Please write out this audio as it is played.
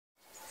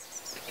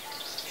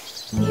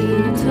Utopias,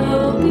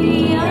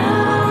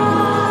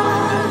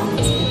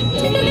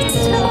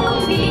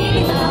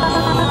 dystopias,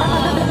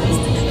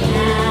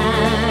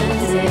 and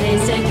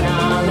today's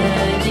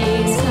technology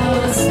so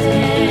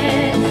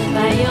sad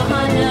by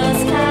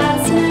Johannes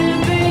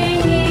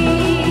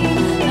bringing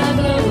a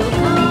global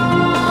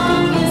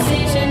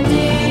conversation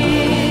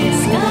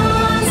discussing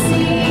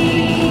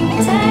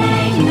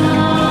technologies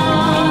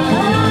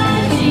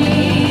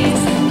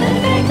that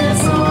affect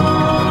us all.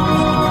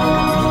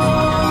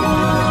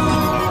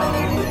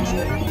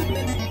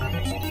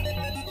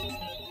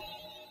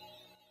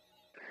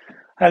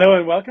 Hello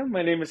and welcome.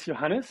 My name is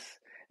Johannes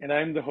and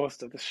I'm the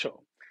host of the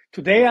show.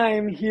 Today I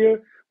am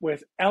here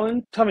with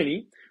Alan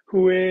Tominey,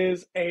 who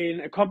is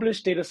an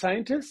accomplished data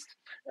scientist,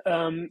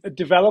 a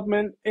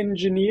development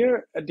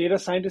engineer, a data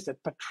scientist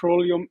at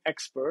Petroleum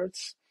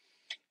Experts.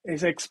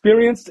 He's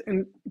experienced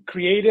in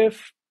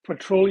creative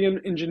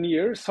petroleum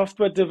engineer,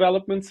 software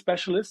development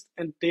specialist,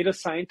 and data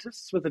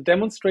scientist with a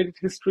demonstrated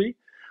history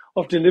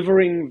of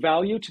delivering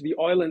value to the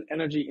oil and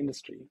energy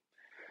industry.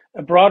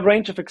 A broad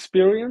range of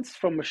experience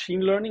from machine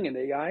learning and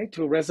AI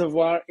to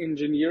reservoir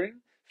engineering,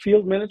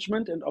 field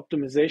management and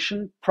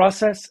optimization,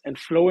 process and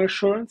flow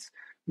assurance,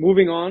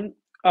 moving on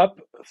up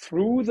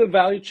through the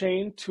value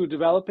chain to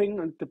developing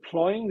and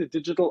deploying the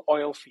digital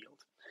oil field.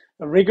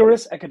 A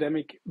rigorous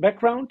academic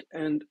background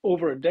and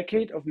over a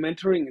decade of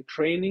mentoring and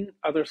training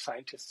other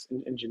scientists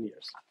and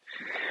engineers.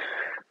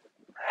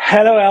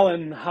 Hello,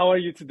 Alan. How are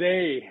you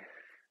today?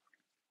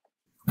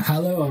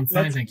 Hello, I'm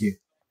fine, thank you.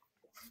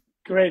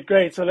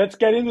 Great. So let's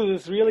get into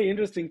this really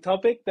interesting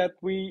topic that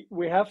we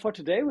have for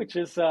today, which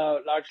is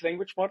large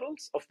language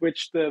models, of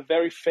which the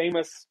very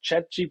famous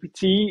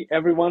ChatGPT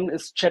everyone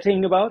is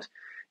chatting about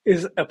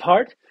is a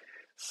part.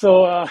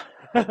 So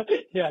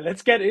yeah,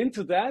 let's get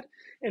into that.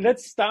 And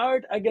let's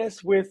start, I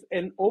guess, with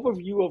an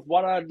overview of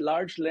what are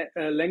large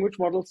language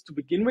models to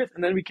begin with,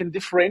 and then we can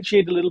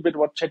differentiate a little bit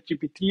what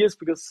ChatGPT is,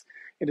 because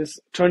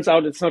turns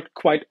out it's not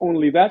quite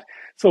only that.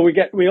 So we'll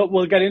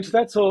get into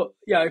that. So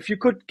yeah, if you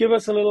could give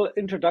us a little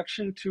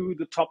introduction to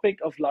the topic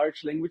of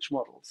large language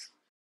models.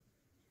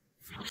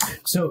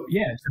 So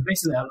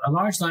basically a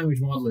large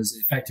language model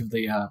is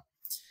effectively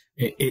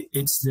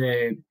it's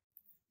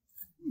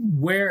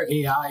where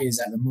AI is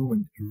at the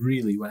moment,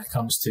 really, when it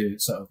comes to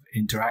sort of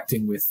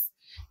interacting with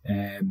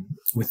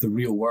the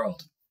real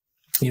world.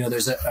 You know,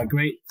 there's a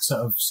great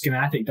sort of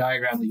schematic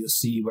diagram that you'll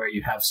see where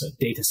you have sort of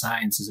data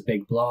science as a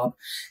big blob,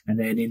 and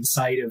then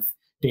inside of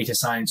data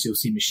science you'll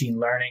see machine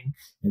learning,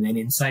 and then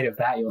inside of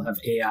that you'll have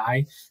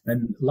AI.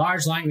 And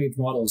large language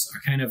models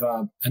are kind of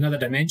another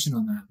dimension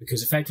on that,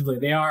 because effectively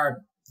they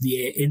are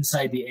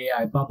inside the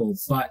AI bubble,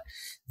 but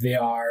they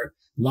are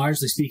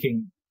largely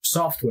speaking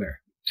software.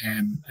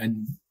 And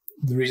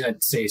the reason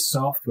I'd say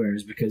software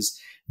is because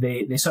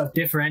they sort of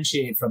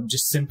differentiate from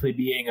just simply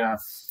being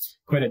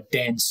quite a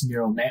dense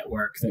neural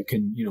network that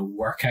can, you know,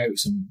 work out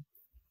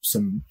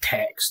some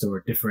text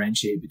or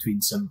differentiate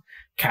between some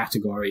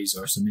categories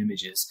or some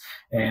images.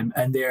 And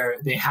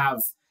they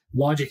have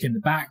logic in the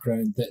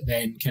background that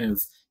then kind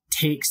of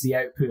takes the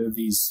output of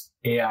these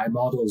AI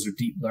models or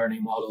deep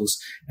learning models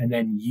and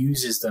then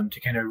uses them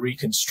to kind of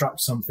reconstruct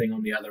something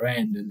on the other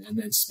end and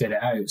then spit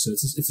it out. So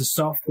it's a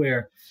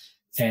software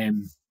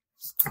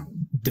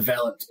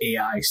developed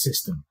AI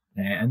system.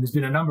 And there's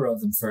been a number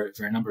of them for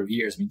a number of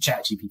years. I mean,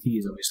 ChatGPT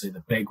is obviously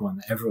the big one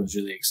that everyone's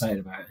really excited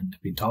about and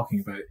have been talking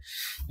about.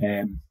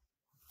 And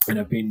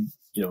I've been,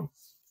 you know,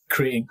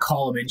 creating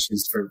column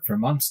inches for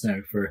months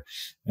now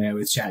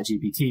with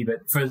ChatGPT.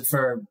 But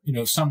for you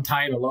know, some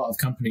time, a lot of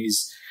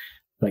companies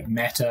like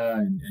Meta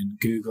and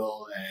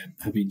Google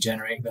have been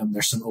generating them.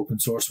 There's some open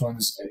source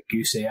ones.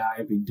 Goose AI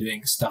have been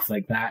doing stuff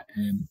like that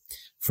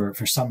for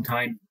some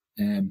time.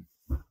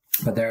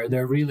 But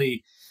they're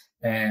really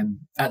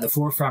at the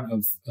forefront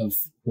of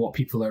what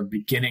people are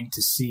beginning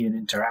to see and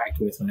interact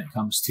with when it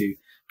comes to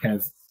kind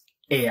of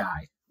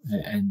AI,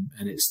 and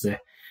it's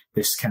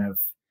this kind of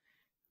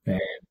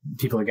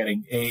people are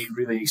getting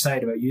really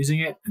excited about using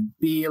it, and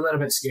B, a little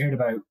bit scared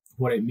about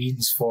what it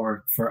means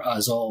for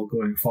us all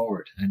going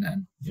forward.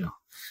 And you know,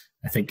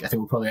 I think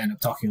we'll probably end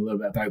up talking a little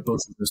bit about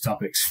both of those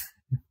topics.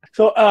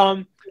 So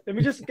let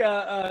me just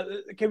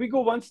can we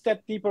go one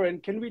step deeper,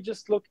 and can we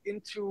just look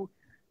into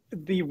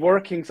the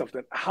workings of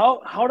that?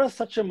 How does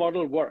such a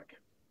model work?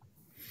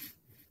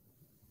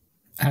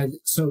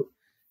 So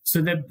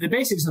the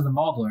basics of the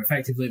model are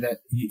effectively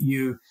that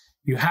you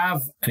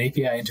have an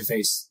API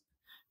interface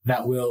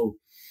that will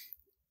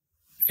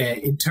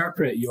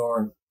interpret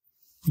your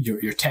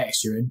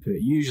text, your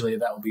input. Usually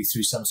that will be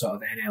through some sort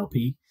of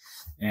NLP,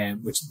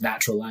 which is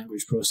natural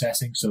language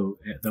processing. So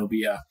there'll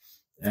be a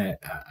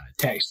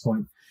text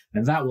point.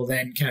 And that will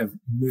then kind of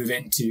move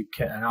into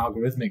an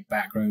algorithmic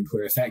background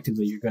where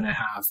effectively you're going to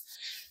have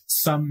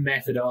some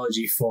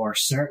methodology for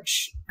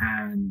search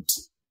and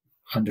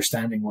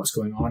understanding what's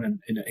going on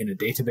in a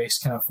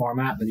database kind of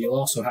format. But you'll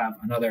also have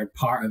another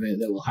part of it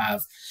that will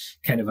have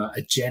kind of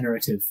a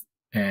generative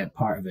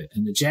part of it.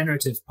 And the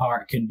generative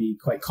part can be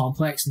quite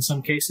complex in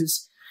some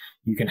cases.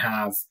 You can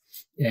have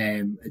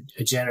a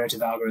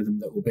generative algorithm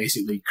that will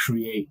basically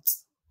create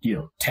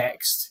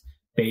text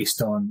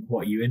based on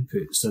what you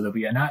input. So there'll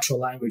be a natural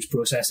language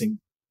processing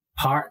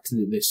part,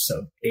 this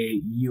sort of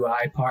a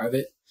UI part of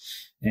it,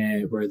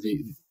 where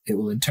it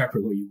will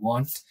interpret what you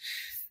want.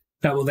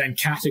 That will then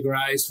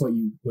categorize what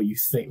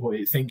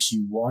it thinks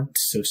you want.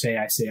 So say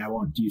I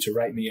want you to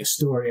write me a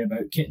story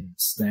about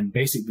kittens. Then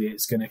basically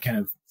it's going to kind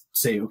of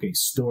say, okay,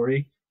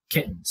 story,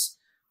 kittens.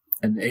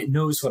 And it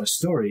knows what a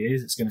story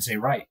is. It's going to say,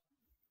 right,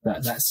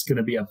 that's going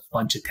to be a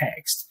bunch of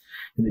text.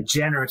 And the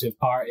generative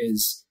part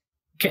is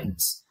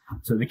kittens.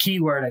 So the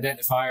keyword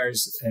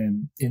identifiers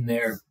in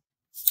there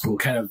will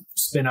kind of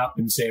spin up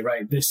and say,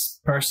 right, this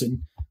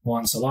person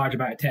wants a large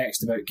amount of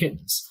text about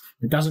kittens.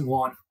 It doesn't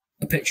want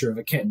a picture of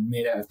a kitten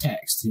made out of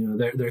text.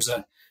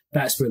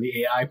 That's where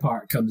the AI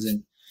part comes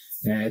in,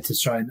 to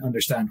try and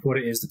understand what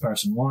it is the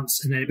person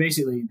wants. And then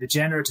basically the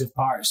generative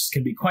parts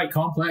can be quite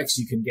complex.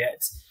 You can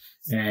get,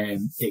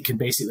 it can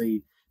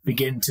basically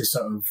begin to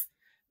sort of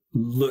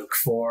look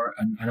for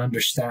and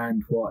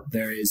understand what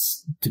there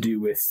is to do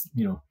with,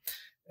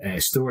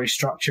 story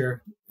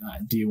structure.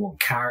 Do you want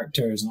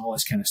characters and all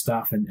this kind of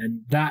stuff?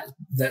 And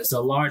that's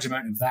a large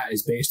amount of that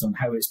is based on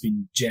how it's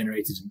been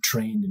generated and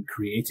trained and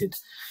created,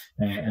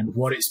 and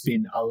what it's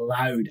been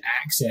allowed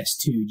access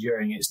to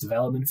during its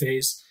development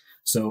phase.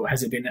 So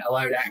has it been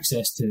allowed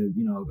access to,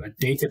 a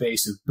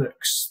database of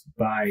books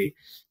by,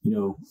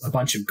 a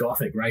bunch of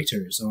Gothic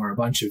writers or a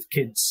bunch of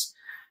kids,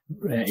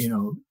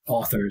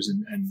 authors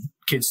and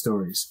kids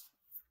stories?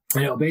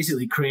 And it'll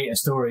basically create a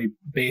story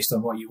based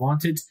on what you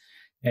wanted,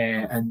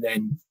 and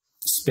then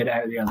spit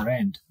out the other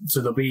end.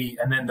 So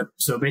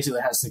so basically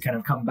it has to kind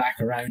of come back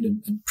around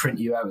and print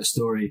you out a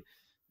story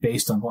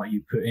based on what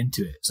you put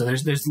into it. So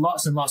there's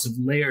lots and lots of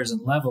layers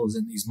and levels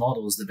in these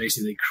models that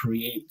basically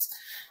create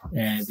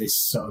this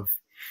sort of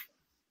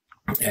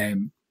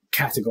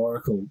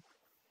categorical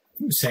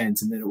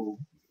sense, and then it will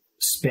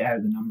spit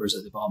out the numbers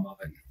at the bottom of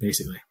it,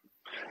 basically.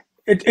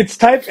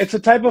 It's a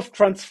type of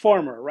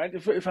transformer, right?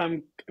 If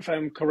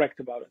I'm correct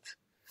about it.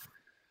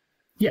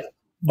 Yeah.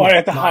 Or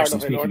at the heart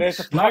of it, or there's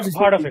a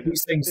part of it.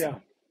 These things,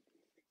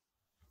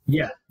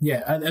 yeah.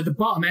 At the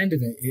bottom end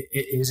of it,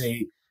 it is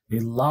a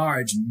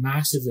large,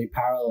 massively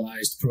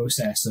parallelized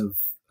process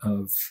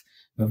of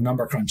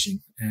number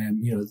crunching.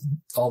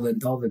 All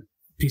the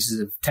pieces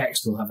of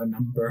text will have a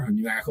number, a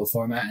numerical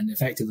format, and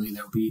effectively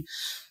there'll be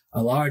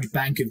a large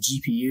bank of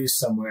GPUs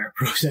somewhere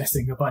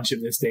processing a bunch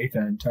of this data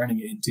and turning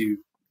it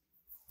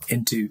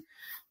into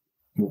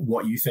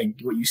what you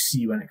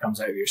see when it comes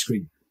out of your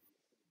screen.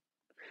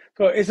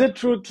 So is it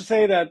true to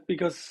say that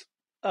because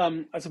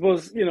I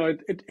suppose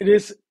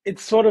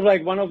it's sort of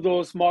like one of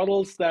those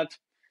models that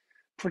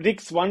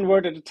predicts one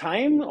word at a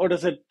time, or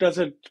does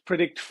it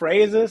predict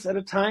phrases at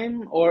a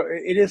time, or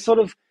it is sort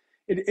of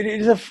it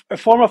is a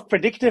form of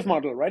predictive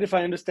model, right? If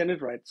I understand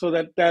it right, so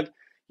that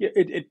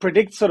it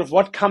predicts sort of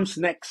what comes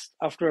next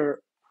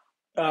after.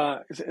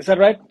 Is that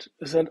right?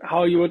 Is that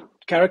how you would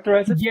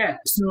characterize it? Yeah.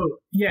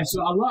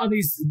 So a lot of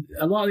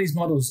these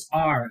models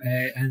are,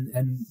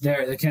 and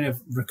they're kind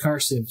of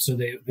recursive. So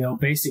they'll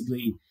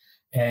basically,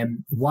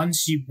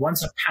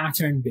 once a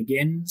pattern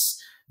begins,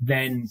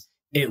 then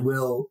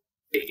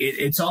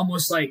it's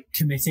almost like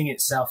committing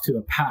itself to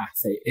a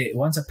path.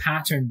 Once a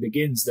pattern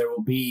begins, there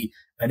will be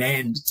an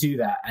end to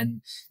that,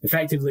 and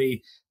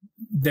effectively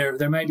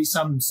there might be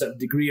some sort of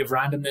degree of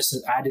randomness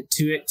added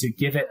to it to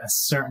give it a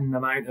certain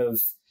amount of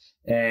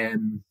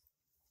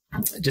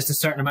just a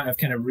certain amount of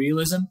kind of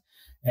realism.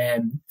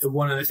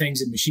 One of the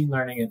things in machine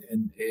learning,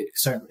 and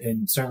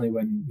certainly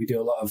when we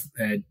do a lot of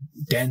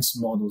dense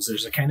models,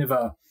 there's a kind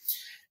of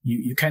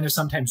you kind of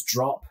sometimes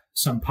drop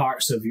some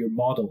parts of your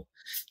model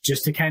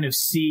just to kind of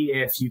see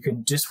if you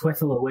can just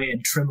whittle away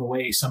and trim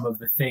away some of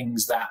the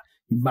things that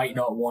you might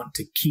not want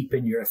to keep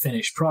in your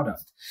finished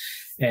product.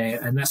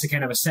 And that's a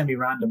kind of a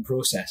semi-random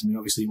process. I mean,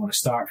 obviously you want to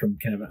start from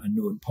kind of a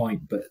known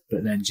point, but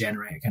then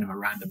generate kind of a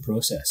random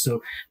process.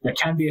 So there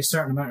can be a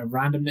certain amount of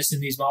randomness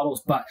in these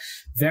models, but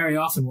very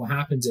often what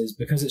happens is,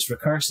 because it's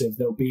recursive,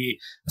 there'll be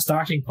a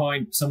starting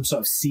point, some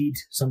sort of seed,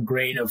 some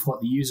grain of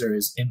what the user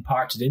is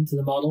imparted into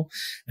the model,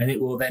 and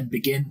it will then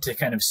begin to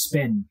kind of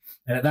spin.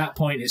 And at that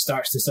point, it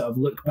starts to sort of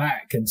look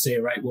back and say,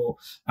 right, well,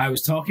 I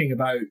was talking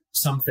about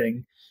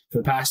something for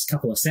the past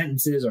couple of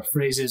sentences or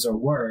phrases or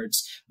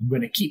words. I'm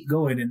going to keep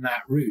going in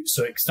that route.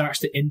 So it starts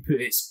to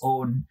input its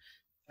own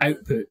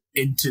output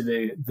into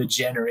the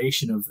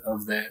generation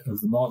of the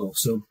model.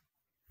 So,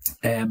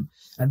 and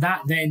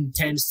that then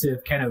tends to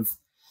kind of,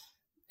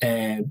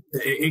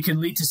 it can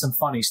lead to some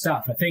funny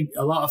stuff. I think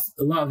a lot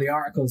of the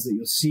articles that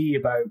you'll see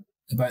about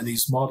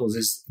these models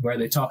is where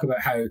they talk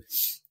about how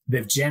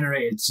they've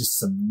generated just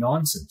some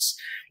nonsense.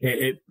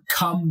 It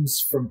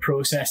comes from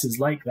processes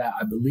like that,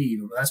 I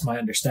believe, or that's my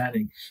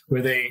understanding,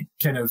 where they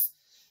kind of,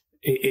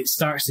 it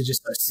starts to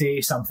just say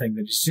something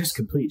that is just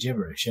complete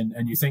gibberish.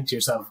 And you think to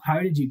yourself, how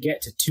did you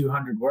get to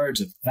 200 words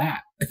of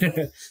that?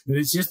 And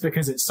it's just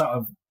because it sort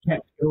of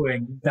kept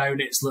going down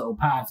its little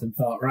path and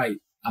thought, right,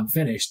 I'm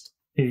finished.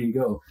 Here you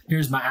go.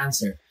 Here's my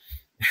answer.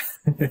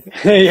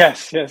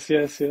 Yes, yes,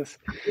 yes, yes.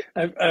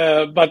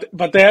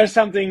 But there's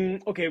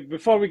something. Okay,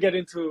 before we get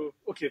into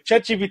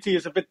ChatGPT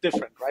is a bit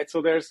different, right?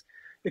 So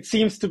it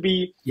seems to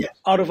be Yeah.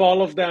 out of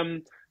all of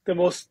them the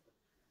most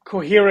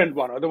coherent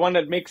one, or the one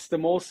that makes the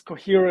most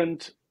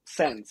coherent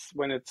sense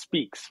when it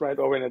speaks, right,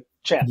 or when it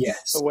chats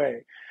Yes.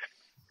 away.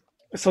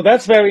 So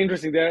that's very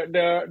interesting.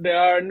 There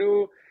are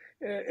new.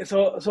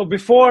 So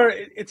before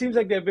it seems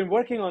like they've been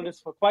working on this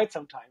for quite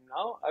some time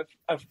now.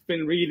 I've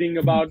been reading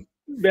about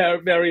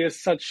various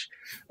such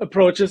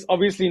approaches.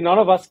 Obviously, none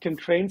of us can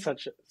train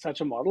such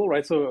a model,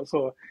 right?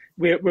 So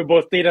we're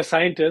both data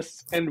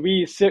scientists, and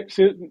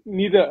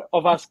neither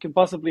of us can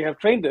possibly have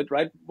trained it,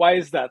 right? Why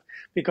is that?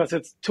 Because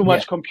it's too Yeah.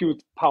 much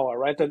compute power,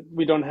 right? That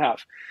we don't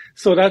have.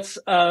 So that's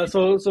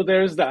so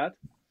there's that.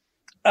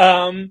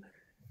 Um,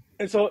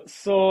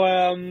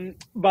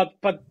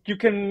 but you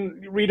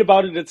can read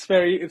about it. It's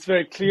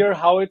very clear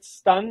how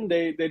it's done.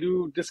 They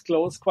do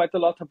disclose quite a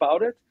lot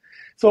about it.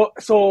 So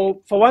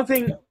for one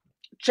thing,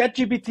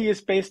 ChatGPT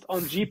is based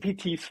on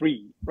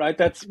GPT-3, right?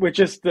 Which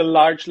is the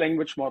large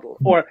language model,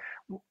 or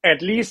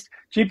at least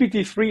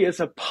GPT-3 is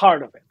a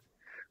part of it,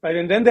 right?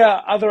 And then there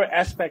are other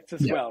aspects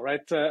as Yeah. well,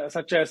 right?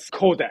 Such as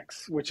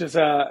Codex, which is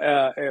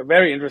a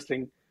very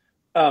interesting,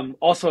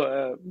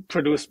 also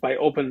produced by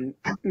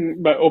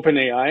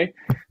OpenAI,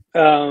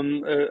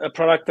 a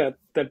product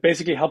that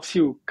basically helps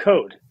you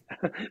code.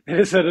 It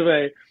is sort of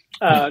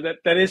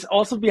that is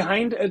also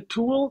behind a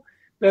tool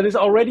that is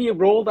already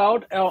rolled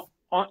out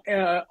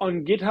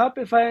on GitHub,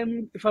 if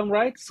I'm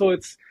right. So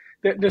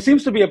there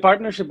seems to be a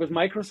partnership with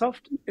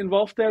Microsoft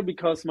involved there,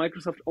 because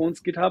Microsoft owns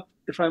GitHub,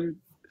 if I'm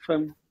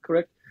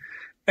correct.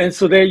 And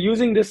so they're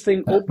using this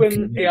thing,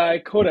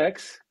 OpenAI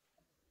Codex.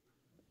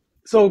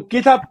 So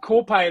GitHub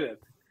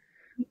Copilot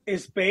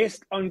is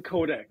based on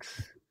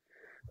Codex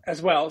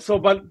as well. So,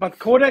 but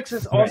Codex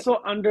is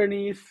also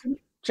underneath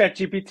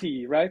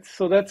ChatGPT, right?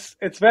 So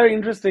it's very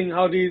interesting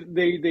how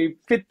they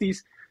fit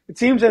these. It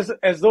seems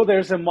as though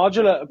there's a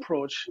modular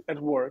approach at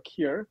work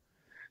here,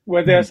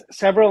 where there's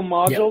several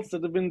modules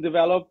that have been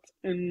developed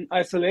in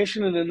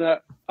isolation and then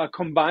are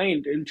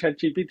combined in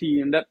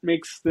ChatGPT, and that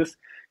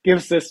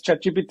gives this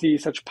ChatGPT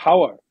such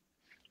power.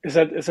 Is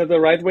that the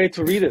right way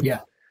to read it? Yeah.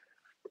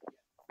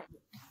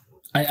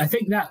 I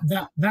think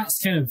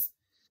that's kind of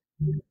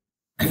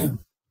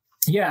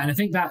yeah, and I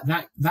think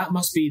that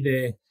must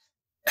be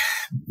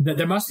that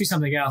there must be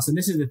something else. And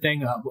this is the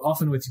thing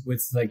often with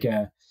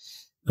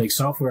like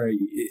software,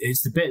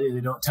 it's the bit that they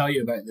don't tell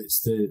you about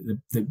that's the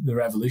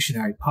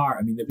revolutionary part.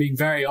 I mean, they're being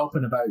very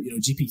open about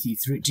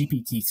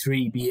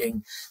GPT-3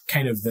 being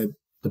kind of the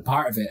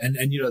part of it, and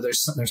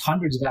there's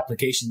hundreds of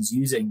applications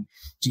using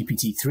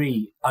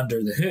GPT-3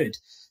 under the hood,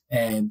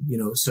 and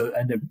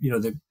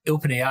the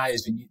OpenAI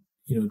has been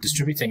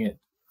distributing it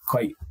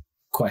quite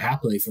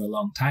happily for a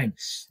long time.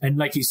 And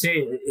like you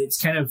say, it's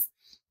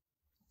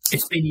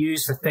been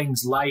used for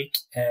things like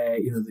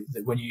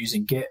when you're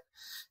using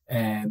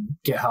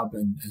GitHub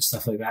and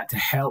stuff like that to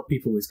help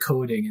people with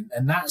coding,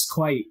 and that's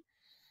quite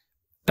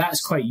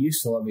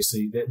useful.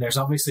 Obviously, there's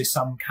obviously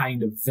some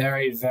kind of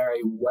very,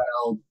 very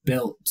well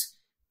built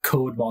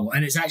code model,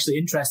 and it's actually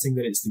interesting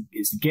that it's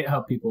the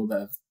GitHub people that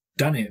have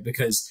done it,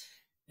 because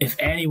if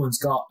anyone's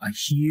got a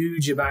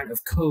huge amount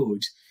of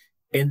code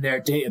in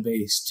their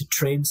database to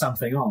train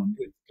something on,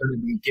 it's going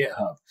to be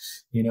GitHub,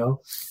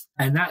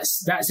 and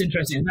that's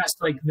interesting. And that's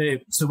like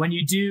so when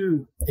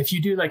if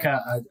you do like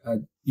a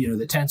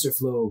the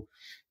TensorFlow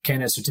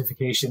kind of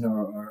certification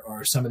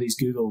or some of these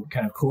Google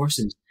kind of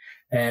courses,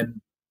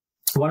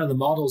 one of the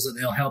models that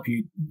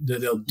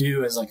they'll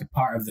do as like a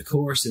part of the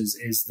course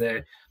is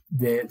the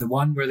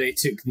one where they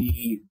took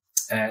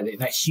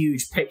that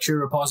huge picture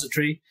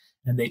repository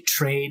and they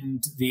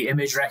trained the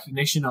image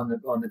recognition on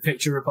the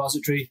picture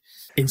repository.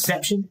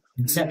 Inception.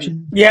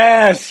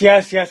 Yes,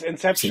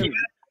 Inception.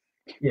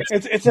 Yes.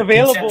 It's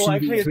available. Inception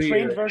Actually, a V3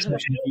 trained or version.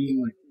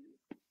 Inception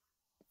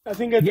I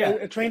think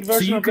a trained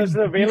version of this is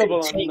available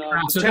on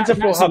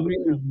TensorFlow that's Hub. a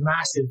really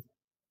massive.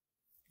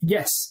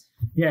 Yes.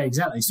 Yeah,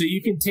 exactly. So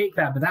you can take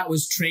that, but that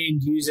was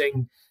trained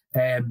using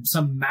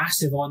some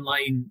massive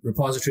online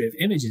repository of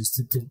images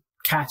to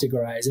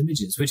categorize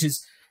images, which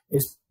is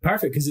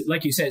perfect because,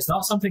 like you said, it's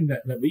not something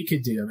that we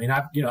could do. I mean,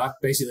 I've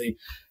basically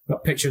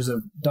got pictures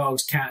of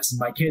dogs, cats, and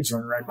my kids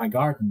running around my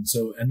garden.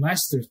 So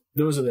unless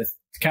those are the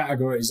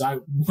categories I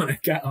want to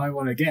get,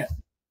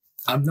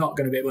 I'm not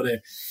going to be able to,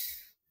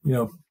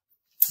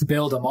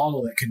 build a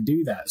model that can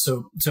do that.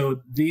 So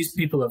these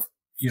people have,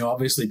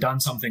 obviously done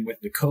something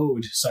with the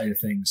code side of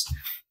things,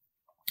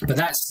 but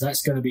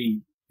that's going to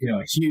be,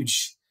 a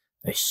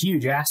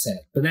huge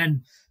asset. But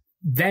then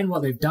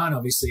what they've done,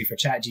 obviously, for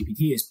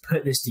ChatGPT is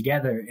put this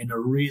together in a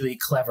really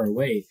clever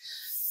way,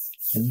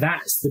 and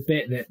that's the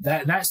bit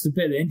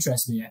that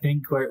interests me. I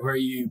think where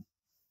you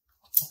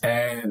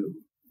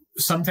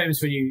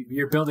sometimes when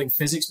you're building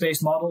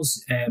physics-based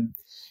models,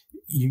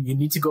 you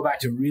need to go back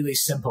to really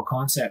simple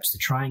concepts to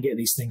try and get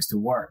these things to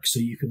work. So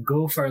you can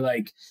go for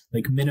like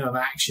minimum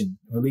action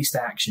or least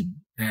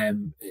action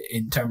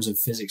in terms of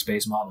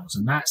physics-based models,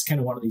 and that's kind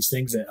of one of these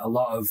things that a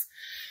lot of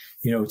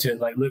to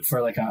like look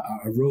for like a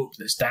rope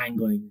that's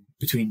dangling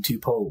between two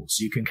poles.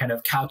 You can kind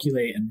of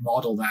calculate and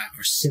model that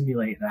or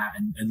simulate that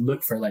and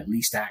look for like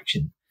least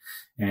action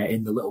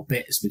in the little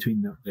bits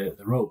between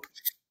the rope.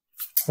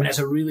 And it's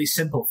a really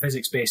simple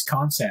physics-based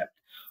concept.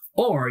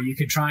 Or you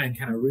can try and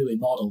kind of really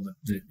model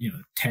the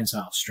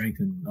tensile strength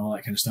and all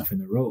that kind of stuff in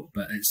the rope,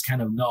 but it's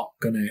kind of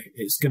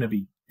it's gonna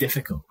be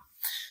difficult.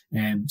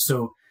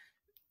 So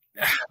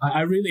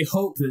I really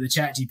hope that the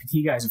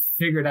ChatGPT guys have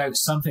figured out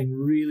something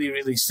really,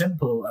 really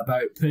simple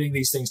about putting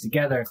these things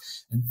together,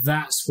 and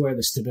that's where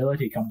the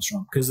stability comes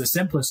from. Because the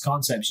simplest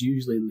concepts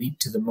usually lead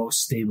to the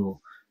most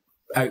stable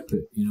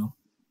output.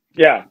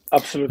 Yeah,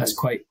 absolutely. That's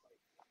quite.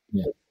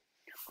 Yeah.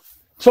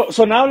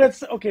 So now that's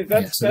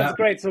that,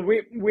 great. So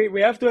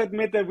we have to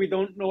admit that we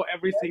don't know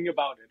everything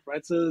about it,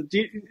 right? So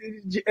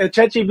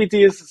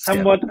ChatGPT is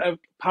somewhat a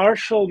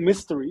partial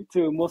mystery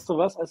to most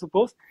of us, I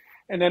suppose,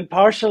 and then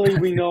partially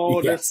we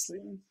know yes. this.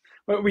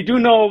 But we do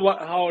know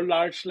how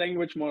large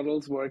language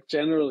models work,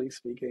 generally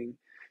speaking.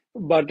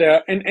 But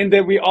and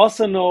then we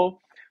also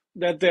know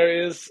that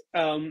there is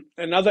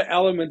another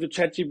element to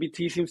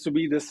ChatGPT seems to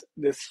be this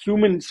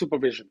human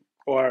supervision,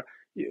 or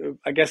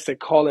I guess they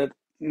call it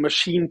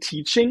machine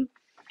teaching.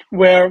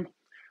 Where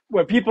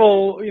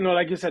people,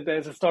 like you said,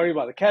 there's a story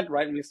about a cat,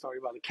 write me a story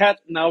about a cat.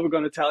 Now we're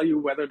going to tell you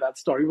whether that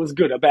story was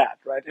good or bad,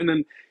 right? And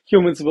then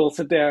humans will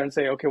sit there and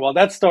say, okay, well,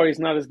 that story is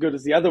not as good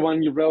as the other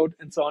one you wrote,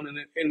 and so on.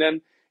 And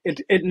then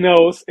it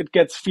knows, it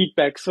gets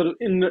feedback. So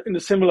in a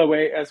similar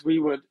way as we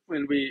would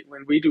when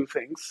we do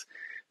things,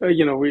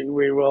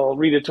 we will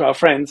read it to our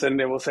friends, and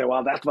they will say,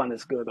 well, that one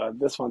is good, or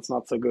this one's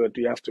not so good.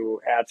 You have to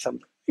add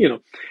something,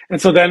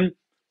 And so then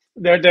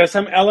there are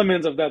some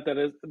elements of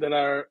that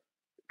are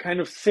kind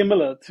of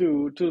similar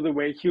to the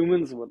way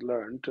humans would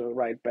learn to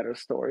write better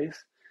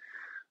stories.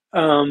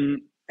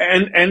 And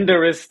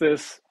there is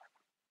this,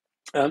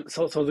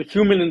 so the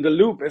human in the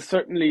loop is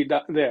certainly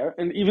there,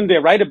 and even they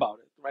write about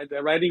it, right?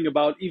 They're writing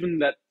about even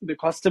that the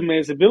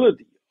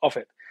customizability of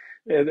it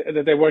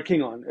that they're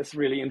working on is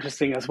really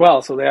interesting as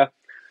well. So they're,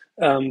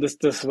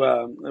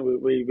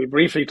 we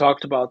briefly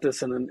talked about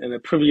this in a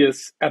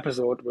previous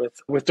episode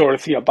with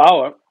Dorothea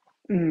Bauer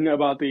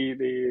about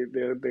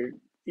the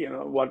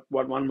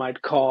what one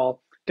might call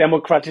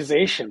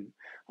democratization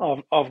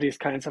of these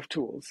kinds of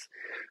tools.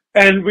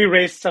 And we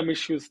raised some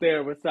issues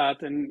there with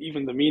that and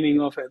even the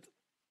meaning of it.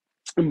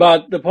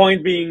 But the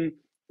point being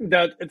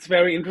that it's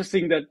very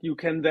interesting that you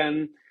can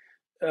then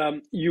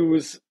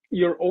use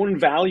your own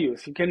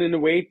values. You can, in a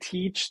way,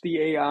 teach the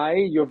AI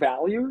your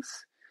values,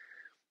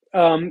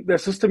 the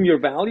system your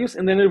values,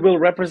 and then it will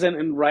represent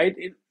and write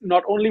it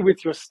not only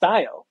with your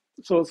style.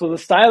 So the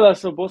style, I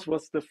suppose,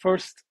 was the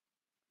first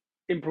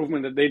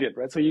improvement that they did,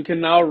 right? So you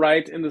can now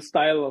write in the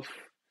style of,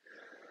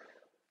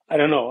 I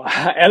don't know,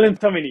 Alan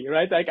Tominey,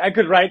 right? I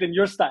could write in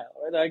your style,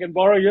 right? I can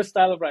borrow your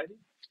style of writing.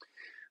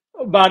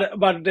 But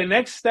the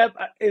next step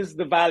is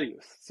the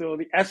values. So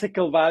the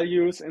ethical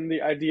values and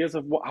the ideas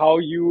of how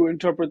you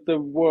interpret the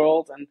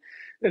world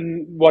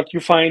and what you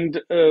find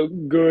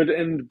good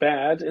and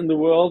bad in the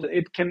world,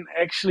 it can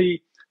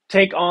actually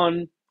take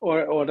on,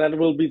 or that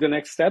will be the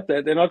next step.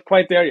 They're not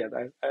quite there yet.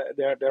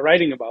 They're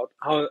writing about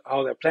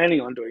how they're planning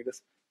on doing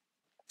this.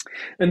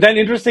 And then,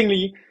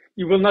 interestingly,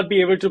 you will not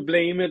be able to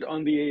blame it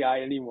on the AI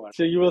anymore.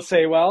 So you will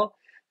say, well,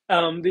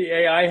 the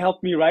AI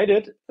helped me write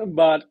it,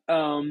 but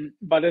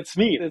it's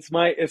me. It's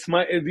my.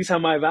 These are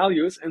my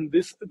values, and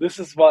this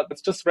is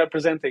it's just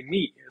representing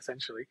me,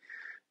 essentially.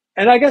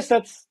 And I guess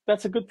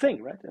that's a good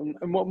thing, right? And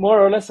more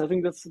or less, I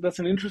think that's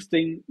an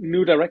interesting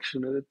new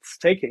direction that it's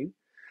taking.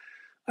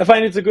 I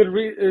find it's a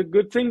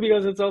good thing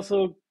because it's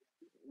also,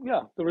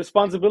 the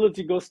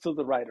responsibility goes to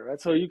the writer,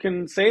 right? So you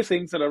can say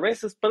things that are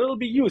racist, but it'll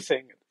be you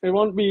saying it. It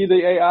won't be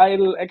the AI,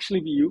 it'll actually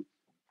be you.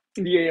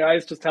 The AI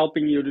is just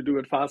helping you to do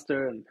it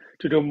faster and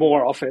to do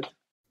more of it.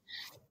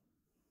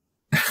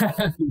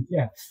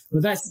 Yeah.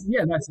 Well, that's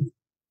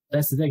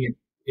the thing.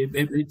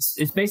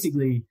 It's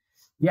basically,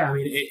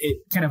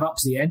 it kind of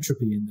ups the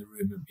entropy in the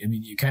room. I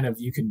mean, you can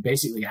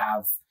basically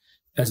have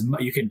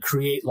you can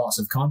create lots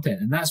of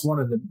content, and that's one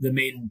of the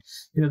main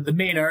the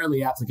main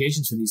early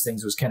applications for these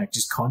things was kind of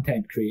just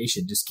content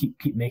creation, just keep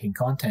making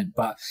content.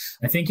 But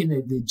I think in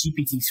the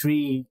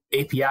GPT-3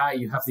 API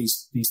you have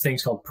these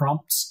things called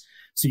prompts.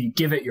 So you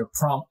give it your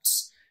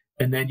prompts,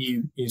 and then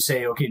you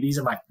say, okay, this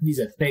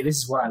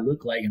is what I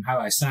look like and how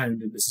I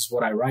sound, and this is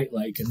what I write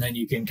like, and then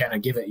you can kind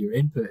of give it your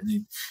input, and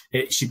then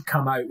it should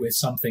come out with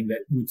something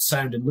that would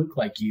sound and look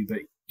like you,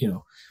 but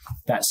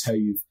that's how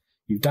you've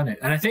done it.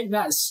 And I think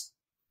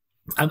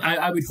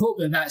I would hope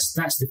that's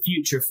the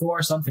future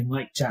for something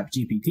like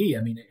ChatGPT.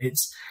 I mean,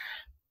 it's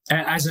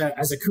as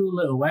a cool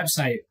little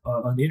website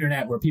on the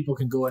internet where people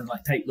can go and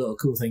like type little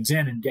cool things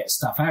in and get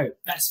stuff out.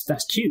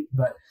 That's cute,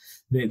 but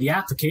the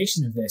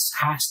application of this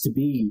has to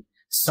be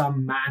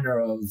some manner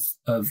of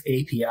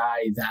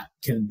API that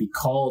can be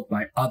called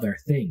by other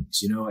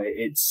things.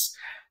 It's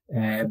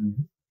that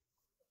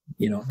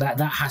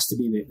has to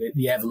be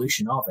the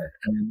evolution of it,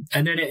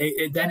 and then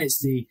then it's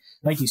the,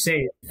 like you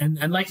say,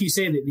 and like you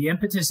say, that the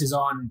impetus is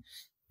on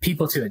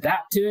people to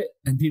adapt to it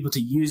and people to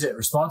use it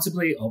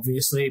responsibly,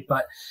 obviously,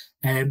 but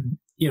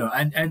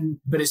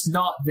but it's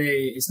not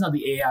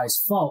the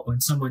AI's fault when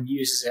someone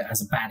uses it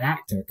as a bad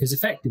actor, because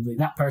effectively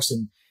that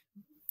person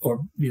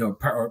or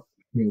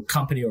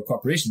company or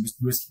corporation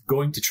was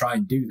going to try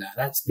and do that.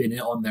 That's been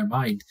on their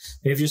mind.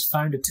 They've just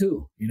found a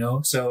tool,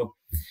 so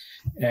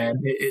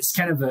it's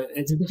kind of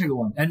it's a difficult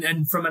one.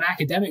 And from an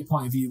academic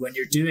point of view, when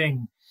you're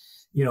doing,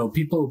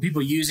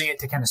 people using it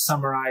to kind of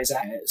summarize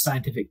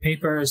scientific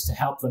papers to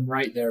help them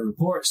write their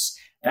reports,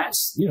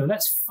 that's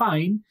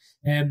fine.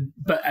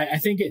 But I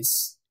think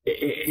it's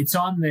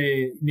on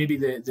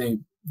the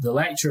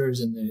lecturers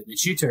and the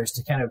tutors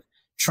to kind of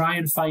try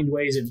and find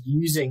ways of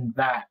using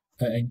that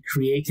and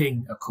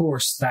creating a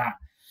course that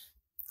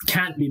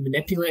can't be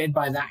manipulated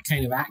by that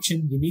kind of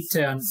action. We need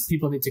to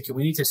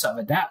sort of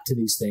adapt to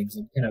these things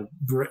and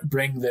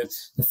bring the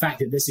fact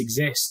that this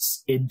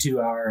exists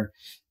into our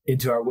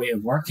way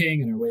of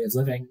working and our way of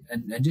living,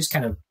 and just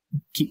kind of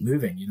keep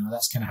moving.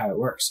 That's kind of how it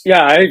works.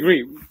 Yeah, I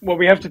agree. Well,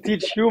 we have to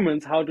teach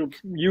humans how to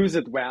use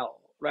it well,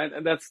 right?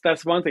 And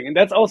that's one thing, and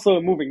that's also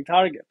a moving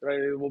target, right?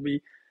 It will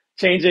be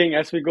changing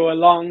as we go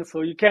along. So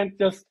you can't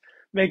just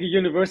make a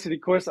university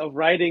course of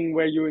writing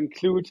where you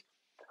include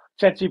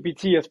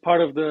ChatGPT as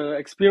part of the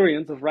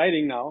experience of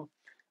writing now,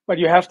 but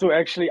you have to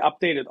actually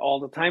update it all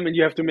the time, and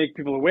you have to make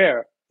people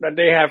aware that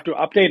they have to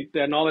update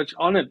their knowledge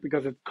on it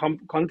because it's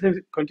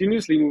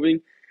continuously moving,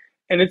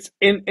 and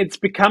it's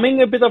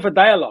becoming a bit of a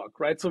dialogue,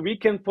 right? So we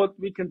can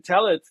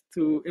tell it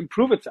to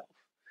improve itself,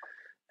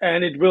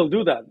 and it will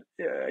do that,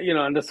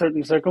 under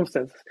certain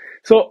circumstances.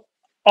 So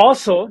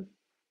also,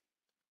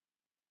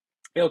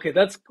 okay,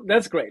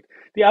 that's great.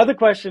 The other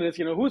question is,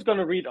 who's going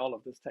to read all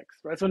of this text,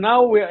 right? So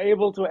now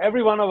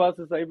every one of us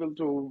is able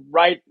to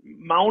write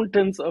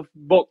mountains of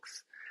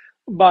books,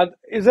 but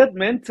is it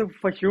meant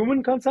for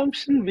human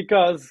consumption?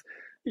 Because,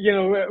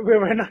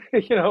 we're not,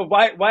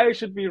 why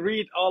should we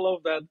read all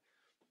of that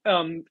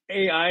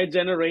AI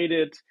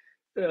generated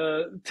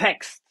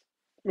text,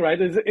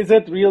 right? Is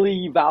it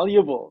really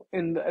valuable?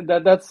 And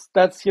that's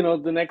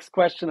the next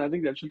question I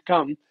think that should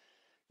come.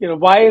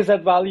 Why is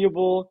that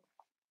valuable?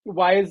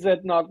 Why is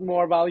that not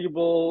more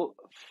valuable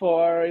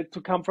for it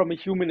to come from a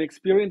human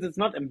experience? It's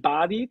not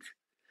embodied.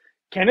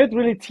 Can it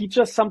really teach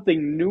us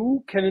something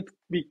new? Can it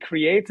be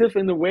creative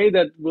in a way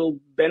that will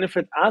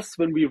benefit us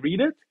when we read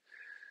it?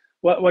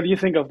 What do you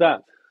think of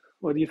that?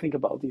 What do you think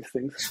about these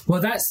things? Well,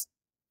 that's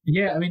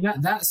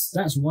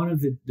one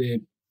of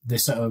the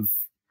sort of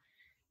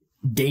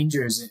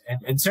dangers,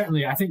 and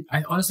certainly I think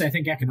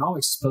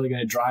economics is probably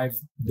going to drive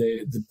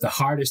the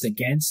hardest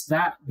against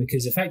that,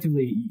 because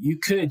effectively you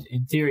could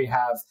in theory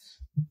have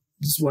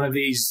one of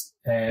these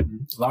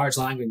large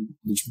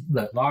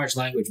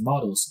language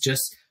models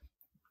just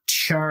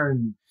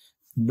churn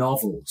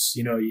novels.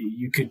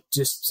 You could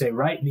just say,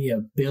 write me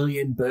 1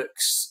 billion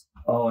books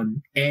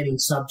on any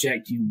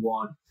subject you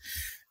want,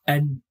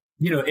 and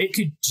it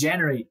could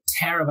generate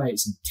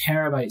terabytes and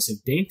terabytes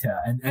of data,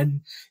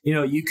 and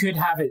you could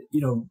have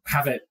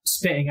it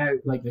spitting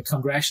out like the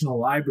Congressional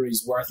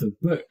Library's worth of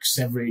books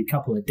every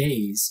couple of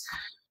days.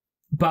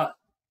 But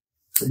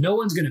no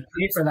one's going to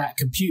pay for that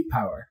compute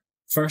power.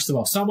 First of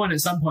all, someone at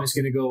some point is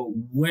going to go,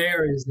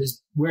 where is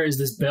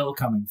this bill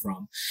coming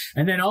from?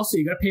 And then also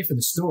you got to pay for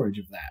the storage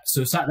of that.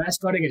 So that's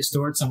got to get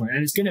stored somewhere,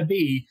 and it's going to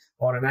be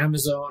on an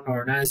Amazon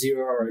or an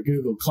Azure or a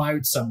Google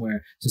Cloud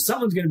somewhere. So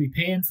someone's going to be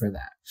paying for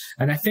that.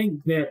 And I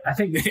think the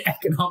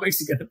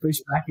economics is going to push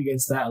back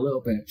against that a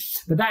little bit.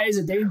 But that is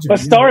a danger. But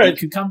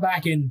storage could come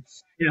back in.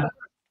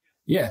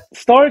 Yeah.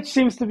 Storage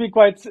seems to be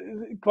quite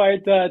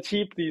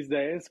cheap these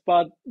days.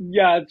 But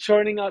yeah,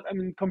 churning out.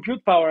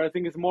 Compute power I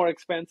think is more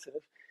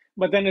expensive.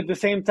 But then at the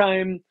same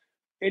time,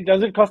 it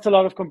doesn't cost a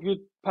lot of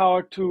compute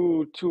power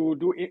to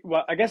do it.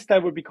 Well, I guess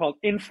that would be called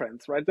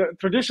inference, right?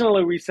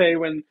 Traditionally, we say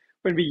when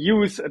we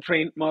use a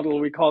trained model,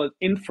 we call it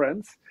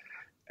inference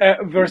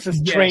versus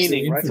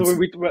training, right? So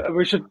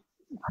we should,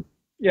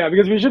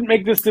 because we should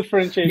make this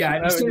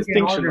differentiation,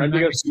 distinction, right?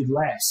 Because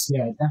less,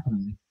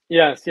 definitely.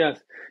 Yes.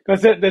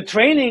 Because the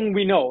training,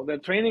 we know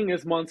that training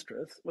is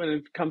monstrous when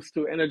it comes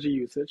to energy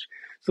usage.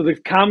 So a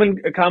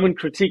common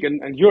critique,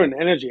 and you're an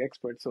energy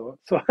expert, so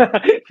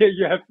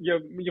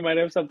you might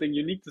have something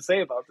unique to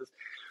say about this.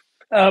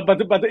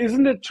 But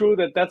isn't it true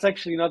that that's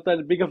actually not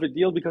that big of a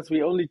deal, because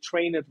we only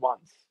train it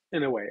once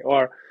in a way,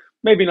 or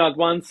maybe not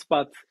once,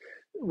 but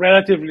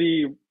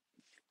relatively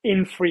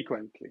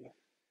infrequently?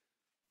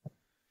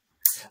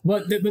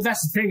 Well, but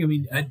that's the thing.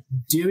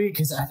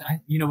 Because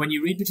when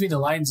you read between the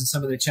lines in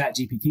some of the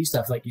ChatGPT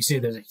stuff, like you say,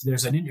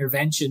 there's an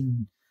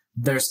intervention,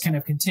 there's kind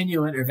of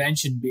continual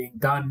intervention being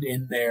done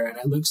in there, and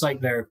it looks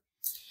like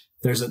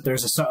there's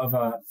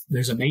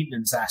a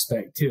maintenance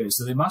aspect to it.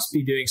 So they must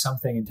be doing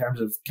something in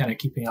terms of kind of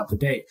keeping up to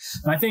date.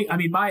 And I think, I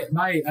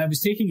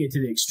was taking it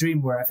to the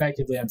extreme where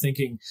effectively I'm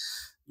thinking,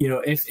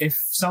 if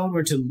someone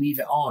were to leave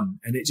it on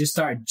and it just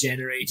started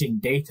generating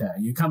data,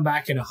 you come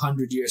back in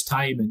 100 years'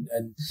 time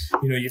and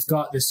you've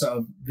got this sort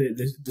of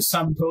the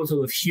sum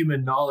total of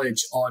human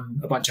knowledge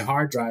on a bunch of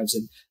hard drives,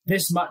 and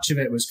this much of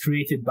it was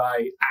created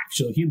by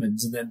actual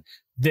humans, and then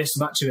this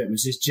much of it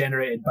was just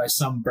generated by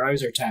some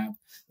browser tab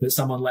that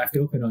someone left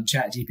open on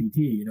ChatGPT.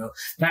 You know,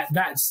 I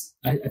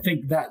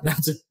think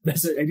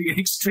that's an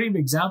extreme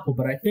example,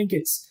 but I think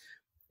it's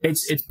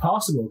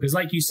possible, because,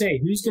 like you say,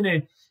 who's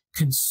going to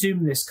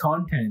consume this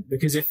content?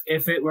 Because if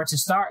it were to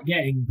start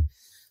getting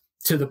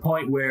to the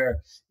point where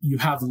you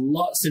have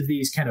lots of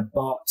these kind of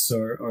bots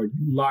or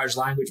large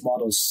language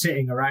models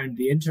sitting around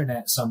the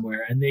internet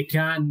somewhere, and they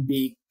can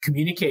be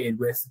communicated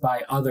with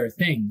by other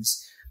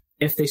things,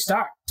 if they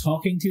start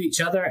talking to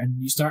each other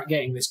and you start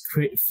getting this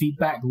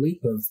feedback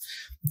loop of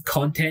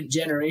content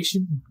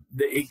generation,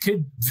 it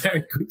could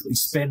very quickly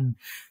spin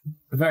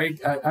very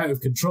out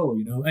of control,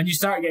 you know. And you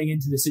start getting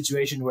into the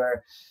situation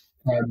where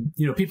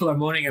you know, people are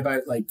moaning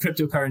about like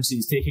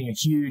cryptocurrencies taking a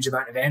huge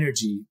amount of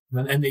energy,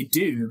 and they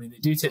do. I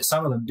mean,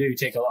 some of them do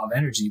take a lot of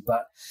energy,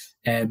 but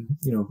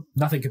you know,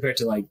 nothing compared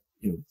to like,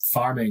 you know,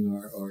 farming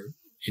or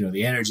you know,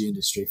 the energy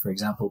industry, for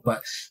example.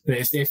 But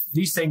if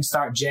these things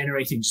start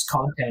generating just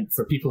content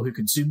for people who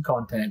consume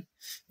content,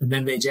 and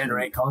then they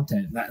generate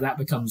content, that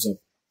becomes a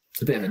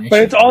bit of an issue.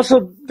 But it's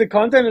also, the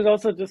content is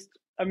also just,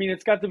 I mean,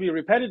 it's got to be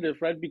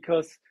repetitive, right?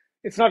 Because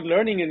it's not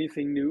learning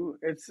anything new.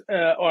 It's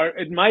or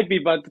it might be,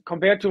 but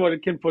compared to what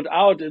it can put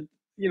out,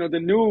 you know, the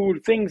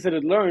new things that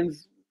it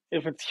learns,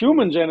 if it's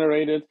human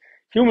generated,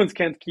 humans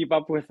can't keep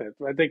up with it,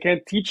 right? They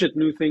can't teach it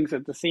new things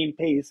at the same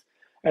pace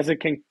as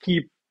it can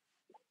keep,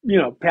 you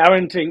know,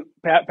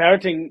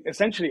 parroting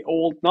essentially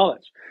old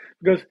knowledge.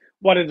 Because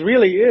what it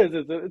really is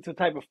it's a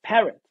type of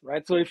parrot,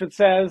 right? So if it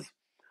says,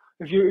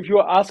 if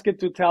you ask it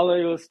to tell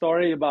you a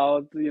story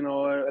about, you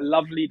know, a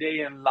lovely day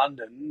in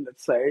London,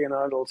 let's say, you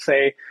know, it'll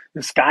say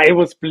the sky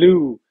was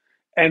blue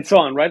and so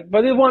on, right?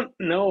 But it won't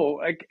know,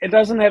 like, it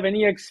doesn't have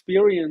any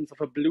experience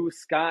of a blue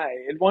sky.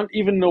 It won't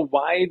even know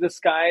why the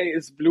sky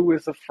is blue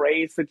is a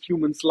phrase that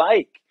humans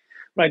like,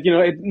 right? You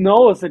know, it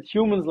knows that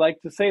humans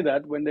like to say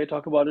that when they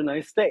talk about a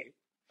nice day,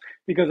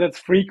 because that's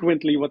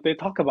frequently what they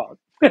talk about.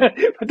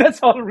 But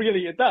that's all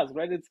really it does,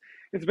 right?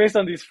 It's based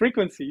on these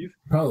frequencies.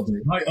 Probably.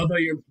 Although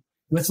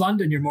with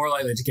London, you're more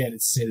likely to get it to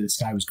say that the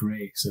sky was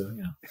grey. So,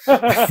 you know.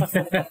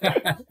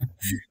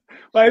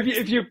 Well,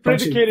 if you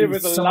predicate it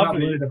with a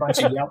lovely... Uploaded a bunch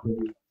of Yelp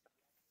reviews.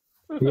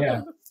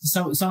 Yeah.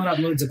 Someone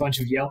uploads a bunch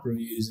of Yelp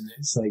reviews, and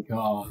it's like,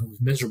 oh, it was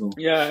miserable.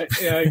 Yeah,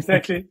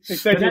 exactly.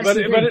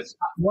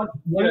 One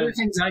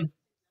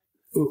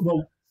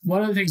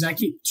of the things I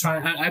keep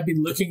trying, I've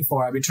been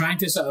trying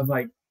to sort of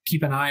like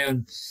keep an eye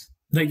on,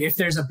 like, if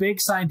there's a big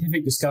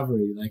scientific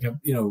discovery, like,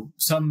 you know,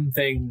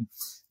 something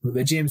with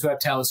the James Webb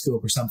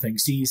Telescope or something,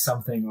 sees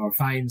something or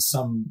finds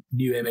some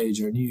new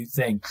image or new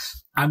thing,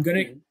 I'm going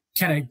to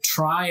kind of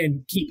try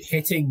and keep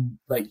hitting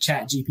like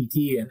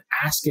ChatGPT and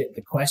ask it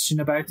the question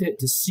about it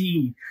to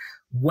see,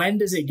 when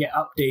does it get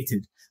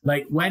updated?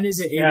 Like, when is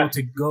it able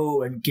to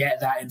go and get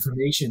that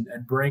information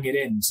and bring it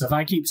in? So if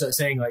I keep sort of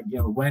saying, like, you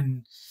know,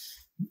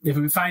 if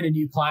we find a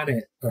new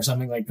planet or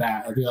something like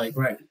that, I'll be like,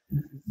 right,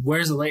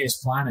 where's the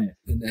latest planet?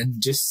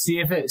 And just see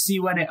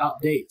when it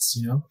updates,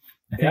 you know?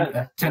 I think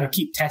kind of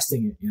keep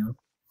testing it, you know?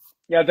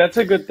 Yeah, that's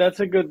a good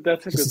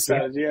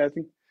strategy, I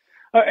think.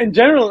 In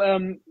general,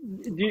 do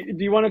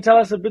you want to tell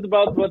us a bit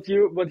about what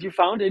you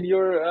found in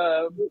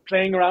your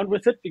playing around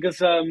with it?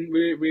 Because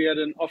we had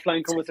an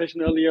offline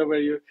conversation earlier where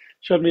you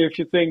showed me a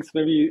few things.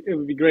 Maybe it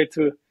would be great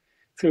to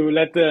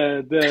let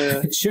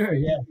the sure,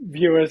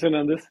 viewers in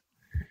on this.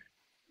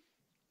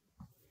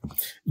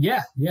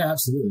 Yeah,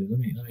 absolutely. Let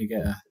me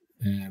get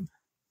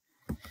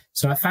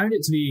so I found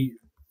it to be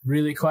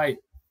really quite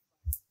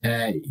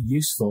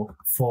useful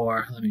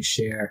for. Let me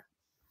share.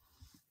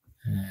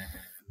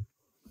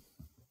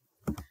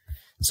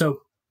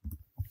 So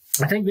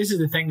I think this is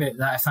the thing that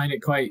I find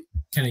it quite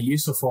kind of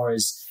useful for,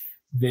 is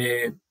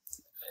this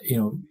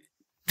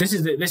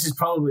is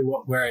probably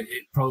where it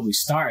probably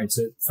started.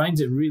 So it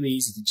finds it really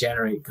easy to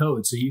generate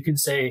code. So you can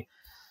say,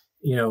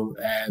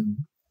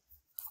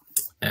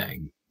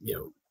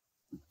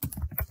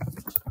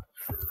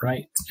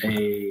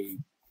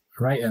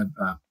 write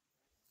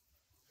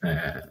a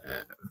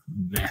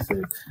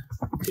method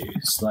to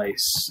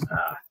slice.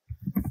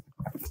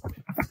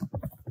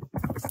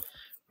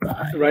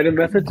 Write a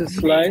method to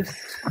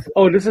slice.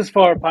 Oh, this is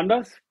for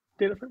pandas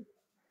data frame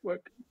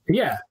work.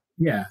 Yeah.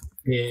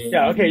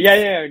 Okay.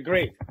 Yeah.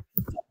 Great.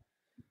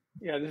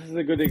 Yeah, this is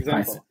a good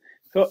example.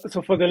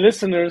 So for the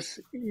listeners,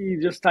 you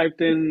just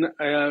typed in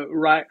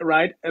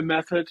write a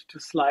method to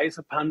slice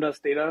a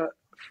pandas data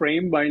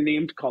frame by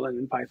named colon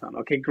in Python.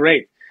 Okay,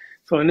 great.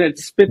 So and it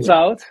spits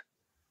out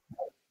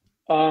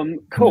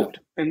code,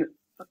 and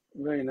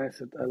very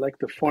nice. I like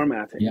the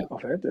formatting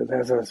of it. It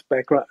has a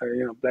background,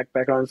 black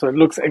background, so it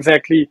looks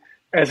exactly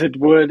as it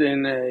would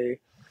in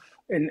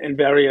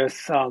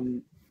various how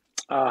do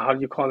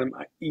you call them,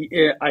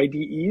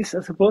 IDEs, I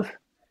suppose.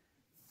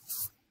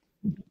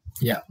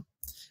 Yeah,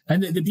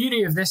 and the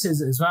beauty of this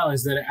is as well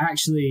is that it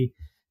actually,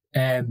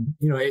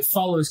 it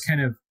follows kind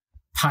of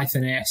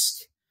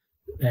Python-esque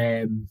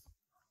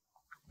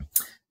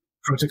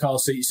protocol.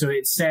 So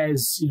it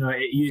says,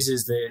 it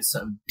uses the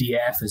sort of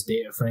DF as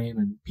data frame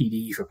and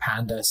PD for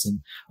pandas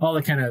and all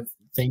the kind of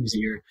things that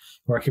you're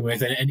working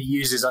with, and it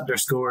uses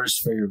underscores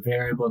for your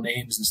variable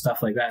names and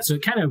stuff like that. So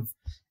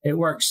it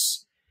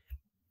works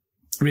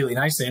really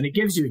nicely, and it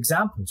gives you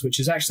examples, which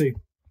is actually,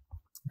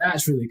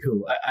 that's really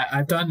cool.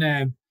 I've done,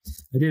 I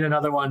did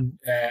another one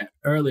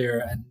earlier,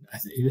 and I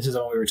think this is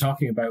the one we were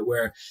talking about,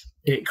 where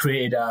it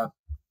created a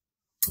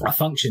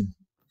function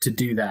to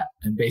do that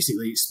and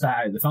basically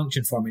spat out the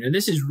function for me. Now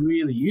this is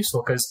really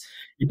useful because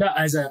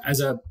as a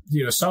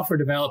software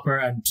developer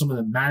and someone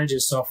that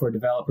manages software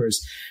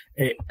developers,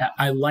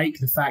 I like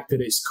the fact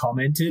that it's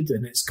commented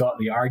and it's got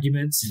the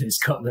arguments and it's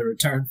got the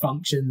return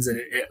functions, and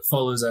it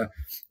follows a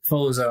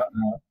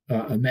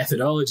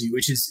methodology,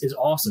 which is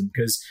awesome,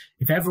 because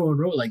if everyone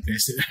wrote like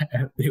this,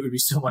 it would be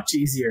so much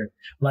easier.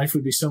 Life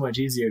would be so much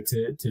easier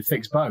to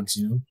fix bugs,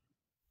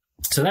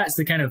 So that's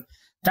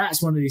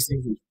that's one of these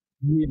things that's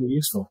really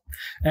useful.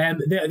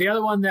 The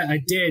other one that I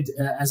did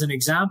as an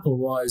example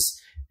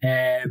was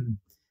I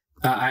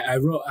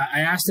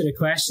asked it a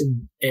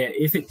question: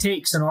 if it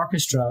takes an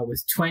orchestra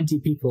with 20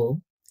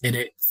 people in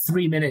it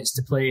 3 minutes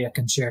to play a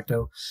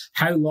concerto,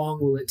 how long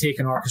will it take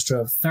an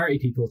orchestra of 30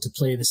 people to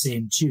play the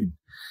same tune?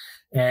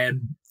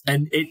 And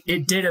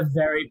it did a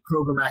very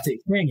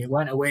programmatic thing. It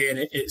went away and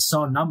it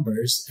saw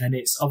numbers, and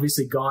it's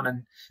obviously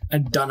gone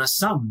and done a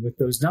sum with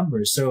those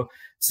numbers. So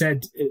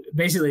said,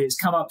 basically it's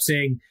come up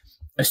saying,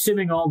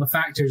 assuming all the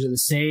factors are the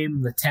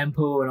same, the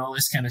tempo and all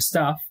this kind of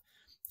stuff.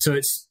 So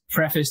it's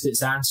prefaced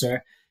its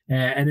answer,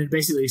 and it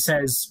basically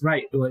says,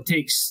 right, well, it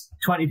takes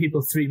 20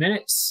 people 3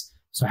 minutes.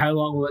 So how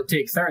long will it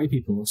take 30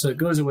 people? So it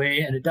goes away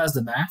and it does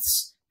the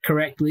maths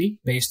correctly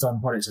based on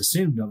what it's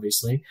assumed,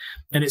 obviously.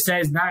 And it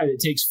says now it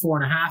takes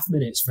 4.5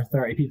 minutes for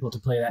 30 people to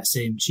play that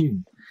same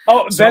tune.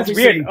 Oh, so that's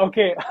weird.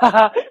 Okay.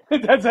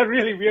 That's a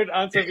really weird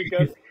answer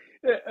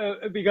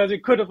because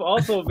it could have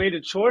also made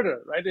it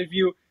shorter, right? If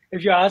you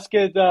ask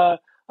it,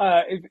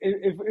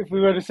 if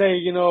we were to say,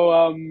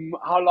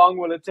 how long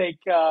will it take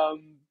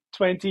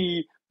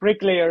 20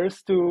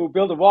 bricklayers to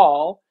build a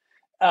wall?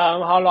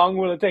 How long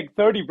will it take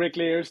 30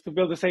 bricklayers to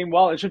build the same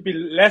wall? It should be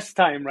less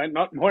time, right?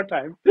 Not more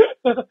time.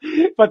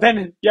 But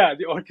then,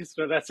 the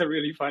orchestra, that's a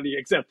really funny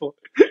example.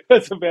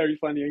 That's a very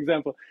funny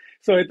example.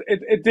 So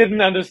it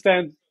didn't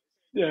understand.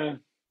 Yeah.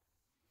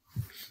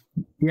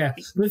 Yeah.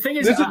 The thing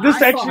is, this I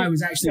actually, thought I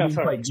was actually being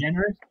quite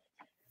generous.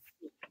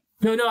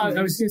 No,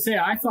 I was going to say,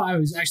 I thought I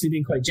was actually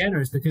being quite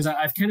generous because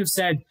I've kind of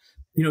said,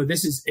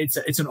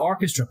 it's an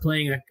orchestra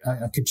playing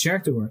a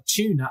concerto or a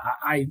tune.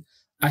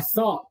 I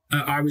thought,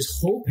 I was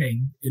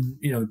hoping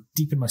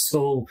deep in my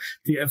soul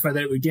that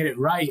it would get it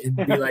right and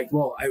be like,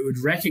 well, I would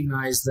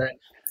recognize that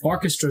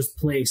orchestras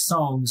play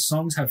songs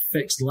have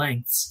fixed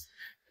lengths.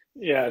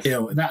 Yes.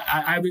 When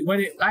I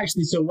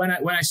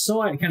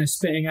saw it kind of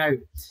spitting out,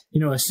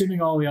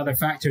 assuming all the other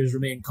factors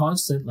remain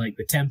constant, like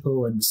the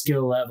tempo and the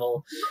skill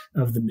level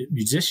of the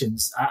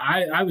musicians,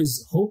 I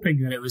was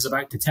hoping that it was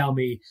about to tell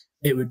me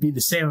it would be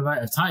the same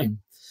amount of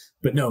time,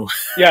 but no.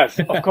 Yes,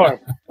 of course.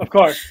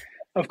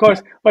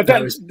 But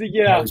that was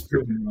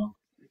proven wrong.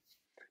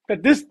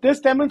 But this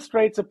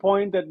demonstrates a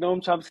point that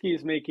Noam Chomsky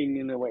is making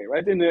in a way,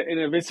 right? In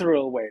a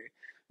visceral way,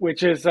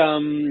 which is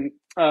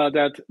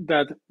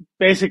that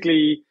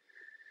basically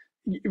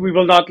we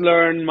will not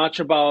learn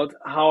much about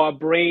how our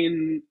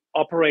brain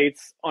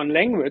operates on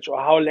language or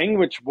how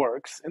language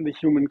works in the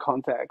human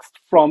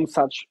context from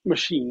such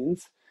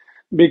machines,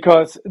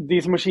 because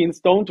these machines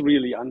don't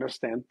really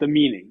understand the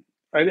meaning.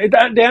 Right?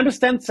 They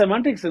understand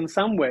semantics in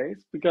some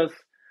ways, because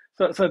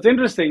so it's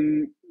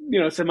interesting.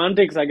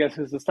 Semantics, I guess,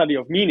 is the study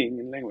of meaning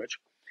in language,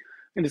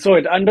 and so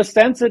it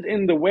understands it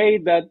in the way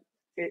that,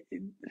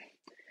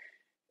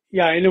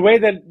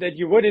 that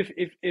you would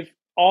if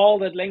all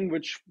that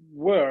language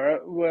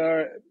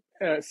were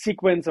a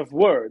sequence of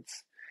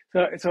words.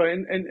 So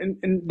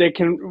and they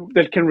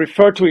can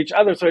refer to each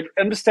other. So it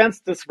understands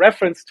this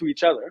reference to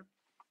each other.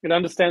 It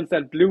understands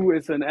that blue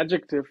is an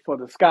adjective for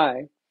the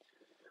sky,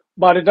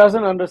 but it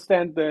doesn't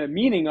understand the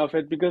meaning of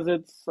it because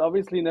it's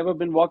obviously never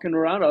been walking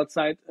around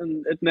outside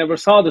and it never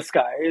saw the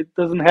sky. It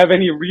doesn't have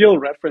any real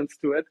reference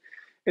to it.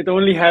 It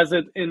only has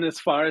it in as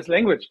far as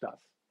language does.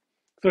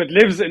 So it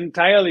lives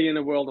entirely in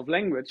a world of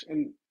language,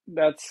 and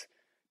that's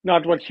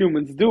not what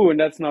humans do, and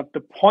that's not the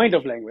point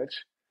of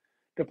language.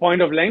 The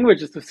point of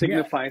language is to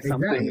signify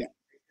something.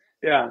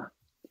 Yeah.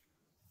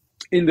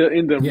 In the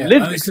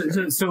lived.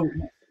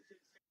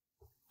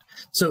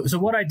 So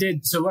what I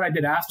did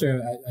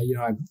after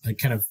I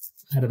kind of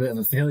had a bit of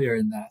a failure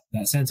in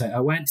that sense.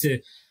 I went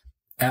to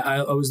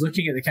I was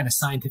looking at the kind of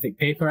scientific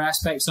paper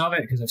aspects of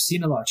it, because I've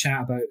seen a lot of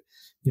chat about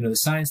the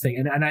science thing,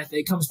 and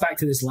it comes back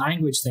to this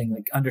language thing,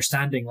 like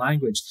understanding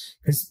language,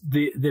 because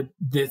the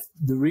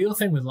real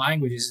thing with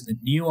language is the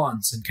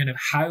nuance and kind of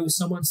how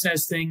someone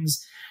says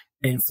things,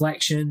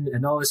 inflection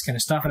and all this kind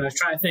of stuff. And I was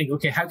trying to think,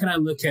 okay, how can I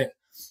look at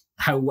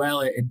how well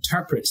it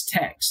interprets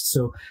text?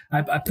 So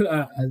I put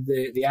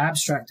the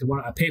abstract of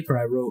a paper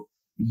I wrote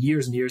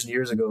years and years and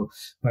years ago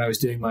when I was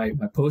doing my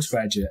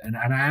postgraduate, and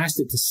I asked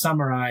it to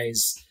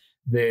summarize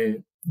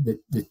the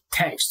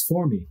text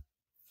for me.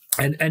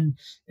 And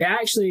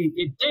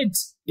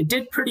it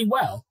did pretty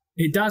well.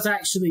 it does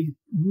actually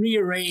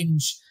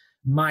rearrange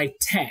my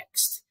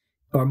text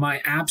or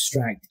my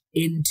abstract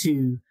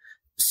into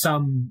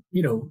some,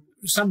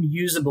 some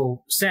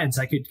usable sense.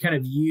 I could kind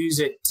of use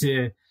it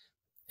to,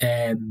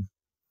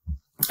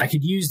 I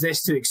could use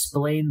this to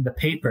explain the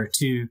paper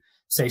to,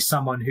 say,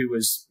 someone who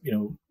was,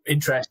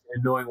 interested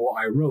in knowing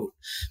what I wrote.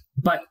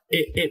 But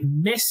it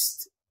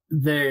missed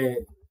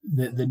the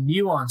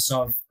nuance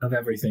of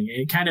everything.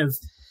 It kind of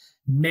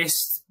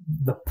missed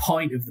the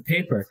point of the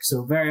paper.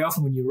 So very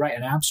often when you write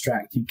an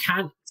abstract, you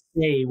can't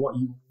say what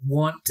you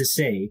want to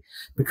say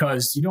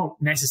because you don't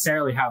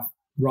necessarily have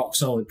rock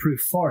solid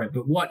proof for it.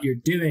 But what you're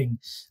doing,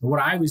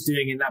 what I was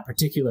doing in that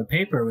particular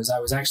paper was I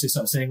was actually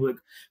sort of saying, look,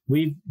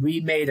 we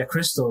made a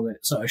crystal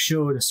that sort of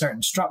showed a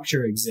certain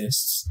structure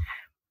exists.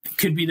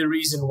 Could be the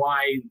reason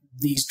why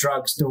these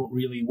drugs don't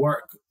really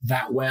work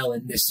that well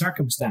in this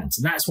circumstance.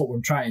 And that's what we're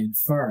trying to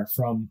infer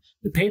from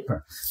the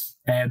paper.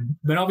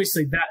 But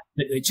obviously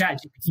the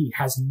ChatGPT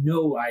has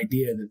no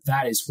idea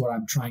that is what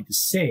I'm trying to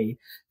say,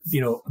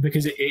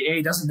 because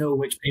it doesn't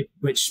know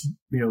which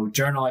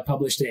journal I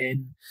published it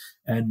in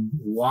and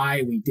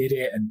why we did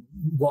it and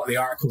what the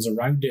articles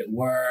around it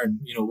were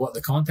and, what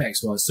the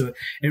context was. So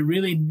it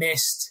really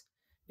missed,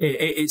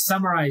 it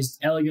summarized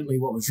elegantly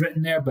what was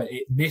written there, but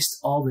it missed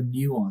all the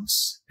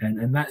nuance.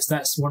 And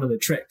that's one of the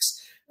tricks.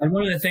 And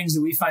one of the things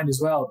that we find as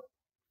well,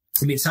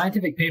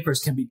 scientific papers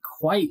can be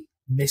quite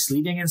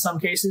misleading in some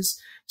cases,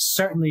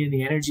 certainly in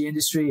the energy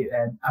industry.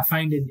 And I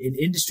find in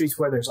industries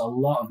where there's a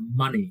lot of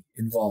money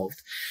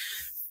involved,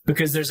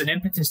 because there's an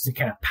impetus to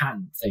kind of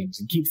patent things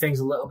and keep things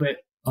a little bit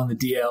on the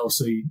DL.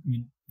 So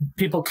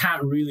people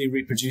can't really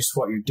reproduce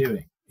what you're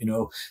doing.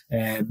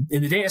 In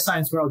the data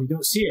science world, you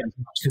don't see it as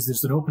much because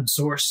there's an open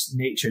source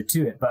nature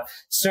to it. But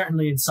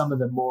certainly in some of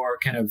the more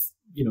kind of,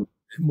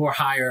 more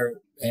higher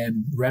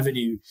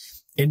revenue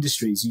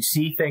industries, you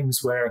see things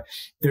where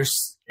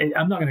there's,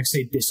 I'm not going to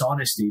say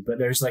dishonesty, but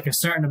there's like a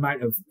certain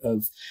amount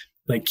of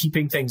like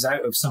keeping things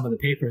out of some of the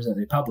papers that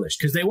they publish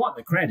because they want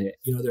the credit.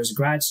 There's a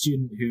grad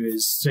student who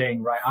is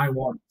saying, right, I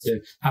want to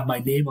have my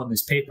name on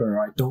this paper or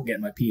I don't get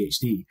my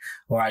PhD,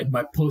 or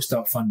my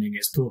postdoc funding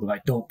is pulled if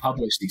I don't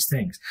publish these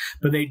things.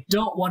 But they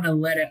don't want to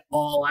let it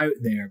all out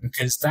there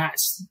because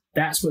that's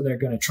what they're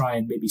going to try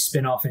and maybe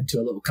spin off into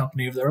a little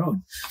company of their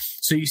own.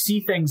 So you see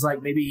things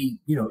like maybe,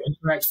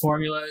 incorrect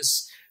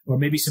formulas, or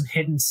maybe some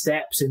hidden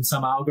steps in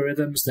some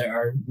algorithms that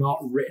are not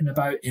written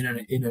about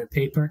in a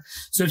paper.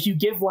 So if you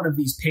give one of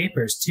these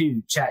papers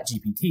to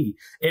ChatGPT,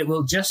 it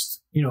will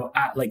just,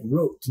 at like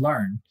rote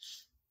learn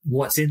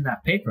what's in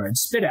that paper and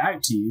spit it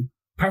out to you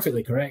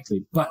perfectly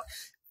correctly. But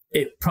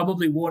it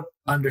probably won't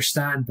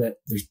understand that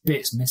there's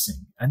bits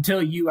missing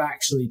until you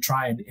actually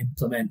try and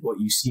implement what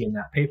you see in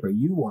that paper.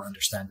 You won't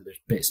understand that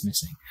there's bits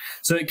missing.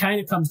 So it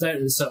kind of comes down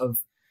to the sort of,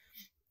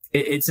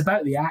 it's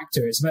about the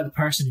actor. It's about the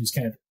person who's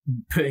kind of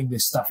putting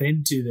this stuff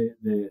into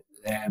the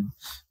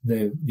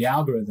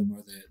algorithm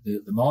or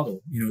the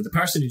model. The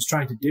person who's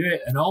trying to do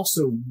it, and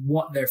also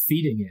what they're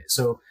feeding it.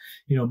 So,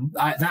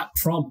 that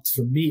prompt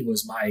for me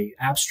was my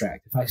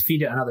abstract. If I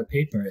feed it another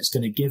paper, it's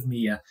going to give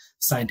me a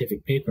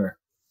scientific paper,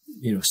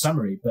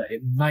 summary, but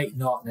it might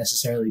not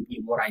necessarily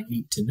be what I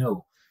need to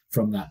know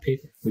from that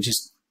paper, which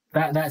is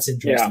that's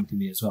interesting to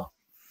me as well.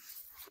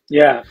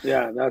 Yeah,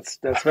 that's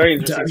very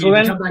interesting. So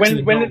then,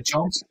 when Noam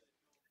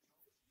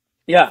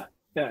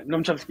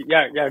Chomsky.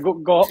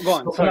 Go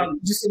on. Sorry. I'm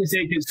just going to say,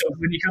 so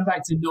when you come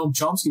back to Noam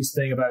Chomsky's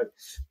thing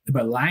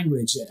about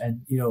language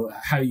and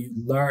how you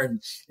learn,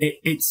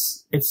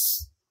 it's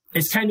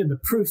kind of the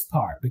proof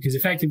part, because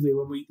effectively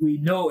when we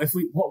know, if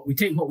we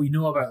take what we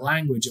know about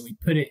language and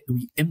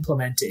we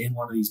implement it in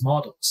one of these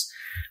models,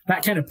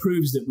 that kind of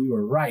proves that we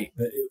were right,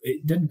 but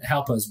it didn't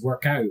help us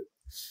work out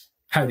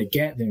how to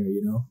get there,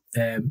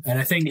 and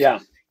I think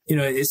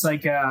it's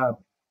like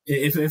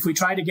if we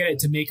try to get it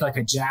to make like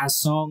a jazz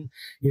song,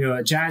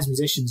 a jazz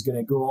musician's going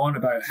to go on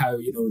about how,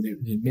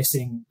 they're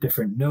missing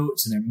different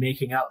notes and they're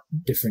making up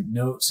different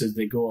notes as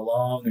they go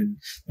along, and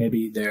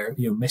maybe they're,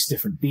 miss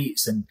different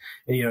beats. And,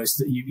 you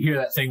hear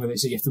that thing where they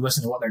say you have to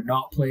listen to what they're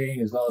not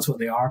playing as well as what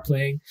they are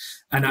playing.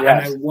 And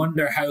I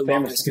wonder how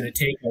long it's going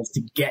to take us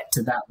to get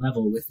to that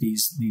level with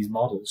these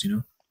models,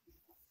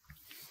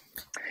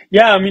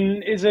 Yeah,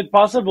 is it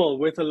possible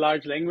with a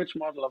large language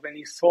model of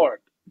any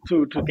sort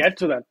to get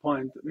to that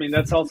point?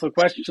 That's also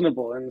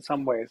questionable in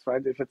some ways,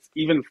 right? If it's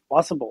even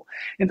possible.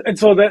 And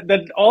so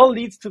that all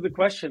leads to the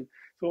question.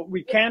 So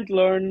we can't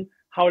learn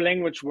how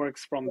language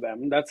works from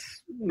them.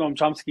 That's Noam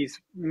Chomsky's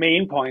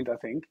main point, I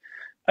think.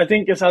 I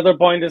think his other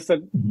point is that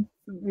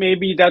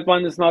maybe that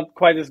one is not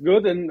quite as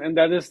good. And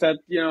that is that,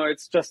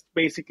 it's just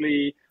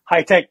basically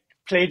high-tech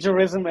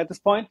plagiarism at this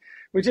point,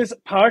 which is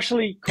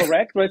partially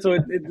correct, right? So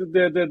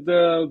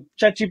the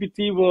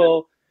ChatGPT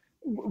will,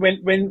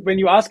 when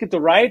you ask it to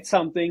write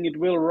something, it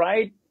will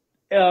write,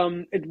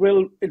 it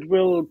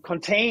will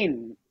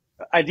contain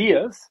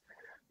ideas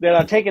that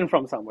are taken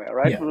from somewhere,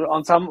 right?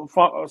 On some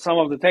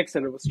of the text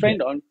that it was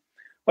trained on,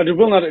 but it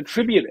will not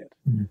attribute it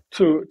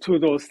to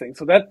those things.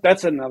 So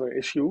that's another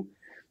issue.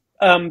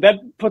 that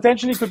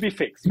potentially could be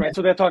fixed, right?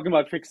 So they're talking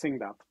about fixing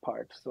that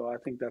part. So I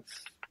think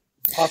that's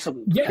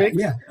possible to fix.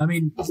 Yeah. I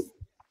mean,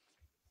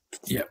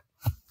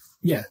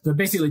 yeah. They're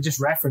basically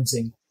just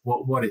referencing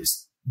what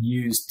it's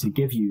used to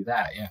give you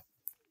that.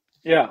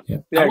 Yeah,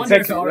 I wonder exactly.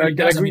 if it already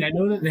does. I mean, I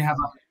know that they have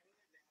a.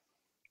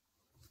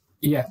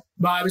 Yeah,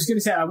 but I was going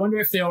to say, I wonder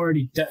if it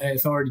already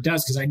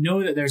does, because I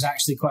know that there's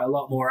actually quite a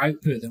lot more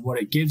output than what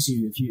it gives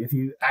you. If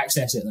you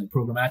access it like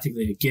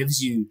programmatically, it gives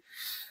you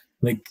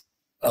like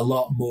a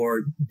lot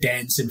more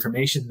dense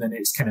information than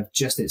it's kind of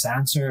just its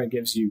answer. It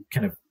gives you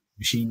kind of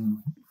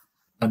machine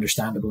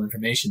understandable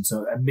information.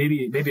 So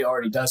maybe it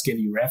already does give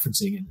you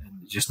referencing and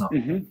just not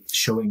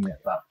showing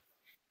it. But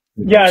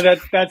yeah,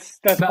 that's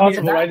but,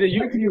 possible, I mean, right?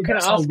 You can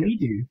that's ask all it. we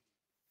do.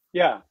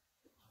 Yeah,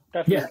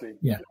 definitely.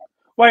 Yeah.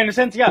 Well, in a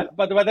sense, yeah,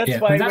 but that's Yeah,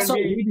 why but that's when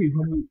what we do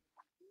when we.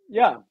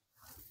 yeah,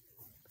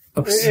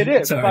 Oh, it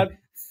is. sorry.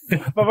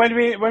 But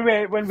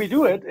when we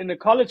do it in a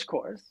college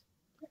course,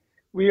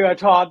 we are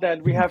taught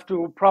that we have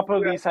to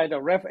properly cite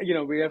our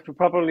we have to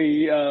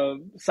properly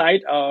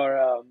cite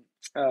our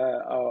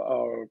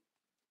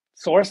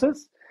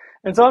sources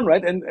and so on,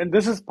 right? And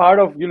this is part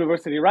of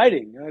university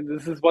writing.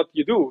 This is what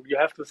you do. You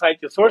have to cite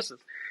your sources.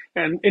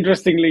 And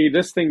interestingly,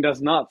 this thing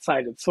does not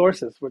cite its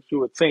sources, which you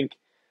would think,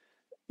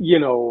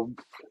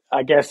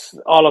 I guess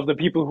all of the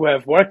people who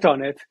have worked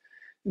on it,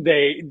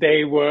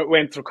 they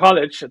went through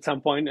college at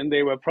some point, and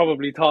they were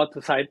probably taught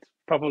to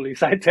properly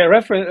cite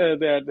their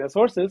their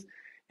sources,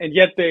 and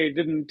yet they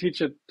didn't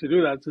teach it to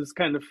do that. So it's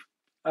kind of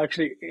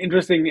actually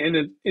interesting in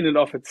and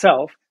of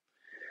itself.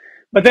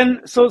 But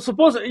then, so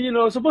suppose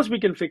we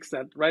can fix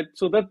that, right?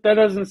 So that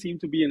doesn't seem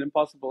to be an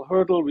impossible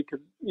hurdle. We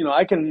could,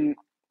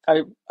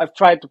 I've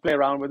tried to play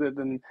around with it,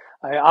 and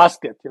I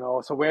asked it,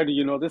 so where do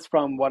you know this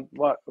from?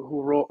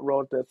 Who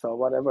wrote this or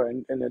whatever?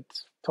 And it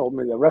told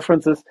me the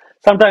references.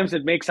 Sometimes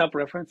it makes up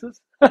references,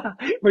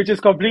 which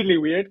is completely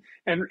weird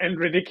and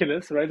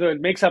ridiculous, right? So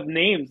it makes up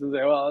names and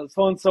say, well,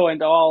 so and so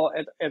and all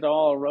et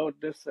al wrote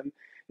this, and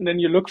then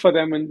you look for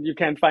them and you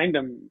can't find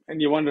them,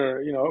 and you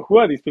wonder, who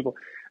are these people?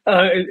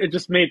 It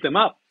just made them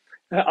up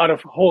out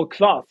of whole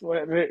cloth.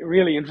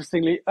 Really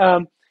interestingly,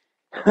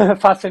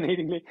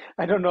 fascinatingly.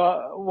 I don't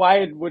know why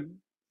it would.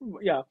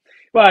 Yeah,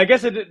 well, I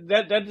guess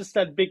that is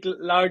that big,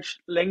 large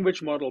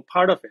language model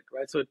part of it,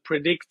 right? So it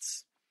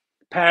predicts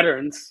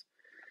patterns,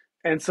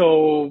 and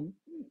so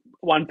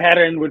one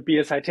pattern would be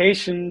a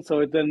citation. So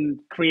it then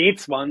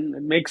creates one,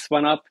 it makes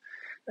one up,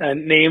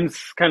 and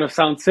names kind of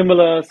sound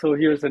similar. So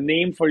here's a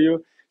name for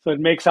you. So it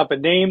makes up a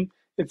name.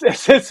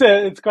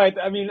 It's quite.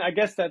 I mean, I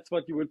guess that's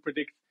what you would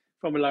predict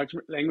from a large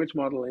language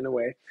model in a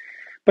way.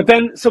 But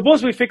then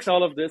suppose we fix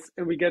all of this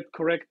and we get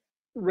correct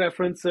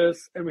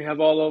references and we have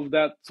all of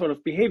that sort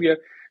of behavior.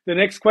 The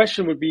next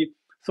question would be,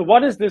 so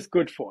what is this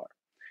good for,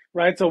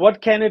 right? So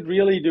what can it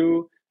really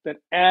do that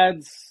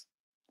adds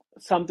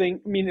something?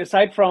 I mean,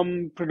 aside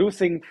from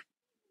producing,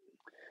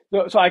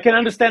 so I can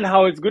understand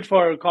how it's good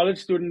for a college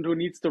student who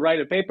needs to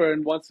write a paper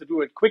and wants to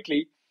do it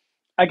quickly.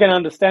 I can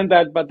understand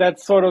that, but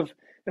that's sort of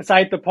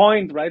aside the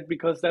point, right?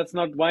 Because that's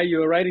not why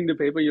you're writing the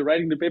paper. You're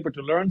writing the paper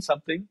to learn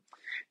something.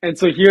 And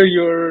so here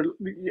you're,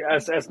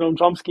 as Noam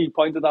Chomsky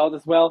pointed out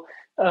as well,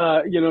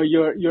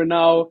 you're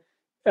now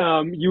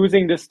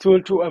using this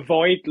tool to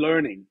avoid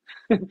learning,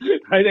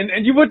 right?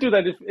 And you would do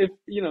that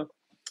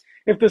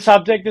if the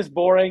subject is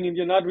boring and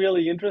you're not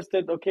really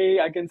interested. Okay,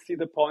 I can see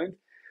the point.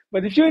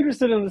 But if you're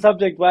interested in the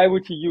subject, why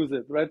would you use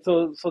it, right?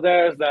 So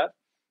there's that.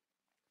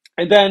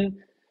 And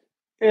then,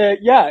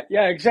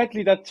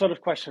 exactly that sort of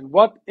question.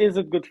 What is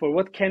it good for?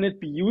 What can it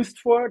be used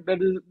for?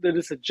 That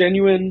is a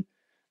genuine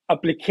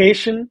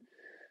application.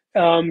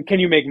 Can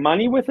you make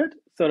money with it?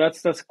 So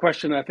that's a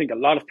question I think a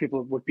lot of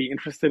people would be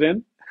interested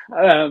in.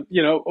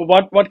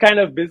 What kind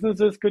of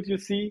businesses could you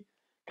see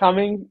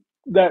coming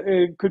that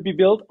could be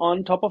built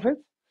on top of it?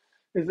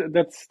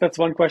 That's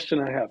one question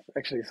I have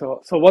actually.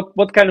 So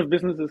what kind of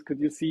businesses could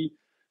you see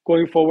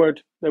going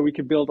forward that we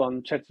could build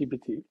on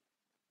ChatGPT?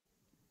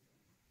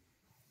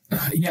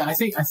 Yeah, I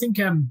think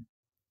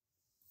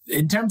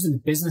in terms of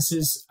the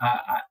businesses,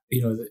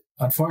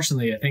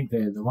 unfortunately, I think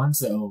the ones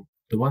that'll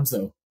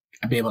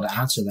be able to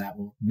answer that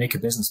will make a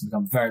business and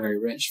become very, very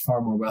rich,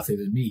 far more wealthy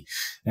than me.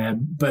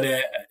 But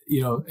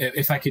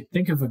if I could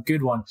think of a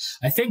good one,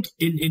 I think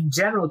in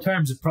general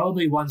terms,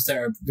 probably ones that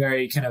are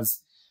very kind of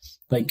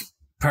like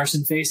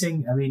person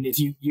facing. I mean, if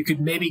you could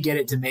maybe get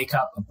it to make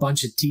up a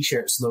bunch of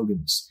t-shirt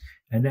slogans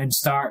and then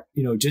start,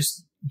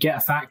 just get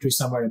a factory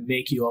somewhere to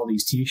make you all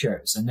these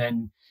t-shirts and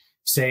then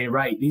say,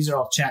 right, these are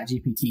all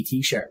ChatGPT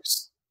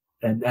t-shirts.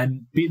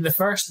 And being the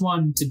first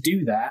one to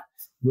do that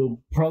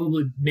will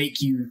probably make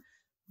you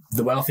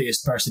the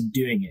wealthiest person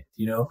doing it,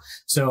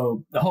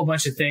 So a whole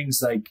bunch of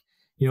things like,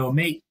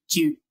 make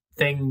cute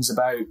things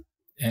about,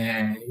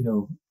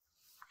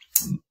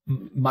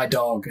 my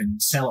dog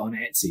and sell it on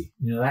Etsy,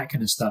 that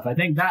kind of stuff. I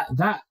think that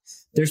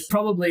there's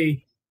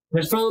probably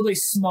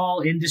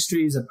small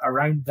industries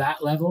around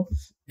that level.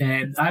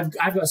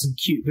 I've got some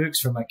cute books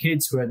for my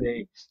kids where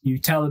you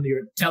tell them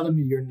their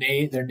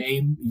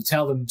name, you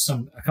tell them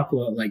a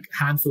couple of like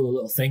handful of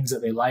little things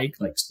that they like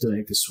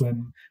to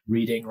swim,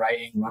 reading,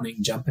 writing,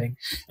 running, jumping,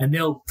 and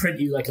they'll print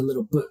you like a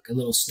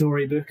little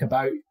storybook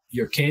about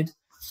your kid.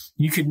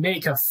 You could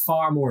make a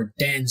far more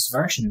dense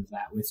version of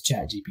that with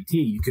ChatGPT.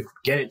 You could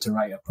get it to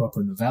write a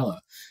proper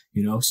novella,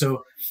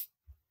 so.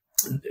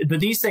 But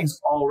these things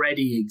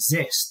already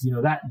exist,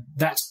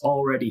 that's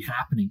already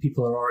happening.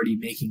 People are already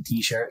making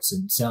t-shirts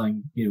and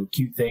selling,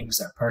 cute things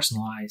that are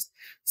personalized,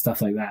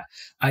 stuff like that.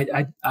 I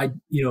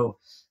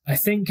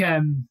think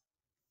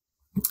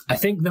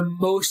the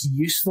most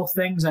useful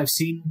things I've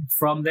seen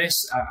from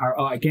this are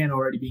again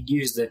already being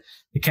used. The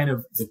kind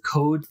of the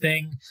code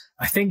thing.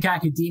 I think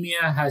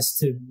academia has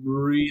to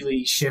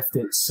really shift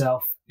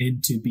itself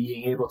into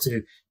being able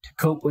to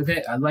cope with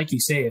it. And like you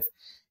say,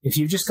 if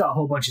you've just got a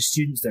whole bunch of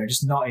students that are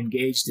just not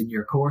engaged in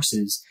your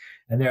courses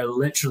and they're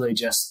literally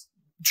just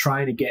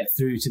trying to get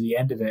through to the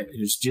end of it,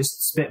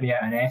 just spit me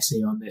out an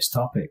essay on this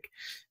topic.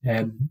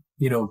 I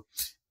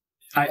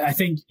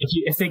think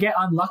if they get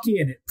unlucky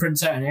and it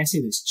prints out an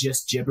essay that's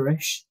just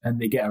gibberish and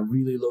they get a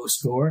really low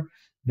score,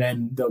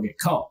 then they'll get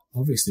caught,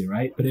 obviously,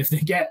 right? But if they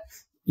hit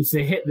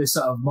the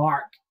sort of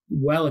mark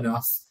well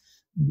enough,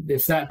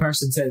 if that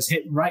person says,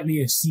 write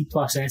me a C+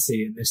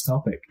 essay in this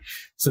topic,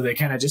 so they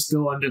kind of just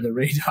go under the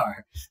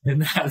radar,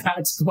 and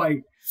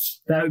that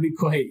would be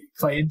quite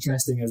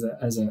interesting as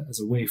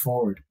a way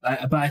forward.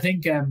 But I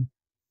think one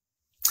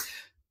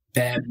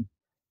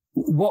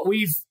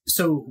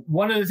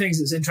of the things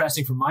that's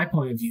interesting from my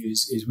point of view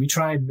is we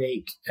try and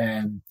make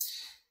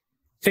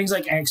things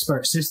like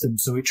expert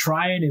systems. So we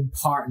try and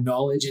impart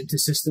knowledge into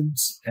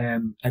systems,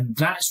 and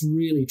that's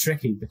really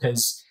tricky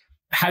because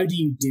how do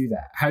you do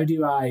that? How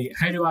do I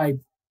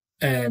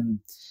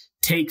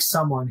take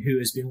someone who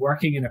has been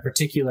working in a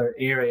particular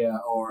area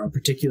or a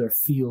particular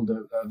field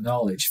of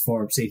knowledge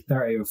for, say,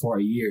 30 or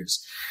 40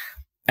 years,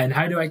 and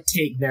how do I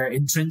take their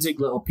intrinsic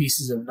little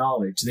pieces of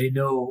knowledge? They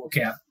know,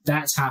 okay,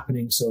 that's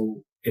happening,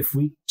 so if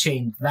we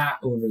change that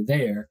over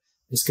there,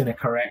 it's going to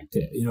correct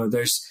it.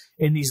 There's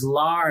in these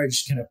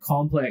large kind of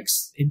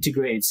complex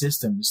integrated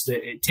systems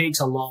that it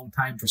takes a long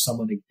time for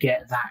someone to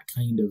get that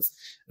kind of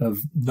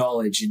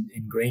knowledge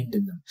ingrained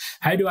in them.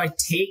 How do I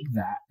take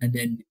that and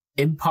then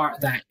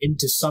impart that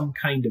into some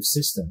kind of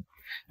system?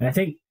 And I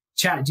think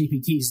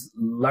ChatGPT's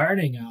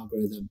learning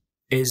algorithm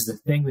is the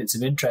thing that's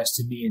of interest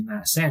to me in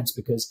that sense,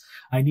 because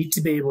I need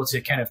to be able to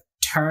kind of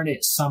turn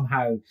it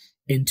somehow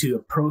into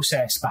a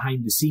process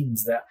behind the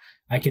scenes that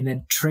I can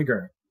then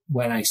trigger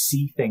when I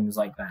see things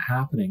like that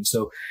happening.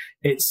 So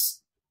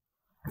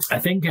I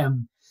think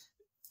I'm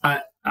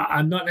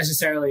not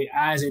necessarily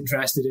as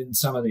interested in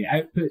some of the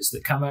outputs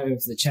that come out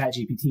of the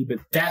ChatGPT,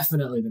 but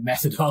definitely the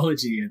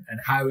methodology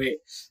and how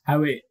it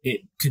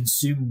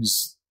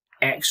consumes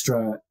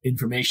extra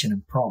information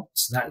and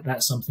prompts.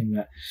 That's something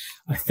that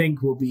I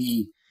think will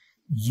be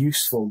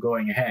useful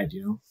going ahead,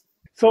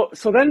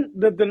 So then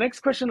the next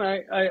question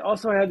I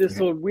also had is,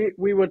 so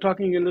we were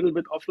talking a little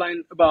bit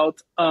offline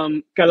about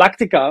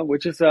Galactica,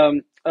 which is a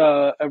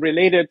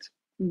related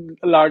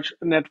large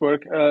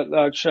network,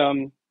 large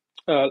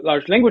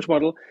language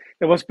model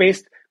that was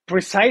based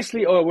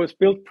precisely, or was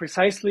built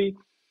precisely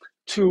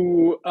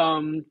to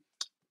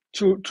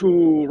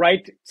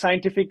write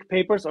scientific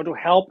papers, or to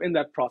help in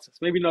that process.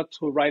 Maybe not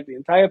to write the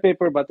entire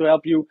paper, but to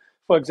help you,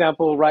 for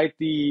example, write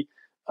the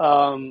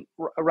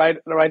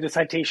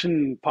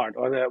citation part,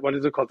 or the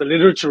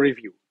literature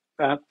review,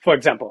 for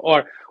example,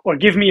 or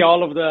give me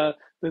all of the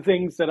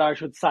things that I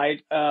should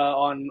cite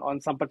on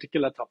some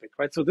particular topic,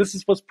 right? So this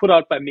was put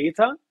out by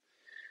Meta.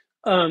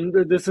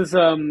 This is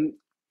and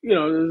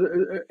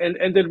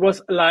it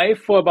was live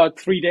for about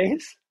 3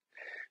 days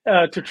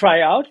to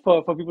try out,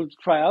 for people to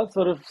try out,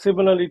 sort of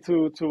similarly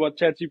to what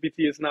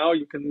ChatGPT is now.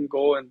 You can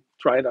go and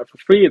try it out for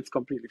free. It's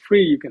completely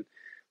free. You can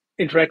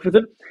interact with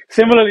it.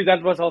 Similarly,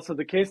 that was also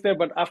the case there,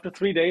 but after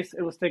 3 days,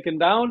 it was taken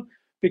down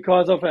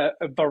because of a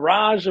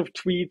barrage of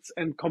tweets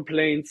and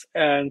complaints.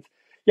 And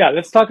yeah,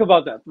 let's talk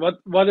about that.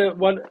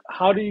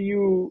 How do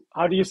you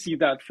see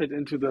that fit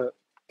into the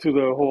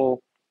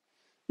whole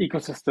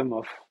ecosystem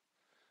of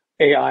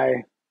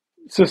AI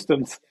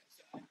systems?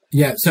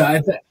 Yeah, so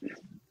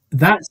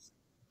that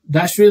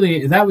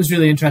was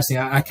really interesting.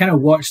 I kind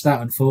of watched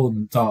that unfold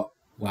and thought,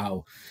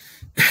 wow.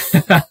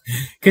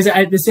 Because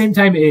at the same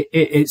time,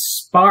 it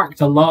sparked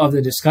a lot of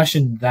the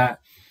discussion that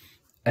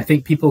I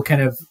think people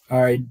kind of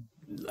are,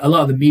 a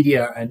lot of the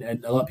media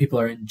and a lot of people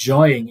are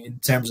enjoying in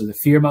terms of the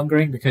fear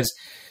mongering, because,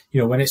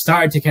 when it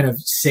started to kind of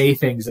say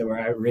things that were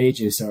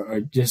outrageous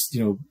or just,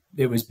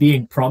 it was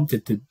being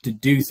prompted to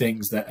do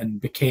things that and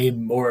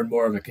became more and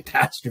more of a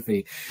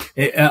catastrophe.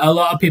 A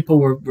lot of people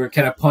were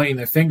kind of pointing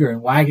their finger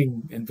and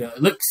wagging and being like,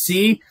 look,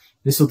 see,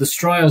 this will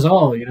destroy us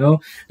all, And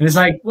it's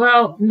like,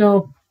 well,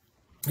 no.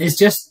 It's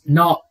just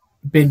not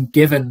been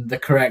given the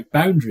correct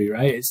boundary,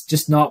 right? It's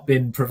just not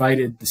been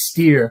provided the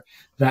steer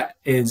that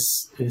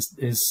is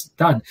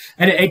done.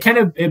 And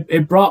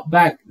it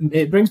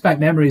brings back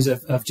memories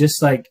of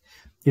just like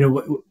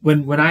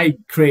when I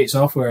create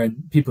software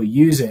and people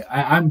use it,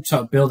 I'm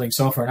sort of building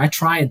software and I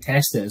try and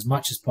test it as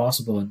much as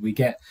possible. And we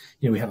get,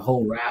 we have a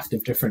whole raft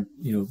of different,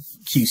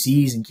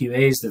 QCs and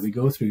QAs that we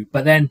go through.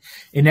 But then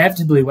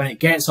inevitably when it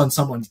gets on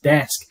someone's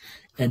desk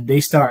and they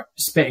start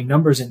spitting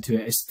numbers into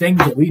it, it's things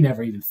that we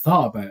never even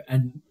thought about.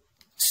 And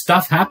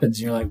stuff happens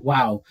and you're like,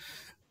 wow.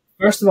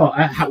 First of all,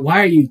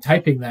 why are you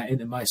typing that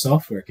into my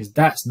software? Because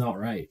that's not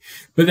right.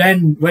 But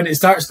then when it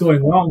starts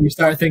going wrong, you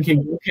start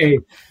thinking,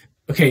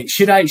 okay,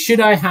 should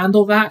I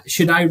handle that?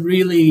 Should I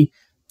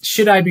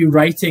be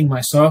writing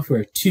my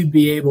software to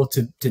be able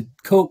to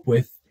cope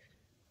with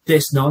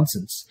this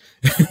nonsense?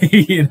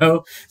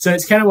 So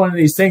it's kind of one of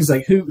these things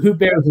like who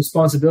bears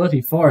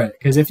responsibility for it?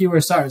 Because if you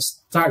were start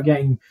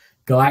getting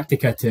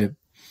Galactica to,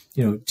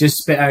 just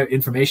spit out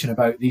information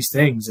about these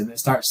things and it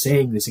starts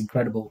saying this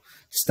incredible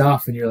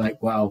stuff and you're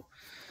like, wow,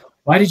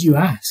 why did you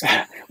ask?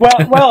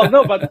 well,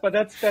 no, but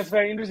that's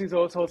very interesting.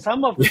 So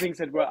some of the things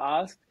that were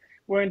asked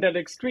weren't that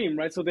extreme,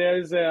 right? So there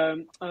is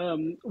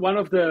one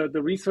of the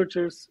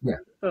researchers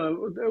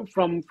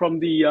from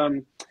the I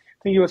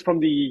think he was from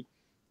the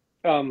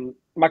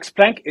Max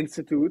Planck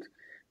Institute,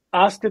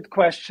 asked it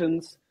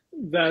questions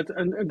that,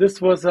 and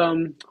this was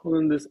hold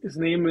on, his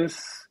name is,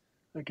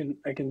 I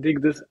can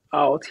dig this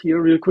out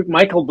here real quick.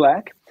 Michael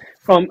Black,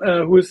 from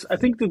who is I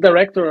think the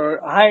director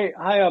or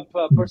high up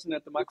person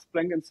at the Max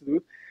Planck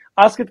Institute,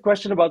 asked it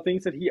question about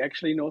things that he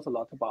actually knows a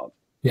lot about.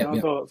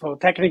 So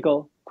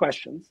technical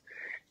questions.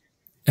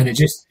 And it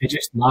just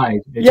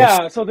lied.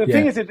 So the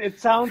thing is, it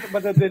sounds,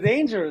 but the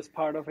dangerous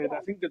part of it, I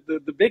think that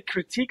the big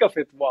critique of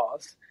it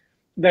was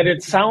that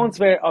it sounds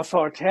very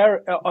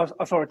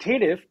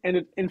authoritative, and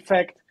it in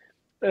fact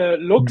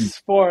looks,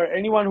 for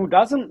anyone who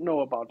doesn't know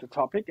about the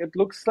topic, it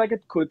looks like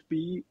it could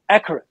be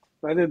accurate,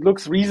 right? It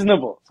looks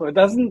reasonable, so it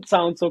doesn't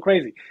sound so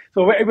crazy.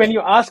 So when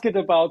you ask it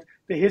about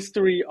the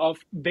history of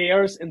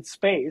bears in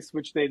space,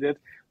 which they did,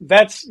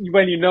 that's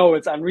when you know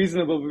it's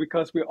unreasonable,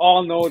 because we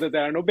all know that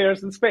there are no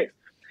bears in space.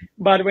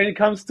 But when it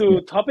comes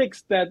to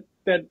topics that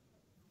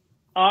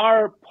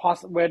are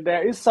possible, where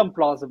there is some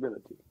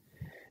plausibility,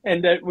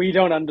 and that we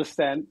don't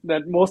understand,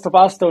 that most of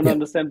us don't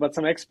understand, but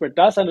some expert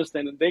does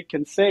understand, and they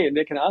can say, and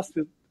they can ask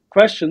the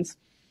questions,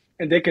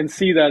 and they can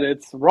see that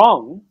it's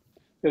wrong,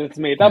 that it's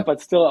made up,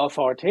 but still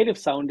authoritative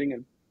sounding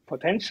and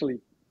potentially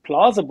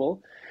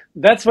plausible,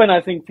 that's when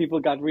I think people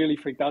got really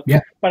freaked out.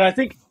 But I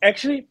think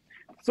actually,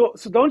 so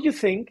don't you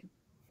think,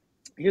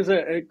 here's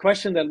a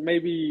question that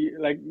maybe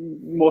like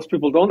most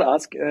people don't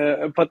ask,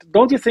 but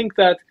don't you think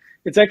that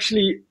it's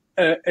actually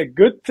a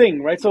good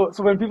thing, right? So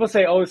when people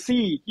say, oh,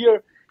 see,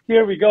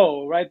 here we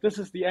go, right? This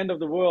is the end of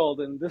the world,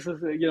 and this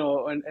is,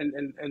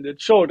 and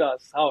it showed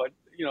us how it,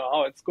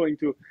 how it's going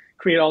to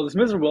create all this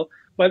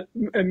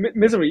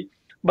misery.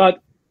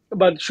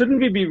 But shouldn't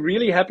we be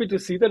really happy to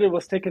see that it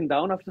was taken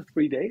down after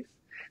 3 days?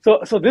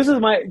 So this is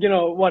my,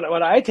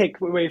 what I take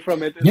away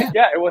from it is,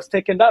 it was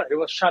taken down, it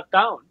was shut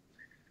down,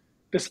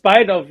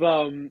 despite of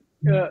Jan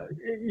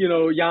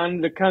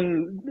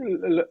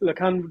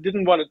LeCun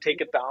didn't want to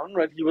take it down,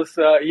 right?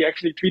 He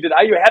actually tweeted,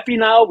 "Are you happy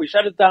now? We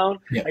shut it down.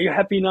 Are you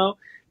happy now?"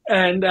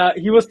 And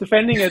he was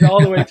defending it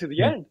all the way to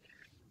the end.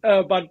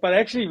 But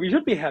actually, we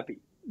should be happy,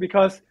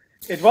 because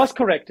it was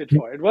corrected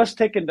for, it was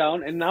taken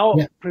down, and now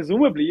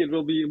presumably it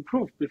will be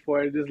improved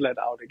before it is let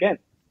out again.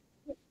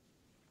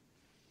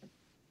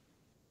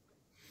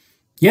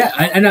 Yeah,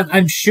 and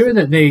I'm sure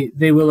that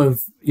they will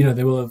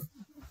have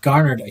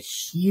garnered a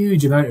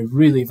huge amount of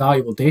really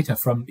valuable data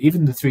from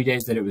even the 3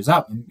 days that it was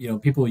up.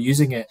 And, people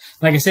using it,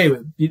 like I say,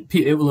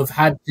 it will have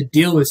had to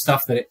deal with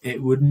stuff that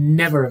it would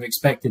never have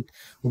expected,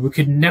 or we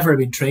could never have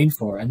been trained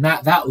for. And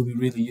that will be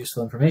really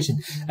useful information.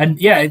 And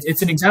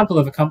it's an example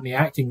of a company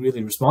acting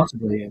really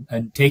responsibly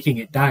and taking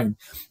it down.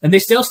 And they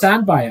still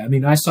stand by it. I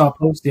mean, I saw a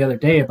post the other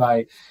day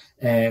by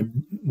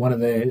one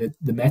of the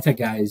Meta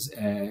guys,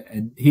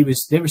 and they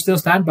were still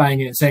stand by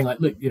it and saying,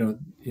 like, look,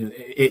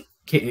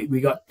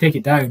 we got to take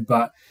it down,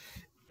 but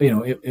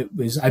it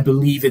was, I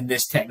believe in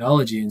this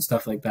technology and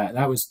stuff like that.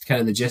 That was kind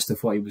of the gist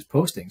of what he was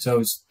posting. So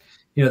it's,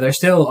 they're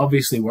still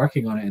obviously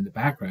working on it in the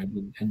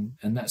background,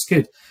 and that's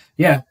good.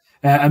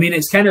 I mean,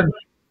 it's kind of,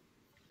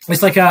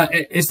 it's like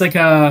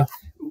a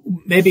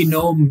maybe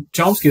Noam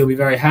Chomsky will be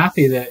very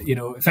happy that,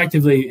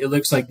 effectively it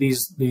looks like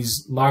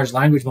these large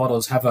language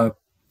models have a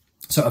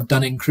sort of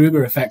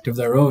Dunning-Kruger effect of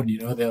their own.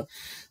 They'll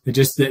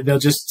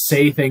just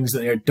say things that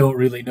they don't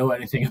really know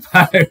anything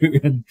about,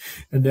 and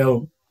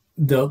they'll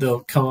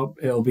come up.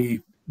 It'll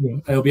be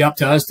up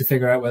to us to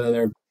figure out whether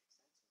they're.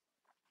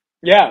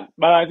 Yeah,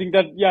 but I think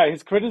that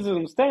his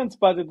criticism stands,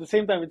 but at the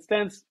same time it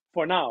stands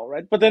for now,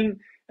 right? But then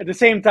at the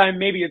same time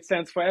maybe it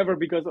stands forever,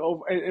 because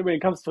when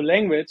it comes to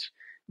language,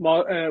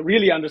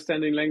 really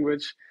understanding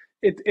language,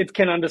 it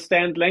can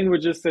understand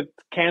languages that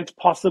can't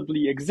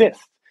possibly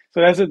exist. So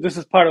this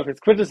is part of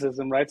its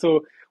criticism, right?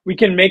 So we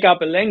can make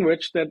up a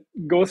language that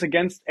goes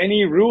against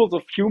any rules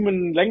of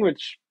human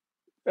language.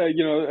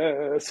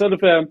 It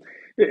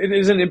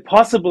is an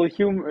impossible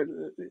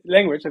human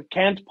language that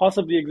can't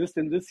possibly exist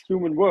in this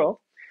human world.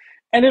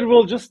 and it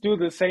will just do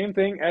the same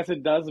thing as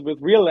it does with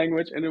real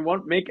language, and it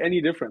won't make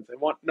any difference. It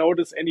won't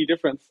notice any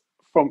difference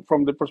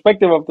from the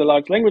perspective of the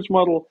large language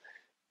model.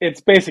 It's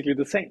basically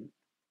the same.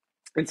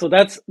 And so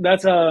that's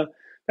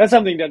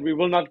something that we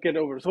will not get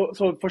over.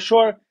 So for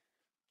sure,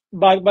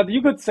 but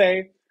you could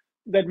say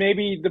that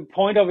maybe the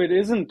point of it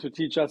isn't to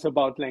teach us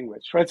about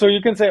language, right? So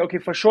you can say, okay,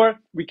 for sure,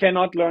 we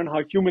cannot learn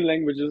how human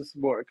languages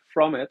work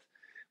from it,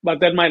 but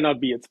that might not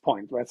be its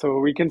point, right? So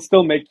we can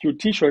still make cute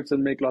T-shirts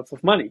and make lots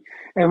of money,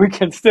 and we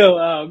can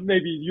still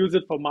maybe use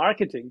it for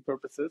marketing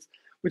purposes,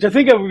 which I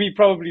think would be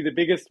probably the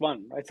biggest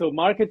one, right? So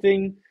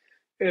marketing,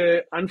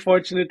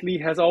 unfortunately,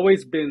 has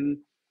always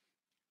been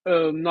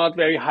not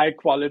very high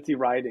quality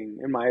writing,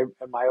 in my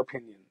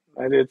opinion.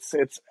 And it's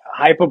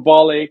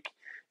hyperbolic,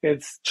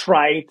 it's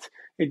trite.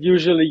 It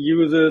usually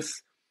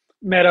uses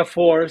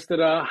metaphors that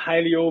are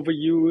highly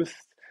overused.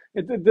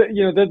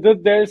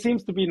 There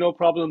seems to be no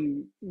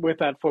problem with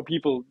that for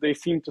people. They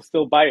seem to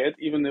still buy it,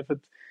 even if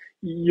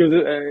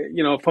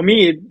for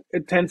me,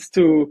 it tends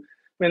to,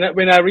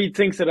 when I read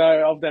things that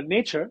are of that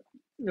nature,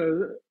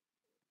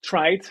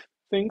 trite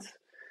things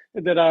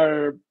that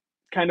are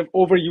kind of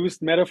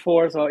overused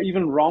metaphors or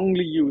even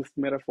wrongly used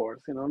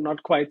metaphors,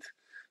 not quite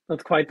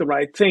the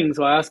right thing.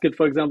 So I ask it,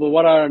 for example,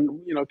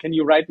 can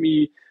you write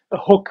me a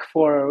hook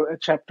for a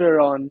chapter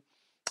on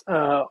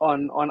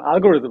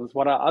algorithms?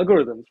 What are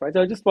algorithms, right?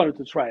 So I just wanted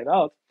to try it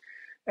out.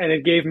 And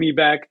it gave me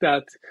back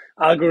that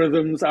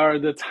algorithms are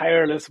the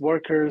tireless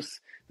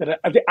workers, that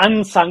are the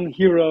unsung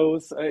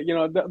heroes,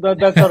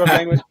 that sort of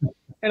language.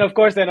 And of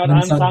course, they're not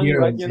unsung,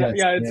 heroes, right?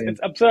 yes. It's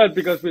absurd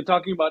because we're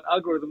talking about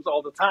algorithms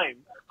all the time.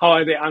 How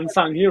are they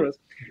unsung heroes?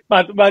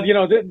 But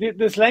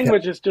this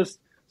language is just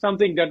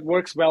something that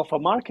works well for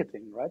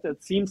marketing, right?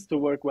 It seems to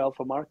work well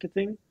for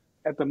marketing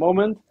at the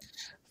moment.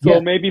 So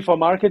maybe for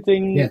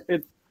marketing,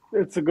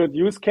 it's a good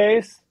use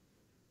case.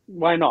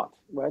 Why not,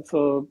 right?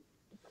 So.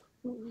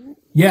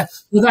 Yeah,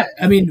 well,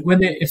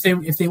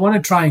 if they want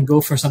to try and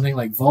go for something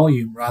like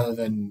volume rather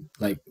than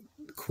like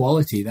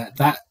quality,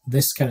 that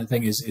this kind of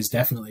thing is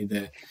definitely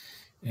the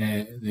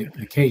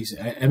case.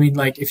 I mean,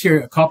 like if you're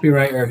a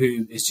copywriter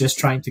who is just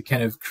trying to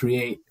kind of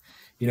create,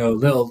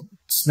 little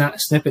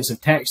snippets of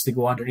text to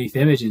go underneath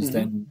images,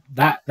 then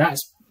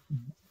that's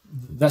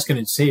going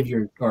to save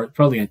or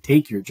probably going to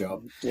take your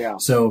job. Yeah.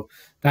 So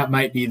that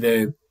might be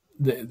the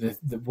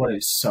what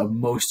it's sort of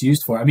most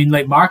used for. I mean,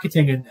 like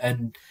marketing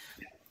and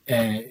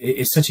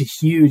it's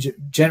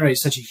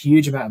generates such a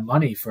huge amount of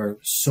money for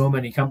so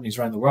many companies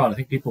around the world. I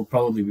think people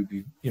probably would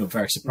be,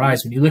 very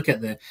surprised when you look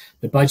at the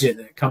budget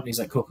that companies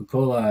like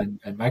Coca-Cola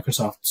and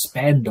Microsoft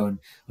spend on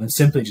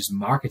simply just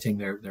marketing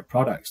their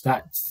products.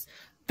 That's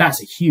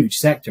a huge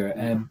sector.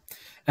 And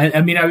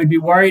I mean, I would be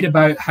worried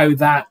about how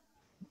that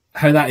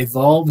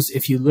evolves.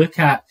 If you look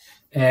at,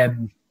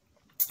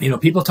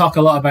 people talk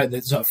a lot about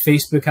the sort of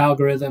Facebook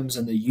algorithms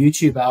and the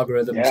YouTube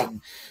algorithms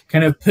and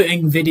kind of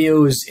putting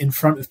videos in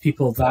front of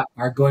people that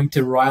are going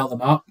to rile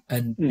them up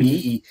and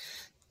be,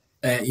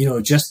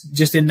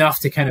 just enough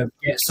to kind of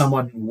get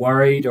someone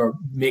worried or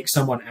make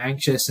someone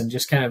anxious, and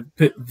just kind of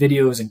put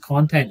videos and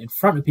content in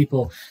front of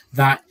people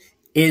that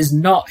is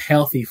not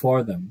healthy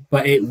for them,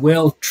 but it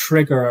will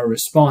trigger a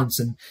response,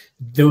 and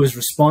those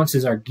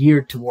responses are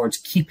geared towards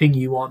keeping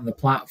you on the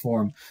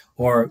platform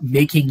or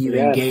making you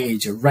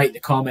engage or write the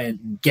comment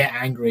and get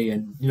angry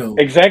and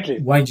exactly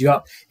wind you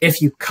up.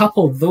 If you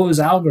couple those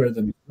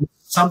algorithms with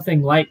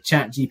something like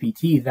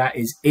ChatGPT that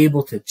is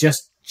able to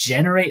just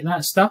generate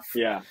that stuff,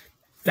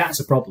 that's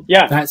a problem.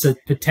 That's a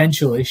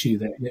potential issue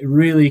that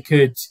really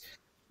could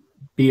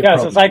be a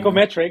problem. So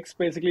psychometrics,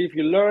 basically, if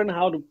you learn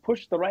how to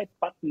push the right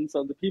buttons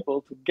on the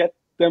people to get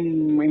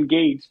them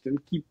engaged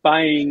and keep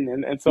buying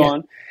and so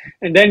on,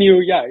 and then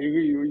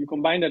you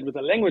combine that with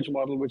a language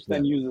model, which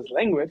then uses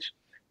language.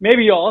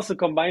 Maybe you also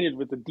combine it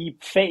with a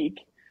deep fake.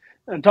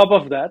 On top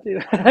of that,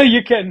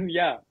 you can,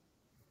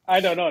 I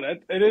don't know.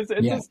 It's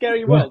a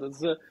scary world.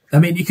 It's I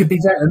mean, you could be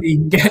there. I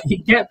mean,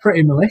 you get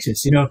pretty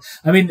malicious,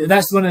 I mean,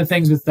 that's one of the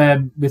things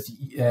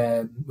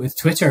with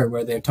Twitter,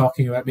 where they're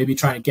talking about maybe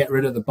trying to get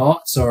rid of the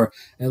bots, or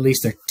at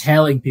least they're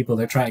telling people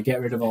they're trying to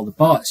get rid of all the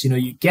bots.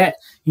 You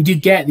do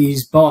get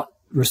these bot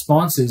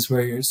responses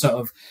where you're sort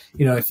of,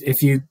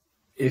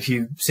 if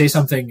you say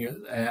something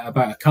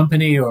about a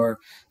company,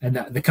 and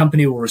the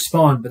company will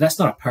respond, but that's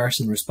not a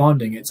person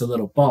responding. It's a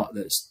little bot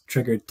that's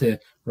triggered to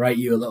write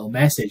you a little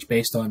message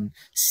based on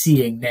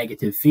seeing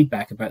negative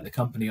feedback about the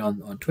company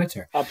on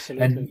Twitter.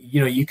 Absolutely. And,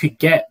 you could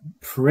get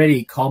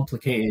pretty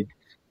complicated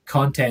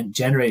content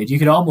generated. You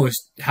could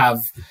almost have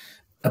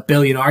a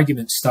billion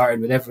arguments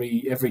started with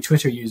every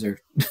Twitter user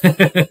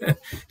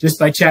just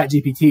by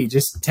ChatGPT.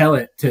 Just tell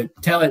it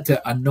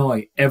to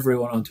annoy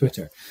everyone on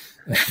Twitter.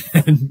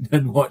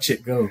 and watch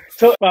it go.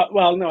 So,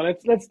 no,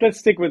 let's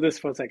stick with this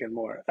for a second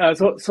more.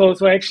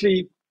 So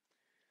actually,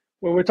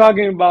 when we're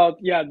talking about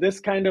this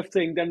kind of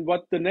thing, then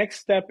what the next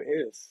step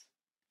is,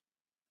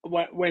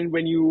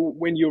 when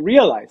you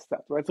realize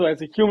that, right? So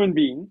as a human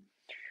being,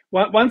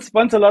 once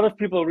a lot of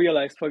people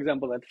realize, for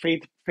example, that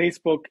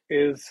Facebook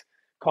is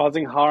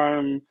causing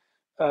harm,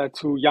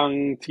 to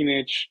young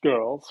teenage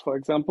girls, for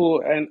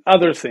example, and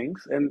other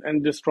things,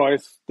 and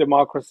destroys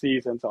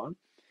democracies and so on.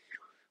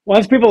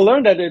 Once people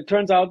learn that, it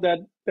turns out that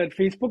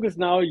Facebook is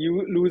now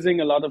losing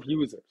a lot of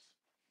users,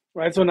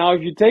 right? So now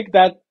if you take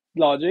that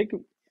logic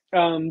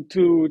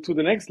to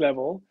the next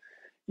level,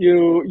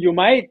 you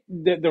might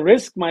the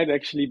risk might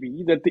actually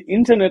be that the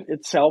internet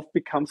itself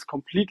becomes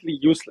completely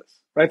useless,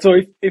 right? So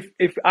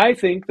if I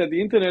think that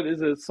the internet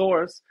is a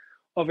source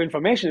of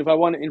information, if I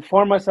want to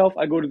inform myself,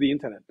 I go to the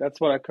internet. That's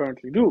what I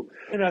currently do,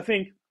 and I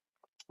think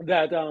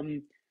that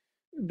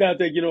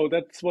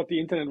that's what the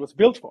internet was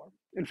built for,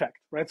 in fact,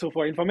 right? So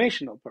for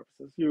informational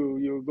purposes,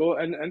 you go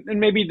and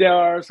maybe there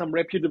are some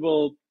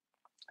reputable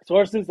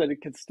sources that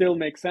it can still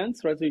make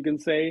sense, right? So you can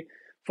say,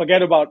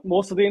 forget about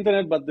most of the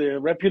internet, but the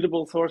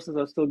reputable sources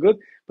are still good.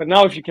 But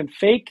now if you can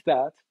fake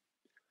that,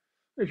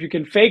 if you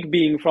can fake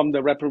being from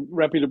the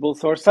reputable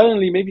source,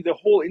 suddenly maybe the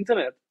whole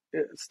internet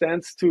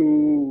stands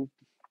to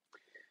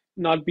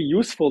not be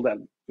useful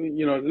then,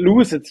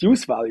 lose its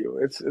use value,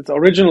 its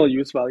original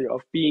use value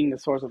of being a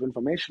source of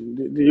information.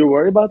 Do you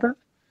worry about that?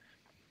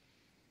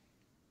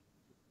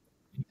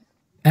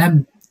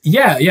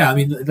 Yeah. I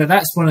mean,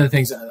 that's one of the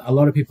things that a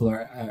lot of people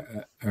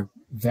are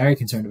very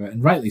concerned about,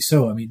 and rightly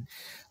so. I mean,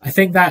 I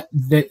think that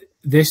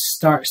this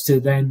starts to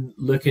then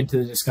look into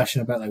the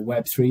discussion about like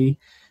Web3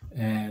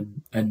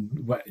 and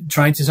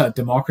trying to sort of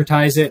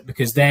democratize it,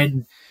 because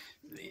then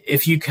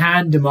if you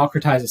can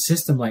democratize a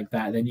system like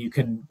that, then you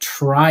can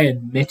try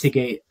and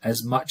mitigate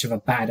as much of a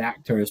bad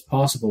actor as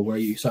possible, where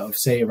you sort of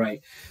say,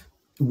 right,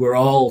 we're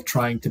all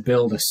trying to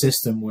build a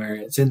system where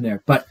it's in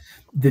there. But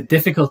the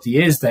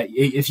difficulty is that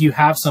if you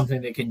have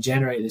something that can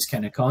generate this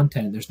kind of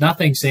content, there's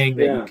nothing saying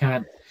that you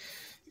can't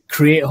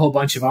create a whole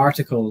bunch of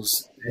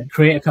articles and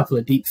create a couple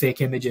of deep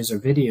fake images or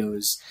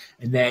videos,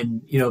 and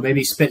then,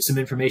 maybe spit some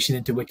information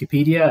into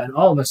Wikipedia, and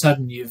all of a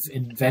sudden you've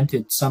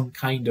invented some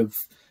kind of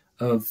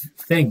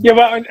thing. Yeah,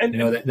 well, and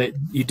that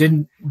you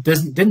didn't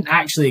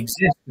actually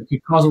exist, but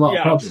could cause a lot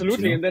of problems.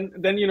 Absolutely. And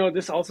then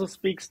this also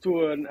speaks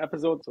to an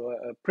episode, or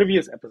a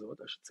previous episode,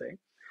 I should say,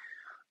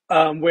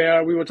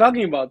 where we were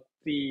talking about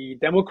the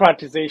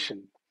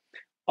democratization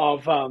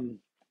of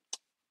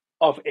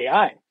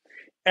AI.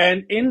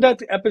 And in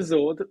that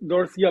episode,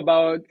 Dorothea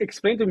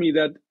explained to me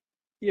that,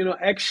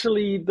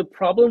 actually the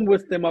problem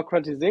with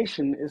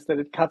democratization is that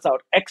it cuts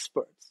out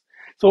experts.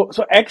 So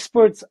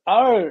experts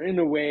are, in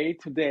a way,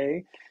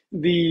 today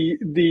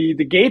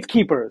the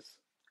gatekeepers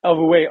of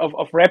a way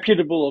of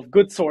reputable, of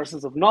good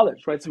sources of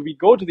knowledge, right? So we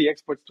go to the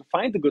experts to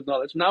find the good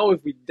knowledge. Now,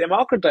 if we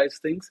democratize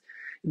things,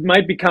 it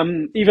might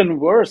become even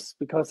worse,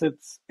 because it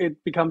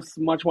becomes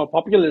much more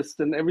populist,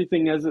 and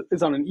everything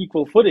is on an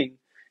equal footing,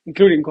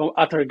 including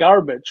utter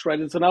garbage, right?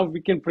 And so now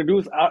we can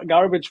produce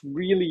garbage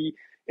really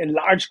in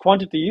large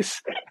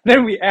quantities.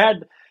 Then we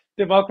add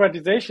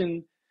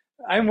democratization.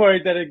 I'm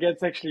worried that it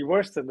gets actually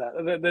worse than that.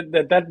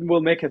 That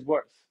will make it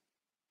worse,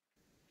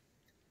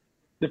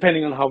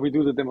 depending on how we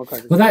do the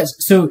democratization. Well, that's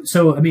so.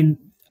 I mean,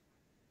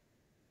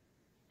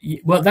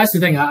 well, that's the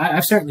thing.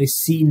 I've certainly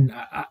seen.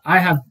 I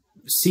have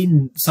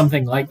seen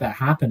something like that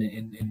happen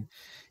in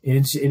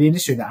the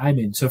industry that I'm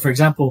in. So, for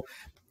example,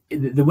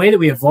 the way that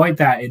we avoid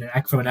that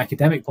from an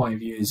academic point of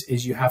view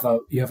is you have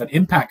an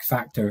impact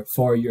factor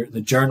for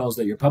the journals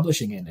that you're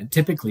publishing in, and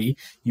typically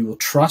you will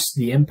trust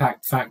the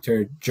impact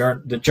factor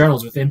the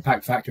journals with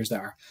impact factors that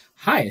are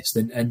highest,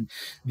 and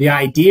the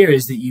idea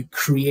is that you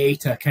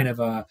create a kind of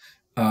a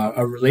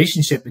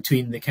relationship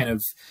between the kind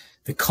of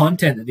the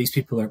content that these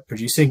people are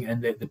producing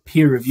and the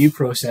peer review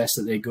process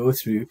that they go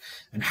through,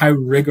 and how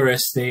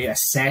rigorous they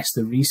assess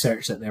the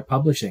research that they're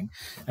publishing.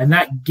 And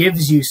that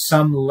gives you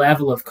some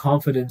level of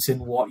confidence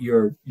in what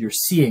you're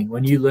seeing.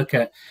 When you look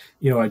at,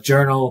 a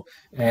journal,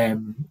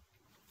 you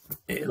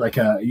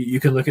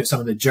can look at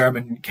some of the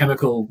German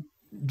chemical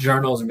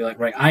journals and be like,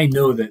 right, I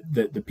know that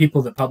the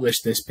people that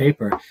published this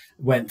paper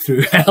went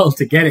through hell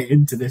to get it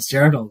into this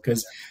journal,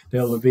 because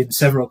there'll have been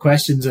several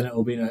questions and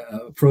it'll be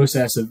a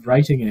process of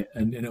writing it,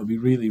 and it'll be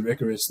really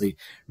rigorously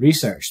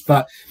researched.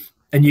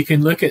 And you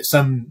can look at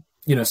some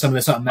of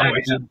the sort of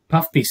magazine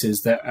puff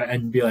pieces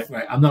and be like,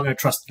 right, I'm not going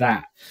to trust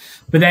that.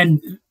 But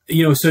then,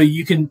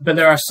 but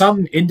there are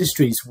some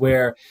industries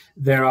where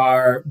there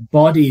are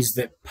bodies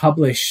that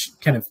publish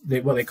kind of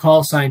what they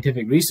call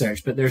scientific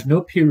research, but there's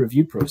no peer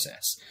review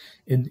process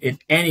in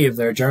any of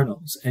their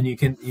journals. And you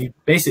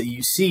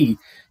see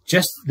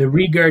just the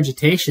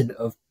regurgitation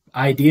of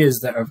ideas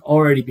that have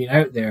already been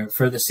out there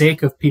for the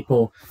sake of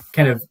people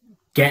kind of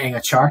getting a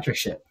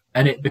chartership.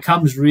 And it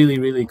becomes really,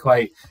 really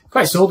quite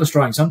soul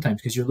destroying sometimes,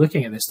 because you're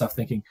looking at this stuff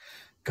thinking,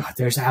 God,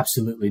 there's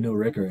absolutely no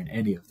rigor in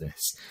any of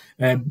this.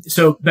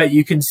 But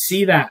you can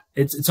see that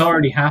it's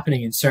already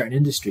happening in certain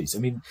industries. I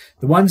mean,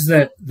 the ones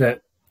that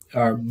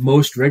are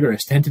most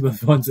rigorous tend to be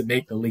the ones that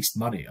make the least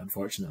money,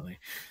 unfortunately.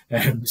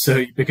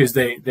 Because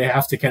they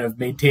have to kind of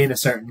maintain a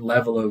certain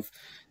level of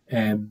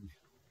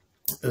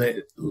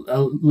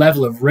a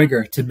level of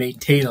rigor to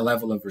maintain a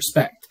level of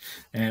respect.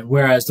 And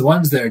whereas the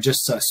ones that are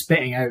just sort of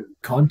spitting out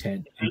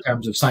content in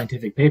terms of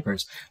scientific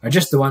papers are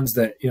just the ones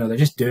that, they're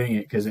just doing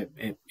it because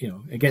it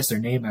gets their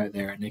name out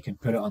there and they can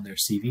put it on their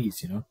CVs,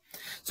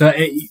 So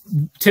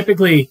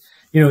typically,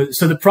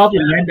 so the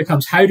problem then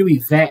becomes, how do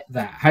we vet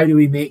that? How do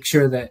we make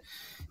sure that,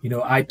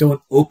 I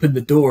don't open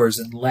the doors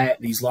and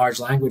let these large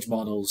language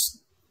models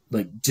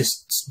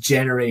just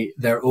generate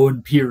their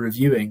own peer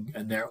reviewing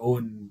and their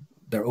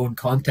own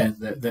content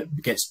that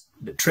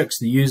tricks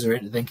the user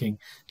into thinking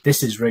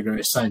this is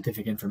rigorous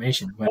scientific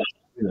information. Well,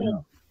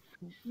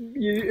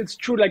 it's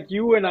true. Like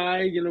you and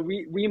I,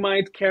 we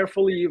might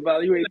carefully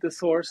evaluate the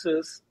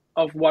sources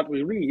of what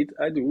we read.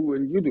 I do,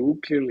 and you do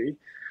clearly,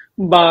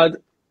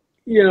 but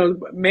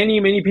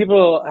many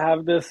people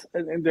have this,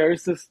 and there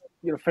is this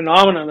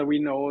phenomenon that we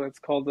know. It's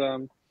called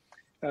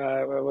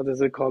what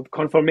is it called?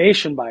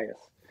 Confirmation bias.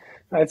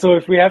 Right, so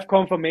if we have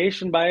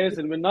confirmation bias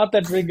and we're not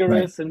that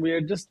rigorous, right, and we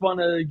just want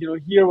to,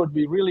 hear what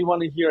we really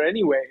want to hear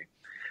anyway,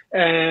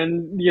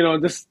 and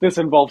this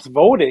involves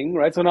voting,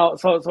 right? So now,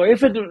 so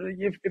if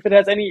it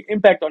has any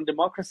impact on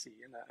democracy,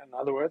 in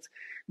other words,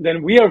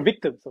 then we are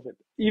victims of it.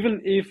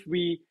 Even if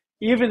we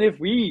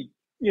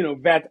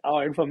vet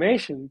our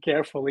information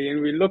carefully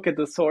and we look at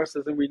the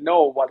sources and we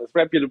know what is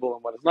reputable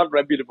and what is not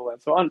reputable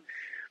and so on.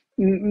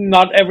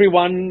 Not every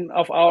one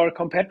of our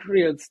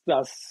compatriots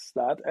does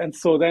that, and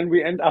so then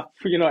we end up,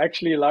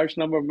 actually a large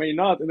number may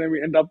not, and then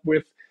we end up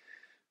with,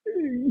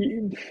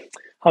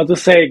 how to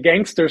say,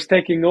 gangsters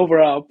taking over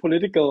our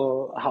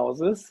political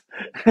houses,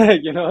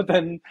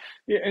 then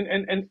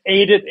and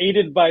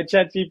aided by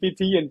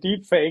ChatGPT and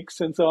deepfakes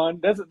and so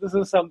on. This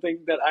is something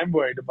that I'm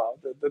worried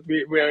about, that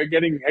we are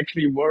getting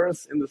actually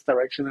worse in this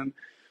direction, and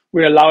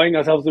we're allowing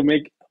ourselves to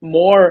make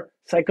more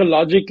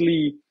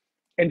psychologically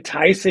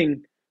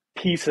enticing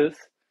pieces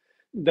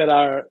that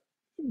are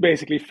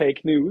basically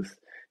fake news,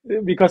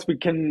 because we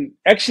can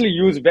actually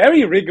use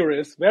very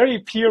rigorous, very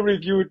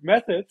peer-reviewed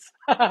methods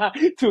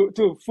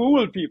to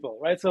fool people,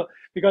 right? So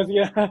because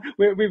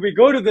we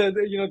go to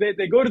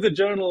they go to the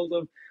journals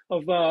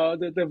of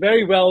the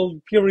very well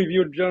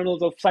peer-reviewed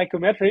journals of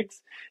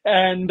psychometrics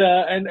and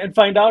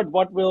find out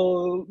what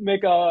will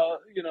make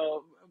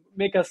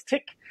us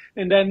tick,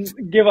 and then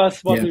give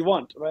us what we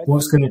want, right?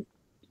 What's going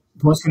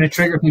to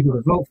trigger people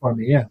to vote for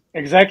me? Yeah,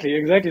 exactly.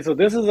 So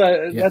this is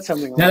that's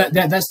something.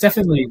 That's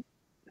definitely.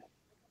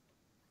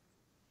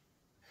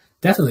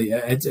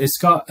 It's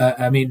got.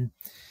 I mean,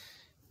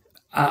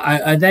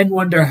 I then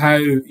wonder how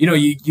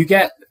you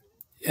get.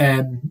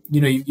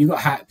 You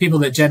got people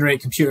that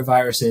generate computer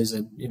viruses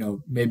and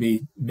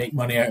maybe make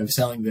money out of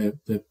selling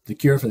the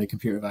cure for the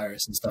computer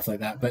virus and stuff like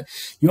that. But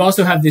you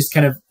also have this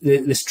kind of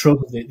this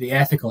trope of the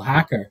ethical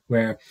hacker,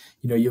 where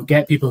you'll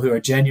get people who are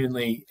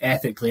genuinely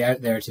ethically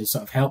out there to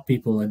sort of help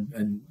people,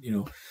 and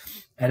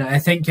I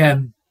think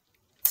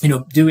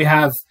do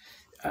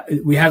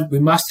we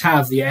must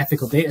have the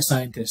ethical data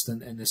scientist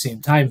in the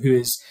same time, who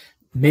is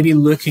maybe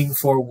looking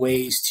for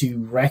ways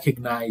to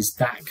recognize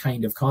that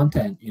kind of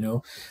content.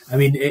 I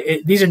mean,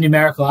 these are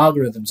numerical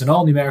algorithms, and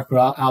all numerical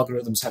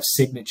algorithms have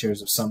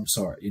signatures of some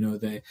sort,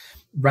 they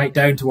right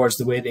down towards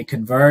the way they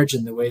converge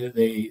and the way that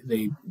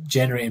they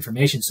generate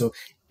information. So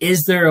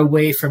is there a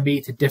way for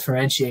me to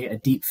differentiate a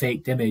deep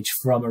faked image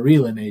from a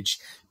real image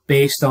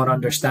based on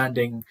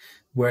understanding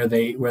where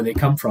they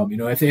come from?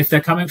 If they're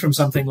coming from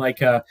something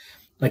like a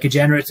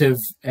generative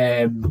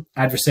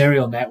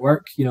adversarial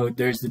network,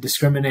 there's the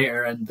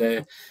discriminator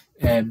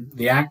and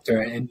the actor.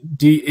 And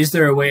is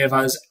there a way of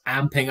us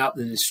amping up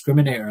the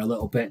discriminator a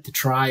little bit to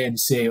try and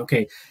say,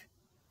 okay,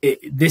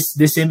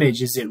 this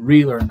image, is it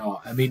real or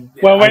not? I mean,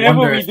 whenever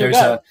we if do there's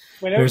that,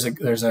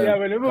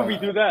 whenever we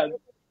do that,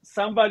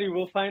 somebody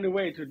will find a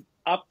way to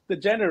up the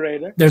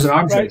generator. There's an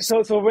arms right? race.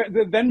 So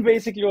then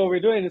basically what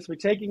we're doing is we're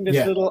taking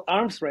this little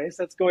arms race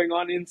that's going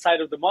on inside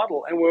of the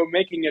model, and we're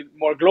making it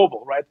more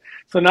global, right?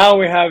 So now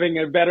we're having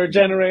a better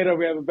generator,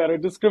 we have a better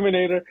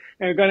discriminator,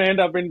 and we're going to end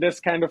up in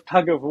this kind of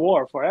tug of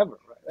war forever,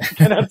 right? I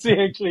cannot see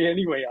actually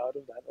any way out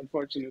of that,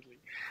 unfortunately.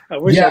 I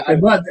wish I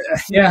could.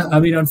 I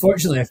mean,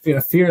 unfortunately,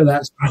 I fear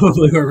that's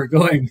probably where we're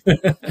going.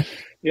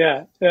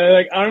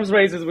 Like arms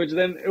races, which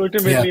then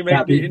ultimately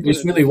make the internet.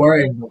 It's really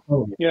worrying.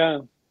 Yeah.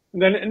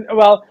 Then,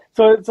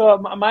 so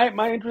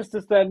my interest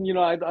is then,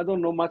 I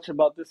don't know much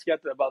about this yet,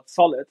 about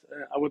Solid.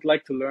 I would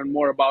like to learn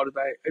more about it.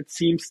 It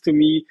seems to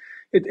me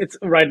it's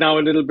right now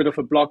a little bit of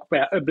a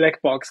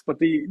black box, but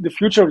the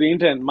future of the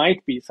internet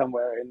might be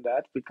somewhere in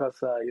that, because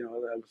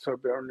Sir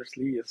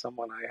Berners-Lee is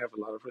someone I have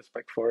a lot of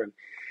respect for, and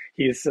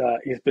he's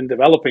been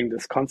developing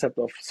this concept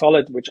of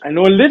Solid, which I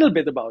know a little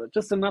bit about it,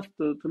 just enough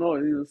to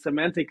know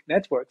semantic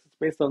networks. It's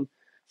based on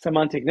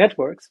semantic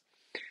networks.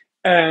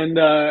 And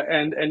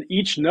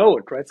each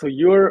node, right? So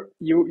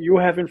you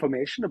have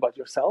information about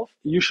yourself.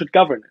 You should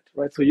govern it,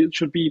 right? So you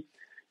should be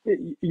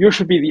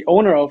the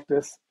owner of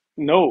this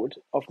node,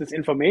 of this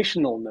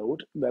informational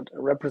node that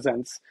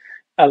represents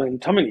Alan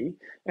Tominey,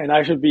 and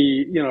I should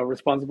be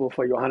responsible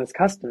for Johannes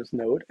Kastner's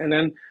node. And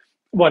then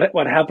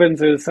what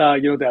happens is, there are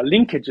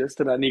linkages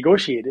that are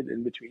negotiated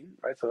in between,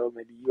 right? So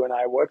maybe you and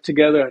I work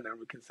together, and then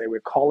we can say we're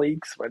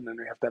colleagues, right? And then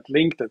we have that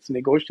link that's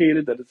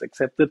negotiated, that is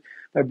accepted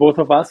by both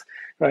of us,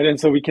 right? And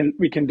so we can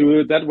do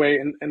it that way,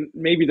 and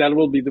maybe that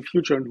will be the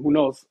future, and who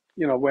knows,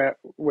 where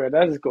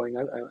that is going.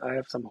 I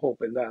have some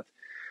hope in that.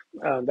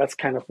 That's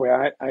kind of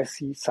where I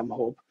see some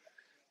hope.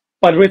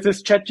 But with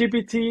this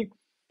ChatGPT,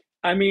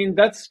 I mean,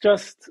 that's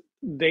just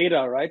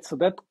data, right? So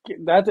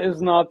that is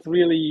not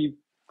really.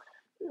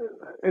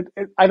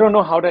 I don't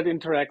know how that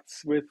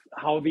interacts with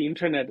how the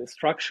internet is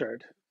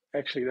structured.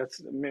 Actually,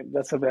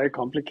 that's a very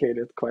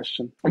complicated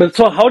question. But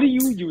so, how do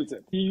you use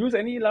it? Do you use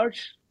any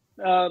large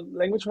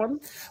language model?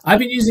 I've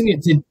been using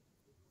it to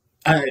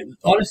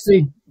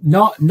honestly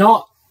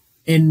not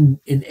in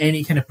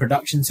any kind of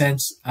production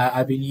sense.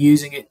 I've been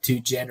using it to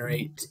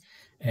generate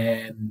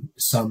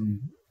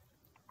some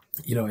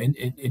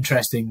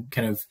interesting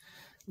kind of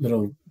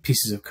little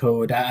pieces of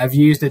code. I've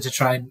used it to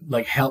try and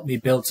like help me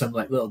build some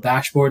like little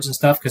dashboards and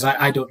stuff because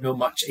I don't know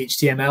much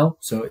HTML,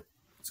 so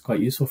it's quite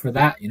useful for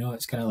that.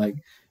 It's kind of like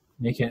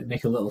make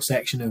a little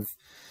section of.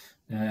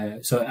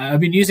 So I've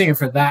been using it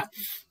for that.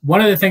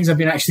 One of the things I've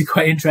been actually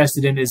quite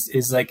interested in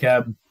is like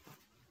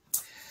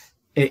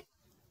it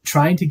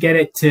trying to get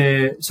it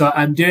to. So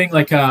I'm doing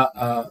like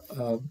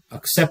a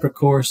separate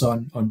course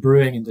on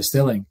brewing and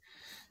distilling.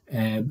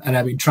 And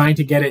I've been trying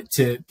to get it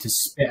to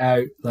spit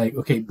out like,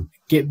 okay,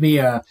 give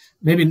me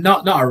maybe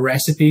not a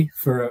recipe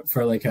for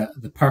like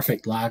the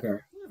perfect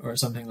lager or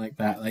something like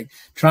that. Like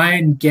try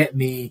and get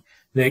me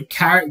the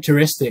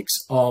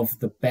characteristics of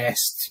the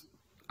best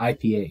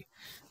IPA,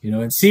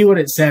 and see what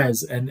it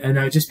says. And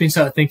I've just been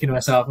sort of thinking to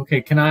myself,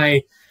 okay, can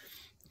I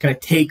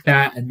take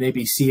that and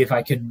maybe see if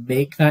I can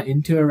make that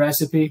into a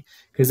recipe?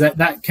 Because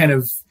that kind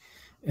of,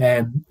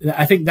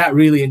 I think that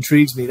really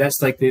intrigues me.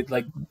 That's like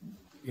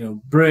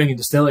brewing and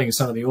distilling is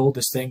some of the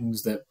oldest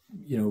things that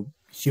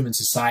human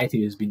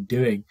society has been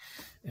doing,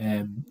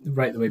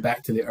 right the way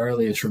back to the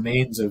earliest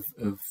remains of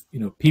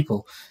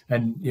people,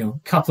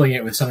 and coupling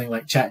it with something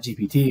like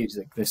ChatGPT, which is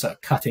like the sort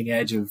of cutting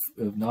edge of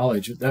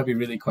knowledge. That'd be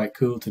really quite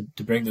cool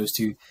to bring those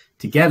two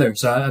together.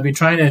 So I've been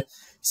trying to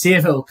see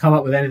if it will come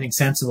up with anything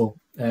sensible.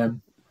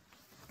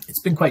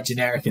 It's been quite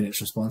generic in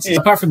its responses.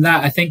 Apart from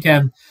that, I think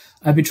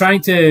I've been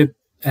trying to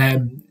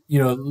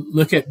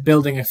look at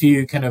building a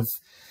few kind of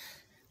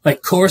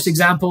like course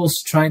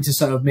examples, trying to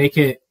sort of make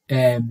it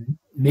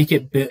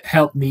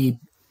help me.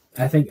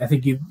 I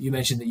think you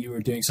mentioned that you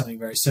were doing something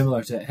very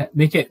similar to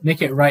make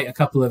it write a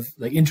couple of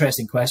like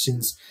interesting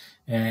questions,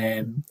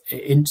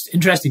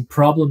 interesting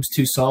problems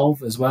to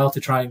solve as well,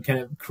 to try and kind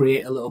of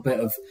create a little bit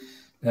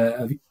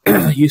of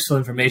useful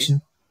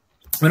information,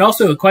 but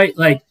also quite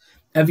like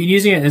I've been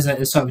using it as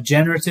a sort of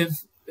generative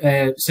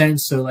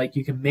sense. So like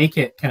you can make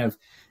it kind of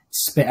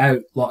spit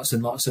out lots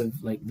and lots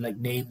of like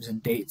names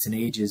and dates and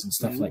ages and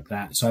stuff like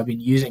that. So I've been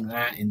using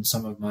that in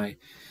some of my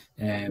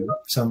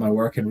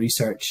work and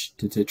research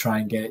to try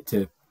and get it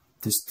to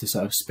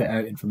sort of spit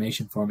out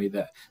information for me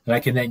that I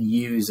can then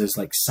use as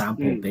like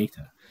sample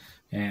data.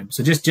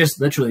 So just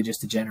literally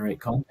just to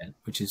generate content,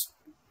 which is,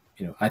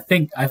 I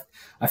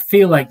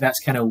feel like that's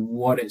kind of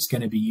what it's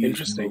going to be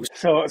used. Interesting.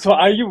 So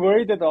are you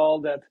worried at all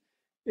that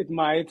it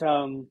might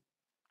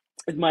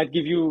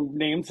give you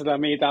names that are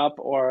made up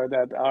or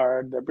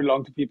that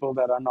belong to people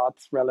that are not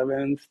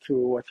relevant to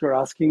what you're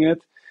asking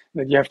it,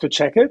 that you have to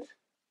check it?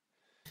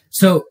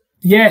 So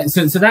yeah,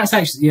 so that's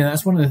actually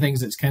that's one of the things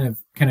that's kind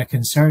of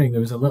concerning.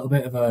 There was a little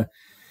bit of a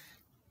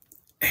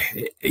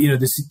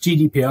this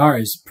GDPR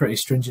is pretty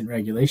stringent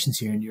regulations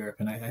here in Europe,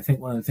 and I think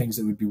one of the things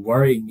that would be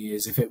worrying me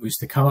is if it was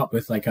to come up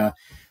with like a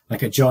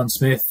John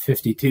Smith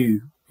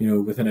 52,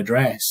 with an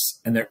address,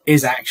 and there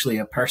is actually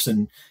a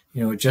person,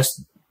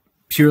 just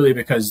purely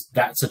because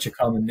that's such a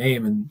common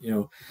name, and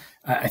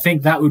I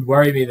think that would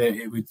worry me that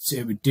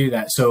it would do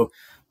that. So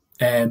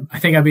I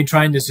think I've been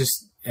trying to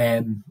just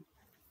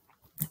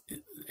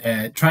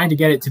trying to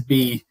get it to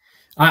be.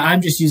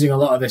 I'm just using a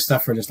lot of this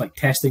stuff for just like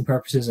testing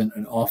purposes and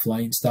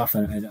offline stuff,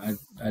 and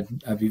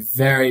I'd be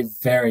very,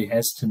 very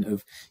hesitant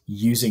of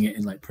using it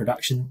in like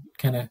production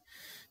kind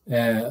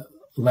of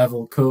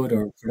level code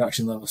or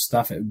production level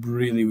stuff. It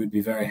really would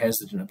be very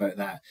hesitant about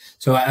that.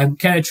 So I'm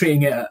kind of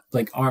treating it at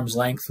like arm's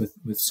length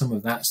with some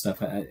of that stuff.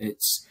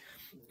 It's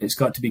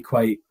got to be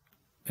quite.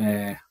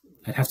 I'd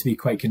have to be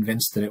quite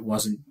convinced that it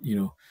wasn't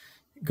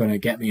going to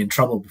get me in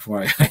trouble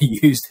before I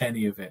used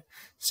any of it.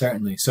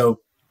 Certainly. So.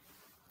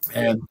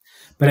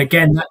 But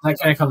again, that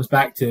kind of comes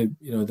back to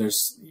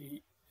there's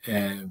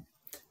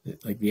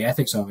like the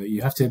ethics of it.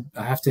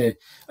 I have to,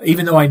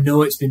 even though I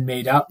know it's been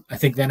made up, I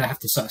think then I have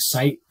to sort of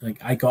cite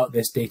like I got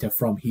this data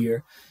from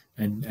here,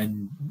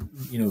 and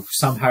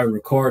somehow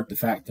record the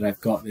fact that I've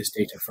got this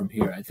data from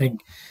here. I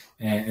think,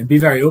 and be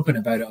very open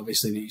about it.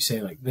 Obviously, that you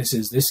say like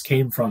this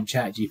came from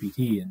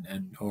ChatGPT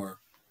and or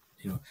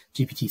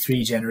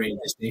GPT-3 generated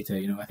this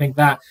data. I think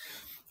that.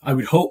 I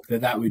would hope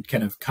that would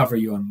kind of cover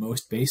you on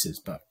most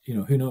bases, but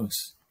who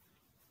knows?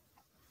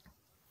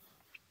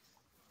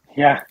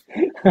 Yeah.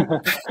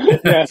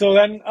 Yeah. So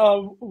then,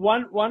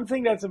 one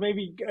thing that's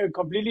maybe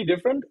completely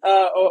different,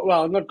 or,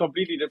 well, not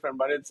completely different,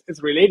 but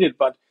it's related.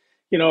 But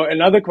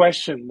another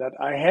question that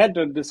I had,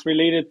 this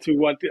related to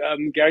what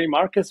Gary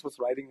Marcus was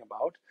writing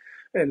about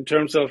in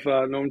terms of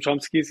Noam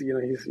Chomsky's.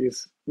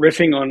 He's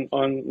riffing on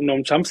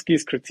Noam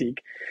Chomsky's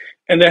critique,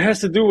 and that has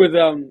to do with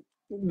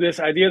this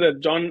idea that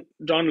John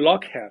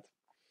Locke had.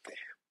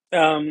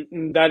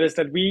 That is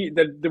that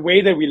the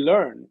way that we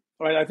learn,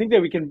 right? I think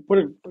that we can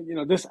put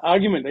this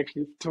argument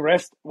actually to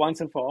rest once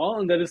and for all,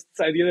 and that is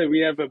this idea that we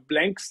have a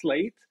blank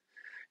slate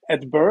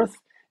at birth,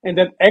 and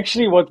that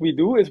actually what we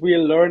do is we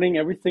are learning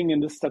everything in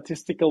this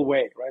statistical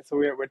way, right? So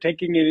we're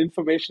taking in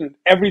information and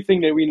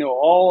everything that we know,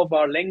 all of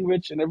our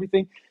language and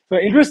everything. So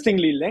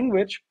interestingly,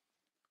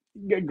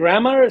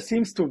 grammar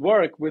seems to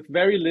work with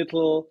very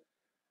little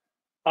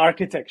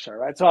architecture,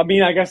 right? So I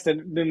mean, I guess the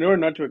neural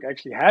network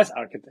actually has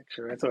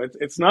architecture, right? So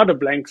it's not a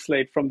blank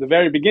slate from the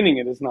very beginning.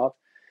 It is not,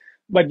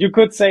 but you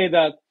could say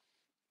that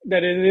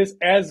it is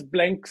as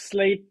blank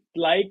slate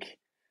like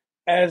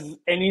as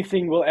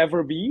anything will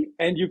ever be,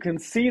 and you can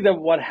see that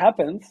what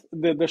happens,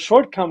 the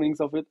shortcomings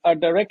of it are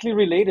directly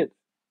related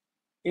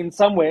in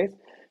some ways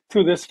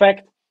to this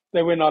fact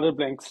that we're not a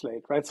blank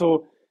slate, right?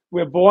 So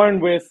we're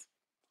born with,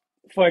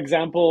 for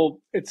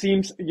example, it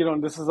seems,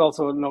 this is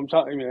also Noam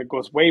Chomsky. I mean, it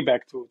goes way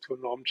back to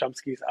Noam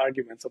Chomsky's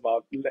arguments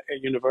about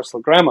universal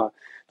grammar.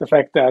 The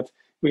fact that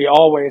we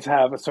always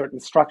have a certain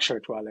structure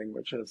to our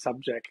language, a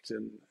subject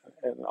and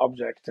an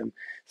object and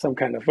some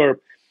kind of verb.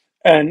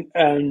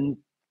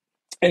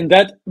 And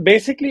that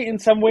basically, in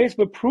some ways,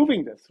 we're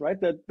proving this, right?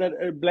 That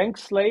a blank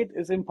slate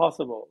is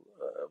impossible.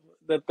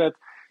 That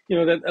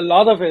a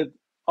lot of it,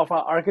 of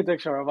our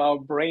architecture, of our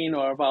brain,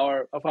 or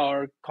of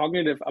our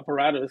cognitive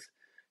apparatus,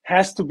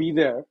 has to be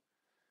there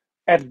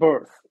at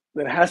birth.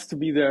 That has to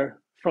be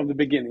there from the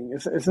beginning.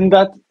 Isn't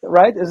that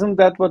right? Isn't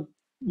that what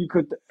you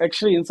could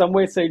actually, in some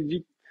ways, say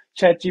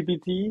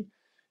ChatGPT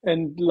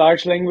and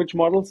large language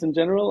models in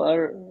general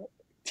are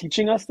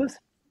teaching us this?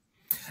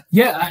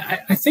 Yeah,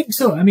 I think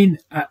so. I mean,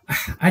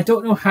 I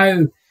don't know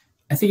how.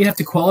 I think you have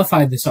to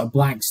qualify the sort of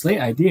blank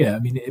slate idea. I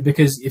mean,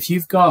 because if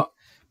you've got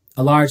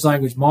a large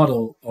language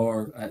model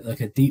or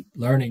like a deep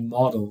learning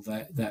model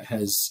that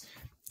has,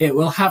 it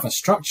will have a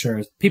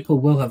structure. People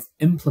will have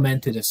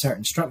implemented a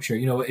certain structure.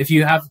 If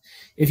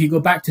you go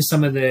back to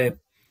some of the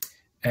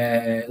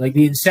like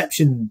the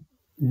Inception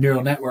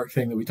neural network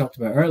thing that we talked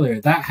about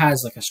earlier, that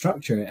has like a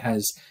structure. It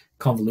has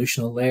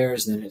convolutional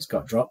layers, and then it's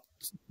got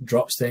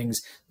drops things.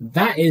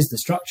 That is the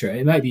structure.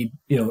 It might be,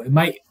 it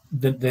might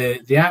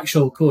the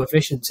actual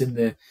coefficients in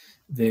the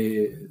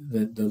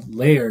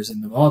layers in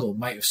the model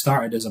might have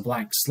started as a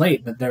blank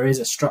slate, but there is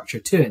a structure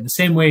to it. In the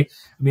same way,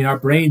 I mean, our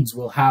brains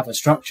will have a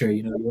structure.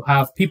 You'll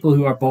have people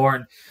who are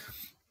born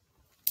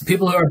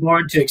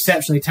to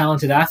exceptionally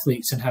talented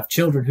athletes and have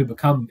children who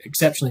become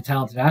exceptionally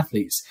talented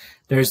athletes.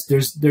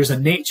 There's a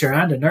nature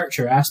and a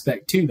nurture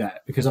aspect to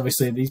that, because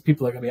obviously these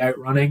people are going to be out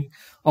running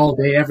all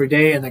day, every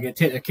day, and they're going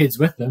to take their kids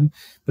with them,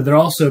 but they're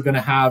also going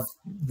to have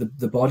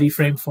the body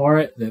frame for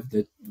it,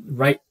 the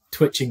right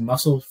twitching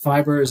muscle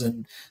fibers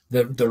and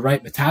the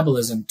right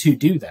metabolism to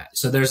do that.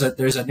 So there's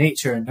a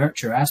nature and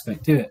nurture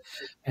aspect to it.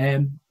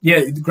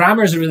 Yeah,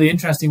 grammar is a really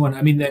interesting one.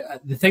 I mean,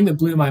 the thing that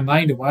blew my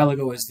mind a while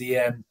ago is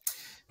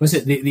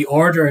the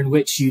order in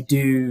which you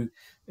do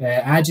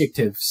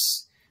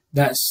adjectives.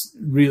 That's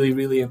really,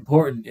 really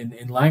important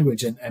in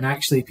language. And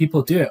actually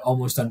people do it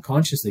almost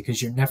unconsciously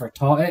because you're never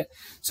taught it.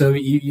 So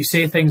you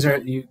say things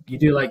you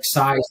do like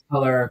size,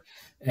 color,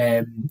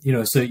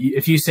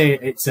 if you say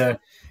it's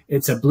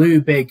a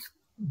blue big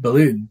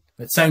balloon,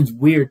 that sounds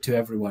weird to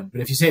everyone. But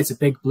if you say it's a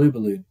big blue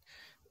balloon,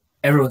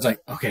 everyone's like,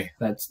 okay,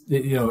 that's,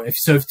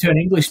 if to an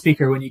English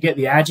speaker, when you get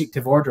the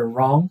adjective order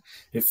wrong,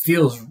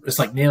 it's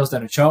like nails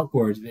down a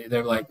chalkboard.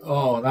 They're like,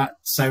 oh, that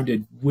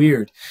sounded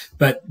weird.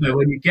 But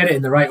when you get it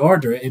in the right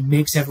order, it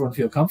makes everyone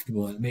feel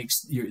comfortable. It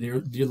makes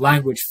your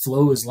language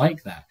flows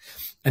like that.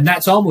 And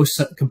that's almost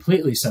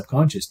completely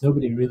subconscious.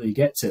 Nobody really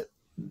gets it.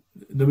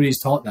 Nobody's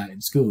taught that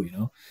in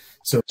school,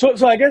 So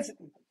I guess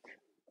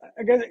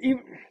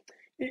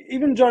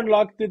even John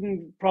Locke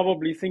didn't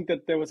probably think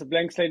that there was a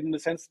blank slate in the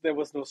sense that there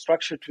was no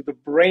structure to the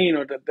brain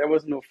or that there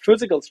was no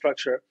physical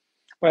structure.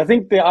 But I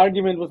think the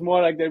argument was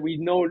more like that we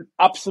know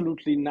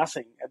absolutely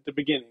nothing at the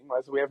beginning,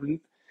 right? So we have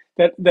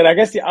that I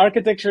guess the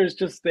architecture is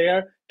just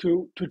there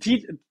to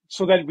teach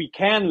so that we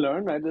can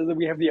learn, right? That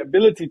we have the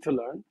ability to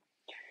learn,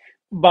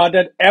 but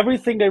that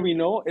everything that we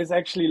know is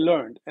actually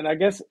learned. And I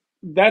guess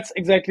that's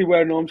exactly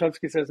where Noam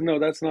Chomsky says, no,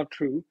 that's not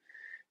true.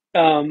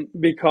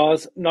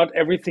 Because not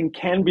everything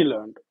can be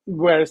learned.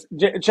 Whereas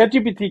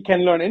ChatGPT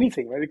can learn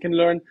anything, right? It can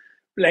learn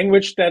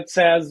language that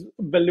says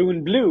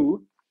balloon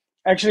blue.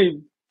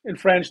 Actually, in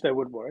French, that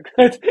would work.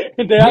 There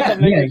are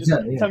some languages,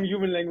 exactly, some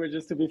human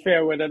languages, to be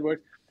fair, where that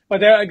works.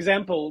 But there are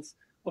examples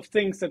of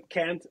things that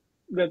can't,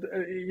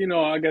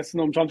 I guess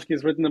Noam Chomsky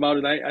has written about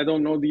it. I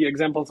don't know the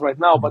examples right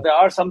now, but there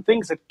are some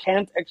things that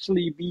can't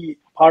actually be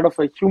part of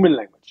a human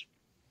language.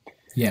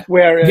 Yeah.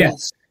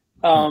 Whereas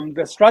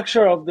the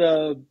structure of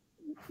the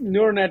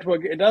neural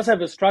network, it does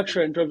have a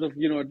structure in terms of,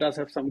 it does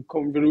have some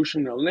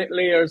convolutional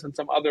layers and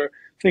some other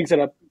things that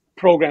are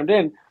programmed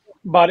in,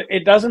 but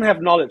it doesn't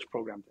have knowledge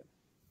programmed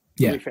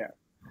in, to be fair.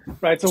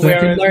 Right. So it can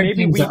whereas learn maybe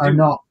things we that are do,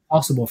 not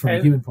possible from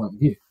a human point of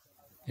view.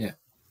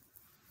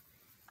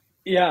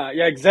 Yeah,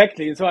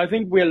 exactly. And so I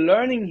think we're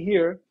learning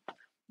here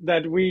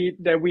that we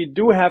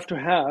do have to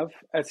have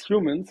as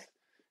humans,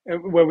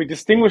 where we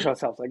distinguish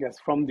ourselves, I guess,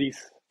 from these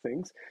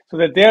things, so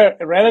that they're,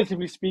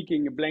 relatively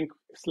speaking, a blank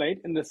slate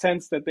in the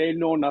sense that they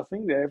know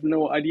nothing. They have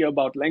no idea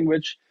about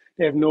language.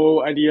 They have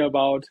no idea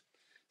about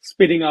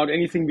spitting out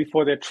anything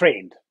before they're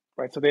trained,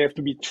 right? So they have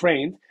to be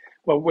trained.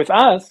 Well, with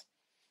us,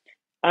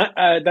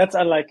 that's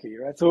unlikely,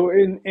 right? So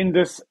in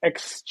this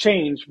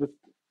exchange with,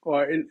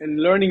 or in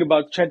learning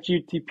about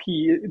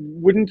ChatGPT,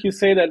 wouldn't you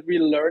say that we're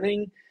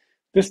learning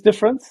this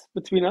difference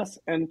between us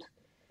and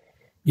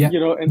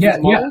and these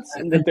models,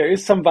 and that there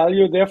is some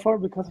value therefore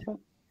because of that?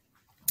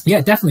 Yeah,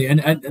 definitely,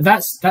 and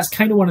that's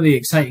kind of one of the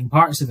exciting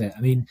parts of it.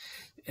 I mean,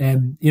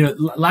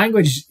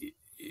 language.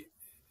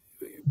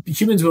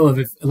 Humans will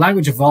have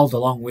language evolved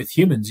along with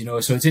humans,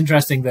 so it's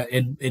interesting that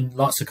in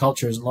lots of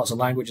cultures and lots of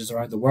languages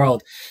around the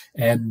world,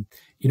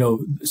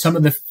 some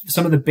of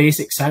the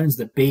basic sounds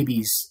that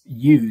babies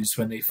use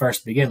when they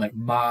first begin, like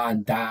ma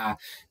and da,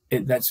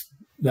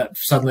 that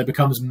suddenly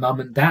becomes mum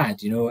and dad,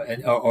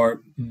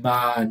 or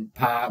ma and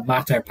pa,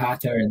 mater,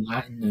 pater in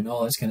Latin and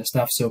all this kind of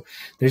stuff. So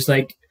there's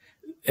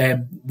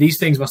these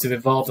things must have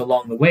evolved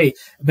along the way.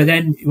 But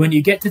then when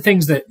you get to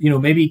things that,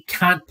 maybe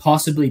can't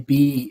possibly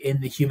be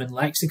in the human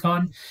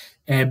lexicon,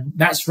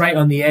 that's right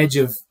on the edge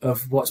of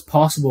what's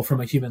possible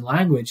from a human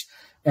language.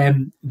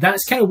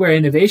 That's kind of where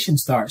innovation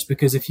starts,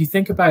 because if you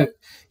think about,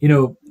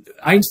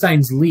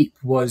 Einstein's leap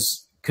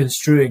was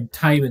construing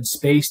time and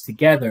space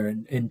together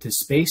into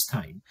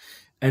space-time.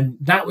 And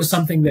that was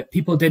something that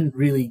people didn't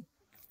really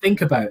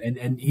think about.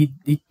 And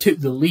he took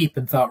the leap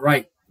and thought,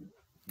 right,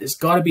 there's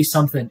got to be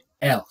something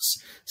else,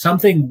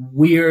 something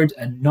weird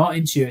and not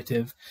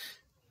intuitive,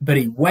 but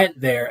he went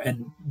there,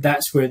 and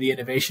that's where the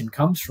innovation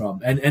comes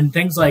from. And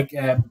things like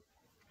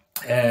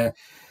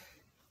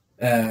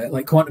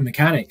quantum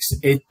mechanics,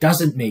 it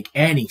doesn't make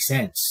any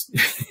sense.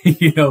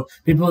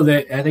 People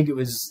that, I think it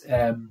was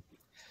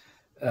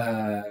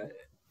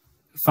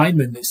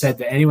Feynman that said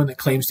that anyone that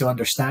claims to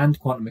understand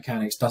quantum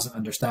mechanics doesn't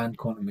understand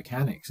quantum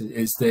mechanics.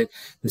 Is the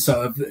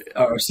sort of,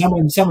 or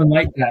someone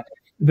like that.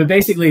 But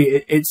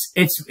basically,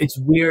 it's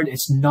weird.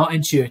 It's not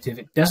intuitive.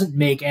 It doesn't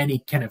make any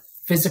kind of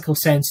physical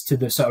sense to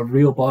the sort of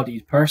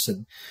real-bodied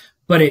person,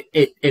 but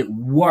it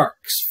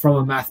works from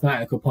a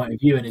mathematical point of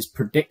view and is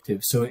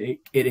predictive. So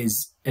it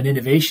is an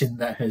innovation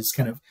that has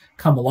kind of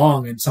come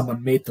along, and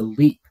someone made the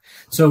leap.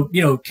 So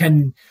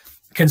can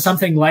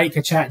something like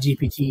a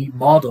ChatGPT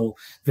model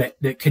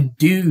that can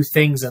do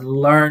things and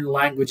learn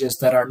languages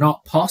that are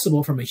not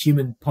possible from a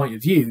human point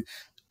of view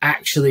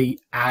actually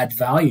add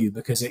value,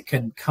 because it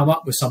can come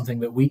up with something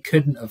that we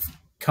couldn't have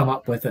come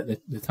up with at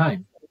the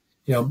time?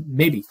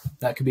 Maybe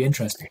that could be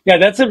interesting. Yeah,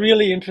 that's a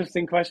really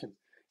interesting question.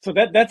 So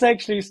that's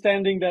actually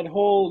standing that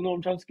whole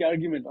Noam Chomsky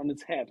argument on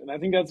its head. And I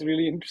think that's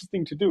really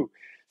interesting to do.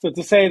 So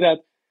to say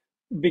that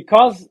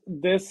because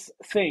this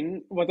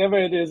thing, whatever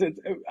it is,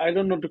 I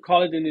don't know to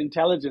call it an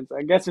intelligence.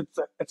 I guess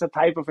it's a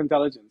type of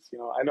intelligence.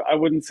 I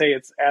wouldn't say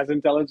it's as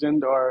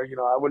intelligent, or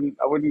I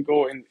wouldn't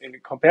go in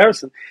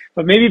comparison.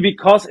 But maybe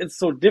because it's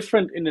so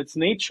different in its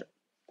nature,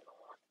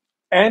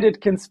 and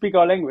it can speak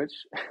our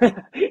language,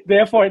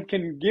 therefore it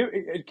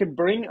can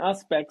bring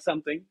us back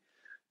something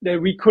that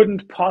we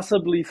couldn't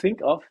possibly think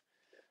of.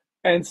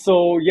 And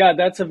so, yeah,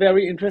 that's a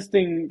really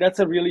interesting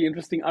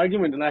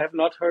argument, and I have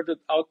not heard it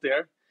out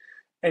there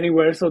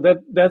anywhere. So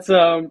that's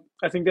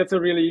I think that's a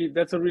really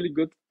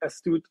good,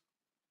 astute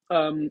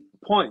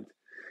point.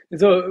 And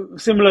so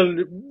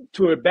similar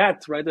to a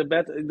bat, right? A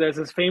bat. There's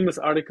this famous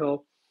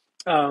article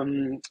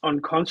on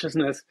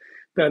consciousness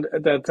that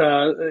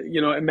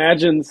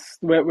imagines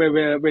where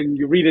when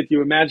you read it,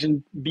 you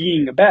imagine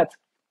being a bat.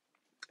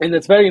 And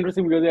it's very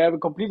interesting because they have a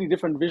completely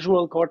different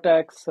visual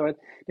cortex. Right?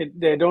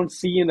 They don't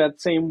see in that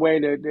same way.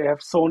 They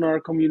have sonar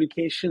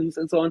communications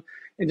and so on.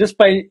 And just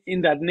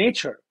in that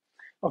nature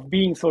of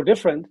being so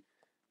different,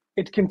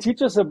 it can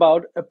teach us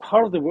about a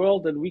part of the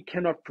world that we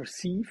cannot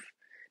perceive,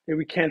 that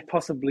we can't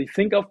possibly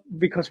think of,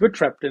 because we're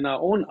trapped in our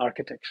own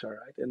architecture,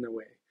 right, in a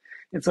way.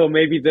 And so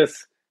maybe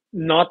this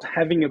not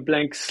having a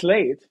blank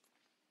slate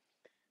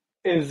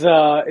is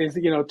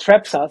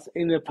traps us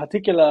in a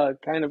particular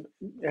kind of,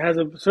 has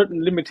a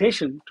certain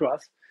limitation to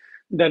us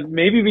that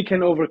maybe we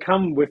can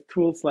overcome with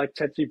tools like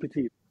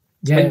ChatGPT.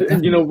 Yeah,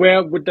 and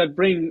where would that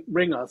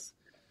bring us?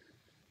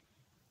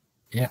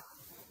 Yeah.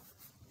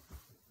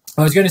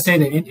 I was going to say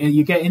that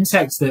you get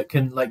insects that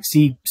can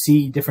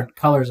see different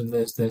colors of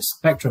the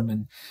spectrum,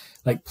 and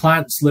like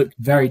plants look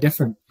very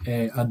different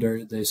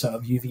under the sort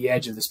of UV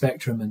edge of the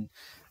spectrum, and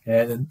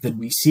than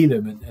we see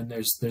them. And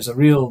there's a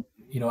real,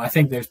 I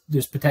think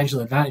there's potential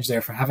advantage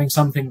there for having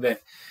something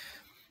that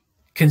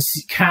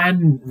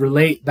can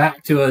relate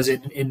back to us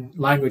in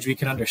language we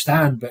can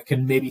understand, but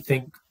can maybe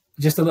think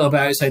just a little bit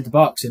outside the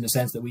box in the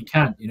sense that we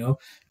can't, you know.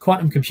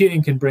 Quantum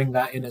computing can bring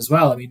that in as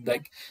well. I mean,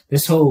 like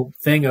this whole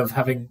thing of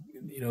having,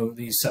 you know,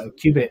 these sort of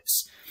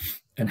qubits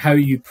and how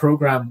you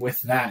program with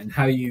that and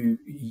how you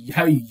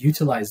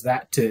utilize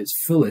that to its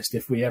fullest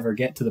if we ever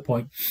get to the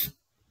point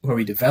where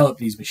we develop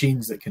these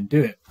machines that can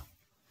do it.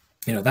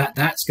 You know,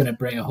 that's going to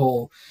bring a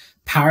whole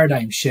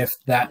paradigm shift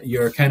that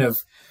your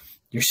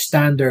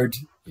standard,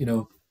 you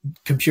know,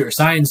 computer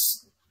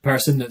science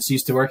person that's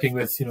used to working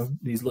with, you know,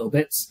 these little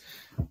bits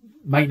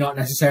might not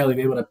necessarily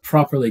be able to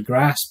properly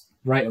grasp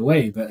right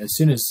away. But as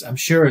soon as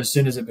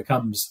it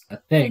becomes a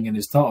thing and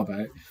is thought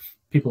about,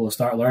 people will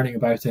start learning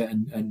about it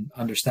and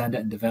understand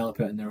it and develop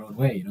it in their own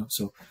way, you know.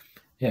 So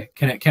yeah,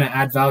 can it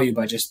add value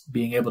by just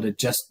being able to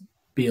just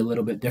be a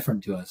little bit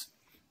different to us?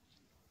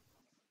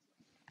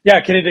 Yeah,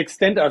 can it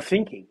extend our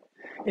thinking?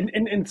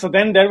 And so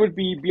then that would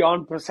be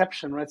beyond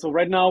perception, right? So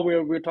right now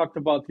we're talked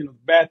about, you know,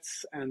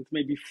 bats and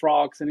maybe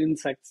frogs and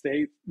insects.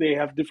 They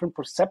have different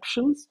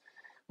perceptions,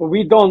 but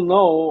we don't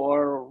know,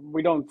 or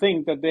we don't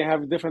think that they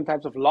have different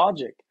types of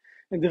logic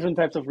and different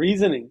types of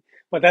reasoning.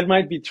 But that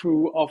might be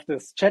true of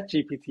this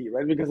ChatGPT,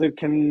 right? Because it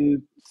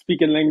can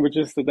speak in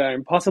languages that are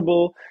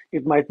impossible.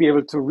 It might be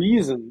able to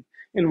reason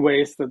in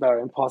ways that are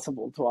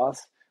impossible to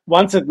us.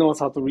 Once it knows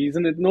how to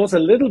reason, it knows a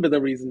little bit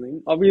of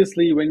reasoning.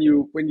 Obviously, when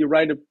you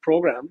write a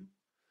program,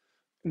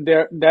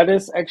 that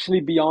is actually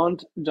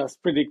beyond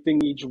just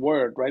predicting each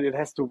word, right? It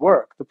has to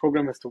work. The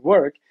program has to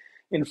work.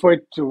 And for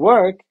it to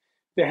work,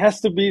 there has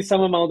to be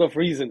some amount of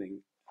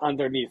reasoning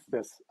underneath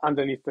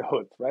the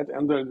hood, right?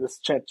 Under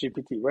this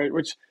ChatGPT, right?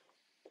 Which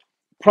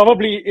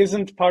probably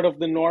isn't part of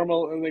the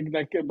normal,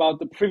 like about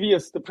the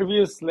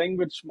previous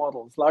language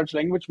models, large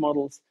language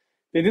models.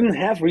 They didn't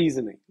have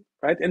reasoning,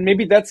 right? And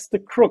maybe that's the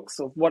crux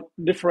of what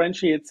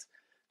differentiates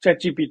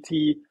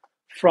ChatGPT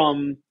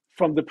from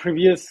the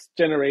previous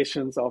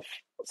generations of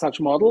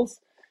such models,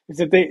 is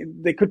that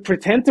they could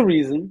pretend to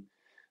reason,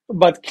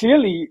 but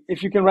clearly,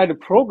 if you can write a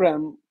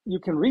program, you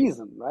can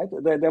reason, right?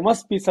 There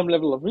must be some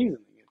level of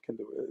reasoning it can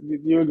do. Do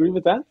you agree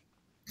with that?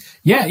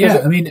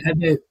 Yeah. I mean,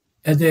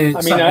 at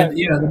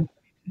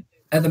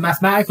the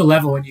mathematical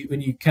level, when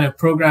you kind of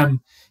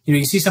program, you know,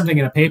 you see something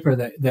in a paper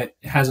that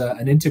has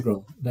an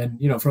integral, then,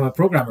 you know, from a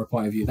programmer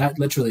point of view, that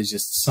literally is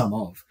just sum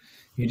of.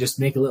 You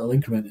just make a little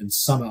increment and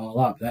sum it all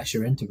up. That's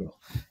your integral.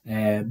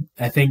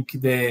 I think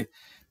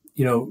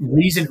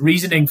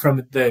reasoning from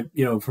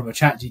a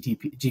chat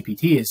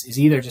GPT is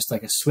either just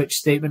like a switch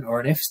statement or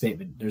an if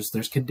statement.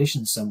 There's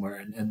conditions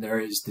somewhere and there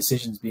is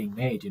decisions being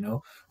made, you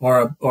know,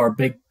 or a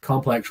big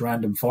complex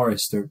random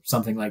forest or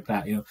something like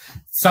that, you know.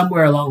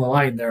 Somewhere along the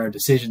line there are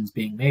decisions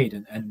being made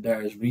and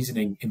there is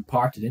reasoning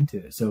imparted into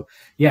it. So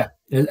yeah,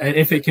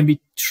 if it can be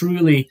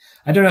truly,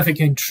 I don't know if it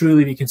can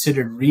truly be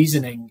considered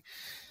reasoning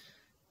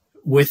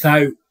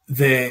without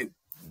the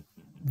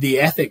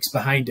ethics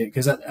behind it,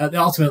 because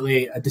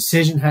ultimately a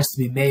decision has to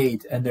be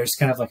made and there's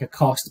kind of like a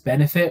cost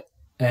benefit,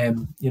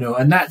 you know,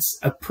 and that's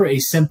a pretty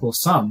simple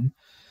sum,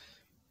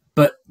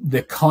 but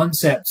the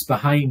concepts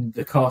behind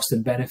the cost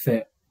and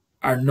benefit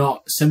are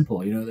not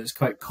simple, you know. There's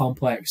quite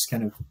complex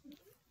kind of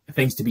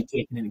things to be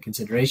taken into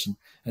consideration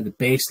at the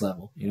base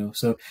level, you know.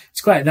 So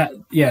it's quite that,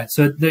 yeah.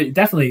 So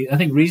definitely, I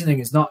think reasoning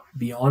is not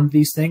beyond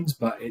these things,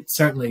 but it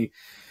certainly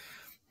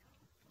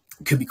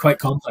could be quite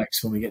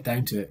complex when we get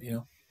down to it, you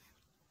know.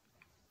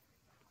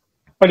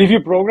 But if you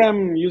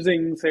program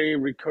using, say,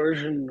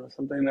 recursion or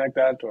something like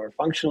that, or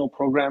functional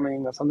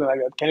programming or something like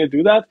that, can it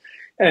do that?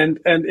 And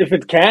if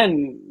it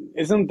can,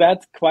 isn't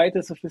that quite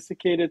a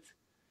sophisticated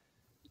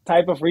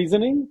type of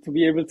reasoning to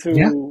be able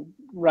to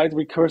write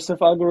recursive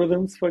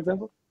algorithms, for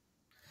example?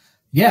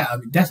 Yeah, I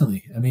mean,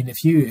 definitely. I mean,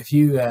 if you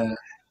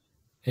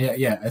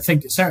I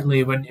think certainly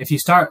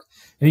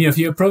if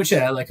you approach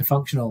it at like a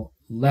functional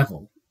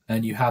level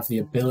and you have the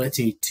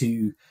ability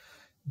to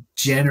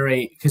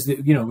generate, because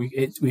you know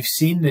we've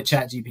seen that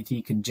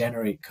ChatGPT can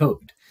generate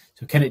code.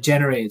 So can it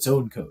generate its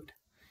own code?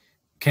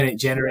 Can it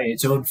generate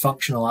its own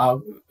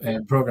functional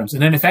programs?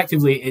 And then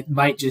effectively, it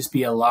might just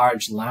be a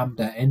large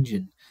Lambda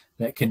engine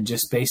that can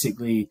just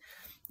basically,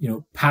 you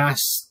know,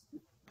 pass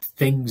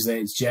things that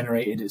it's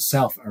generated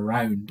itself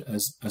around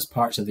as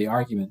parts of the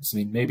arguments. I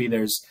mean, maybe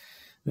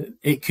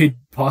it could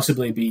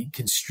possibly be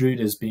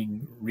construed as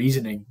being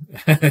reasoning,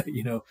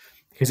 you know,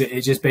 because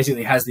it just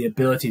basically has the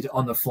ability to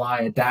on the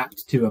fly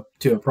adapt to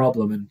a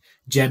problem and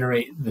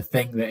generate the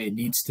thing that it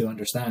needs to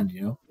understand,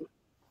 you know.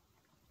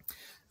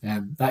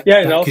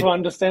 It also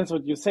understands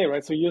what you say,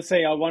 right? So you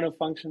say, I want a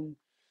function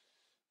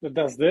that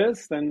does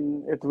this,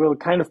 then it will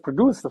kind of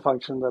produce the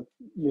function that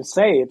you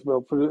say it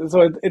will produce.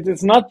 So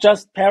it's not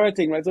just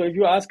parroting, right? So if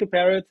you ask a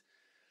parrot,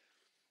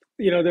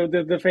 you know,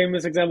 the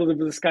famous example of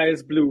the sky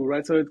is blue,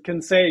 right? So it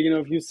can say, you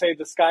know, if you say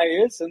the sky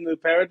is, and the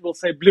parrot will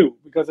say blue,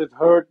 because it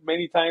heard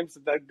many times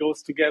that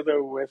goes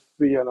together with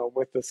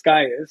with the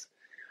sky is.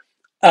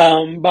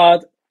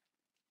 But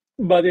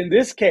in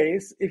this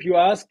case, if you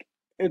ask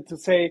it to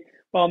say,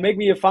 well, make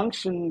me a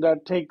function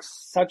that takes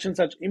such and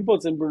such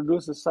inputs and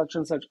produces such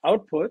and such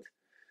output,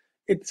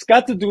 it's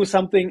got to do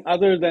something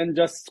other than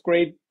just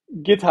scrape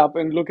GitHub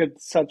and look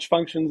at such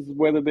functions,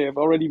 whether they have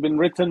already been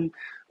written,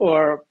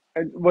 or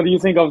what do you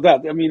think of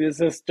that? I mean, is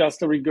this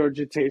just a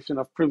regurgitation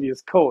of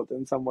previous code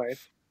in some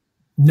ways?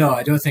 No,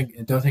 I don't think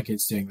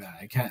it's doing that.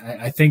 I can't.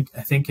 I think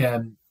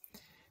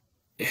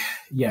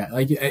yeah,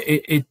 like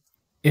it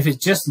if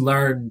it just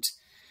learned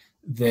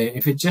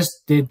if it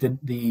just did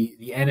the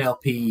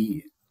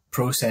NLP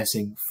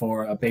processing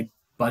for a big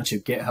bunch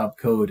of GitHub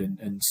code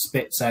and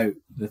spits out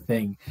the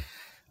thing,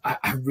 I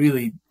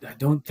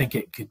don't think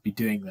it could be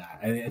doing that.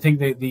 I think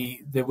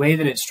the way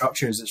that it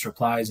structures its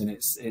replies, and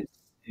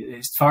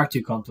it's far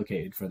too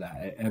complicated for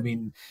that. I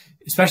mean,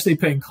 especially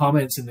putting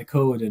comments in the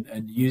code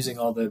and using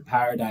all the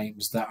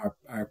paradigms that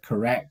are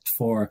correct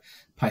for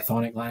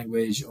Pythonic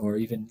language, or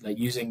even like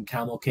using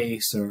camel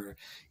case, or,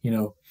 you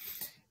know,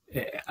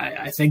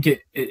 I think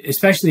it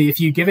especially if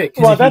you give it,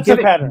 well, that's a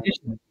pattern.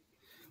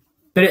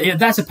 But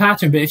that's a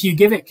pattern. But if you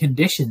give it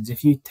conditions,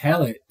 if you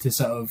tell it to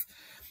sort of,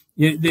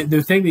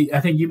 the thing that I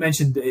think you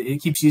mentioned,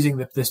 it keeps using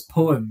this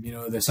poem, you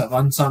know, the sort of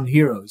unsung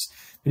heroes.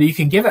 But you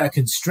can give it a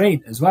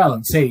constraint as well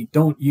and say,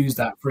 don't use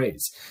that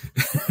phrase,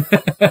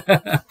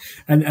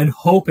 and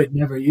hope it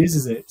never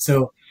uses it.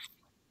 So,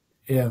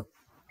 yeah.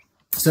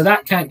 So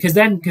that can't, because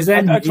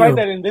then I tried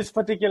that in this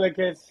particular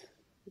case.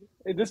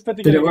 In this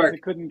particular case, work?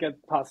 it couldn't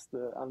get past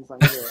the unsung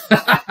hero.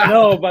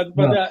 No, but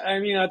No. I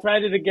mean, I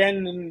tried it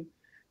again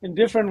in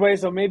different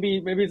ways. So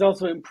maybe it's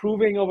also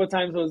improving over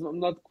time. So I'm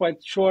not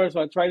quite sure.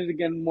 So I tried it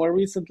again more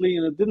recently,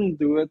 and it didn't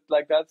do it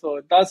like that. So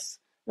it does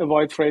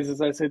avoid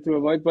phrases I say to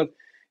avoid. But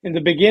in the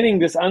beginning,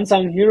 this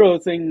unsung hero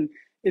thing,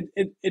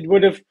 it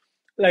would have,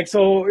 like,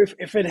 so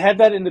if it had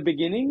that in the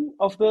beginning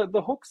of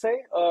the hook,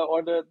 say,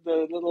 or the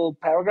little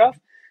paragraph,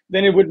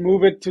 then it would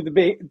move it to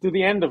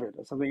the end of it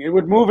or something. It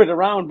would move it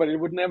around, but it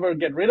would never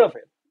get rid of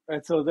it.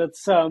 Right? So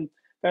that's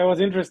that was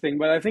interesting.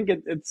 But I think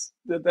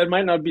that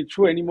might not be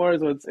true anymore.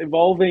 So it's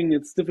evolving.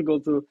 It's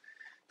difficult to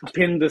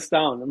pin this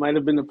down. It might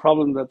have been a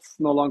problem that's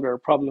no longer a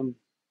problem.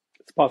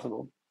 It's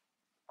possible.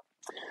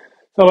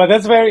 So but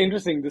that's very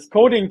interesting. This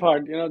coding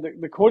part, you know,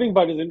 the coding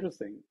part is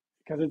interesting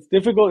because it's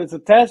difficult. It's a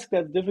task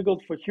that's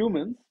difficult for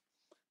humans,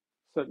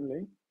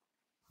 certainly.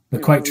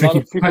 But quite A tricky,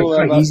 lot of people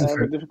quite easy have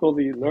for a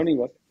difficulty learning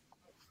that.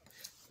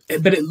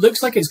 But it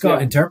looks like it's got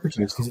Yeah.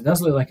 interpreters, because it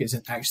does look like it's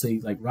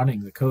actually like running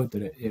the code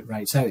that it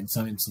writes out in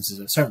some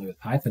instances. Certainly with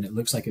Python, it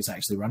looks like it's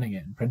actually running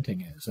it and printing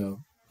it.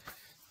 So,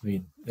 I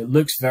mean, it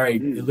looks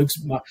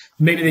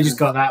maybe they just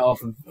got that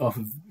off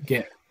of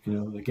Git, you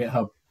know, the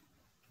GitHub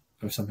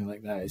or something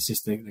like that. It's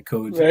just the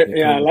code.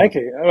 Yeah, I like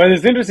it. Well,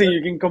 it's interesting.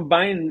 You can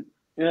combine,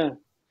 yeah.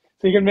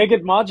 So you can make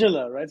it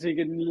modular, right? So you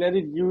can let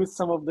it use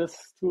some of this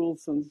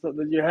tools and stuff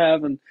that you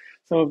have, and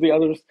some of the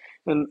others,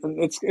 and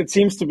it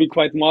seems to be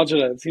quite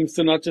modular. It seems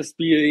to not just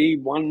be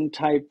a one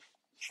type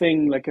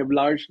thing like a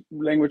large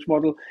language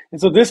model. And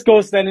so this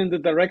goes then in the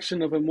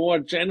direction of a more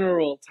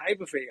general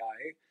type of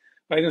AI,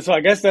 right? And so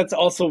I guess that's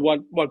also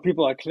what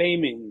people are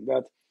claiming,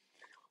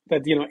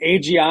 that you know,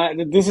 AGI,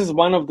 that this is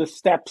one of the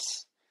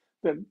steps,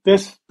 that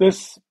this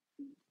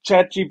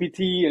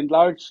ChatGPT and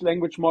large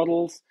language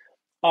models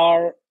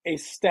are a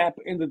step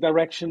in the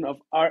direction of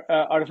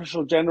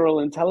artificial general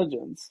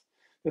intelligence.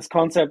 This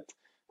concept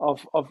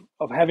of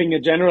having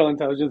a general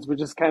intelligence,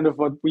 which is kind of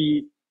what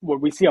we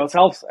see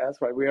ourselves as,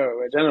 right?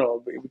 We're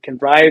general. We can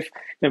drive,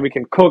 then we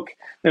can cook,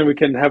 then we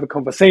can have a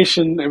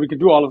conversation, and we can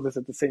do all of this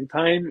at the same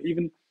time,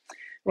 even,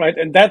 right?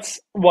 And that's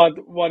what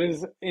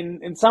is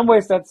in some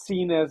ways that's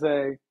seen as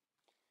an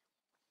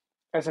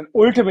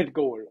ultimate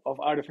goal of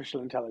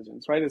artificial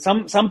intelligence, right? And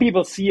some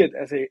people see it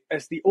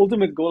as the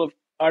ultimate goal of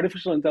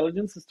artificial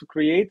intelligence is to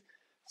create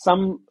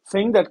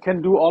something that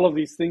can do all of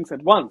these things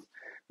at once.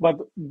 But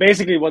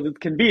basically, what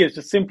it can be is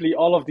just simply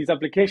all of these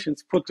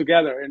applications put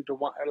together into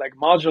one, like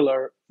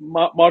modular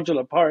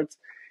parts,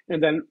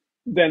 and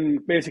then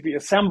basically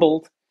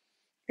assembled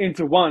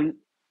into one,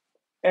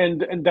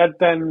 and that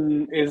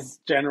then is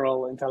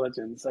general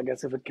intelligence, I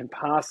guess, if it can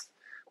pass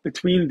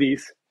between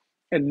these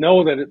and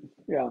know that it,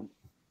 yeah.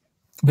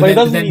 But it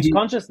doesn't need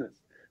consciousness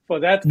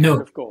for that kind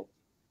of goal.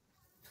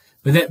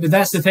 But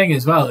that's the thing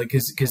as well,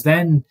 because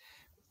then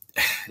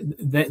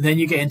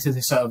you get into the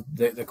sort of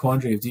the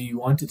quandary of, do you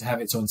want it to have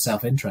its own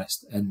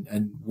self-interest,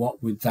 and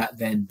what would that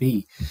then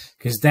be?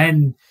 Because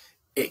then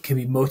it can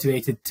be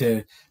motivated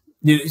to,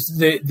 you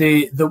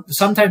know,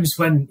 sometimes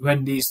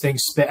when these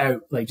things spit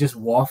out like just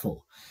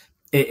waffle,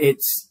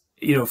 it's,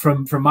 you know,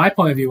 from my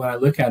point of view, when I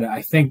look at it,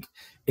 I think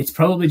it's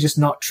probably just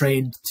not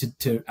trained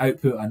to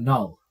output a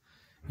null.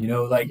 You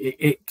know, like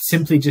it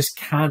simply just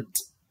can't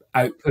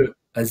output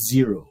a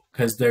zero,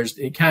 because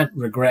it can't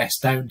regress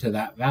down to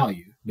that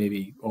value,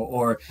 maybe,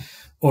 or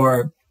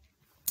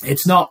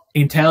it's not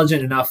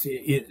intelligent enough.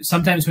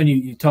 Sometimes when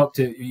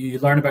you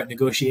learn about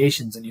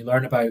negotiations, and you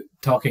learn about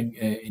talking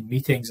in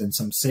meetings and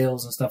some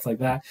sales and stuff like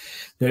that,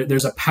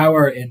 there's a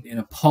power in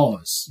a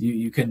pause.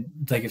 You can,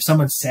 like, if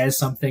someone says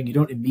something, you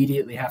don't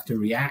immediately have to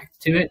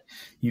react to it.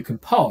 You can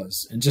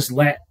pause and just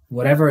let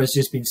whatever has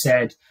just been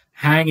said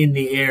hang in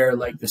the air,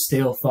 like the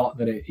stale thought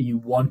that you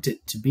want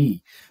it to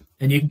be.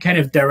 And you can kind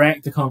of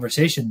direct the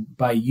conversation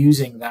by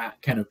using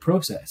that kind of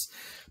process.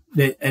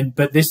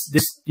 But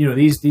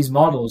these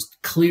models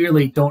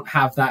clearly don't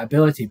have that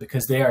ability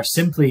because they are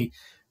simply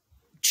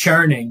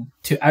churning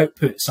to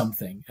output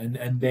something,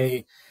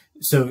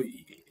 so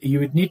you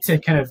would need to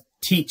kind of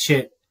teach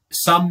it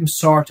some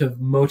sort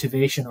of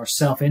motivation or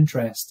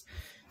self-interest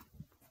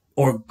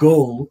or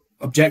goal,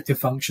 objective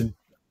function,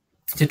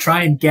 to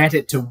try and get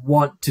it to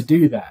want to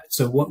do that.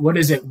 So what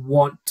does it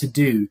want to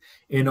do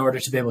in order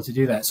to be able to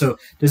do that? So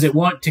does it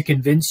want to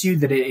convince you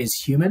that it is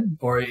human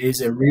or it is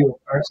a real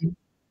person?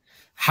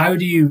 How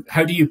do you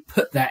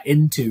put that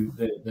into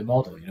the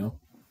model,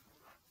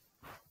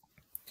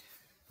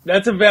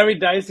 That's a very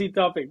dicey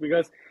topic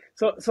because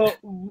so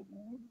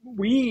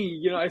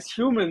we, as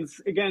humans,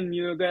 again,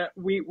 that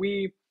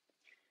we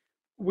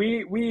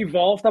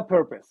evolved a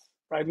purpose,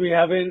 right?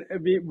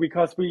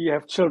 Because we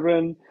have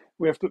children,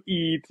 we have to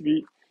eat,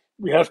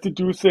 we have to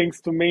do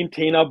things to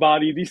maintain our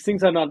body. These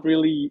things are not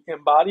really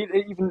embodied.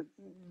 Even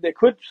they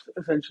could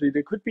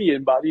be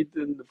embodied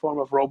in the form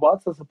of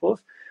robots, I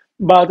suppose.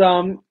 But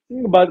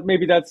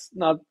maybe that's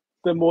not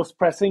the most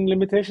pressing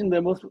limitation.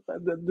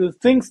 The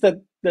things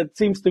that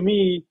seems to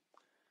me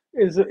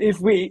is if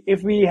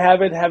we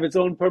have its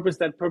own purpose,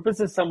 that purpose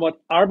is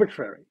somewhat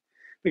arbitrary,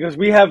 because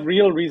we have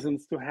real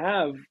reasons to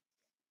have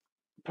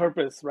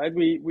purpose, right?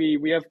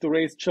 We have to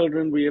raise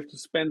children, we have to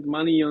spend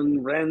money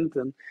on rent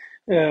and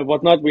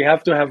whatnot. We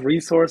have to have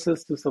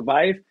resources to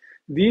survive.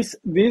 These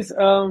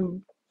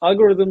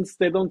algorithms,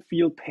 they don't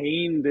feel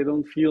pain, they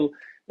don't feel,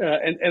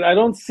 and I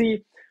don't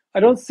see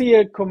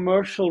a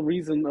commercial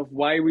reason of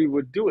why we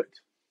would do it.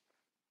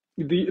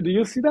 Do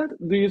you see that?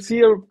 Do you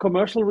see a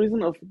commercial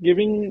reason of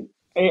giving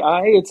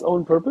AI its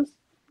own purpose?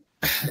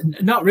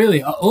 Not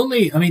really.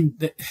 I mean,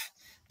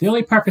 the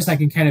only purpose I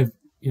can kind of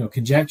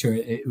conjecture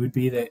it would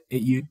be that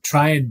you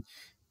try and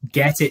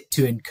get it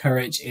to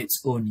encourage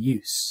its own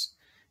use.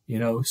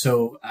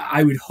 So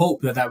I would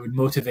hope that would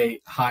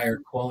motivate higher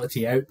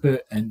quality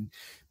output, and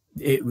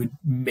it would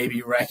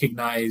maybe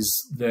recognize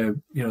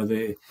the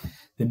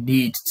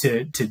need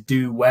to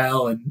do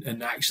well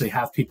and actually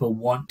have people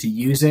want to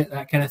use it,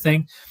 that kind of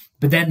thing.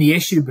 But then the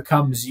issue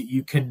becomes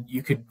you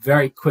could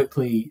very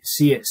quickly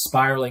see it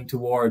spiraling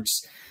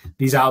towards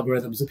these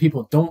algorithms that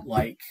people don't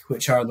like,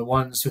 which are the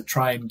ones that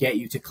try and get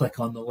you to click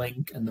on the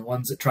link and the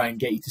ones that try and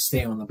get you to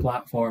stay on the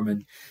platform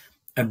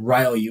and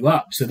rile you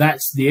up. So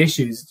that's the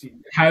issues.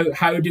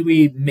 How do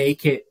we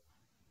make it?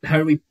 How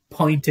do we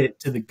point it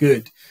to the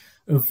good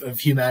of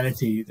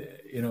humanity?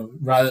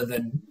 Rather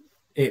than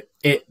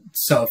it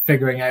sort of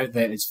figuring out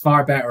that it's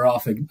far better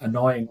off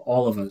annoying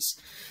all of us.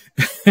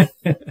 To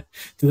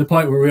the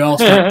point where we all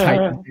start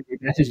typing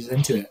messages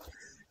into it,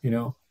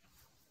 No,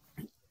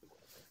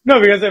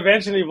 because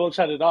eventually we'll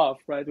shut it off,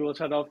 right? We'll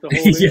shut off the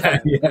whole thing. Yeah.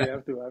 We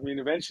have to. I mean,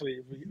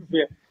 eventually,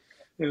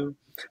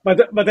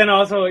 But then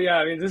also,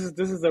 I mean, this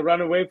is a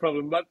runaway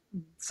problem. But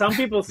some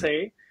people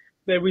say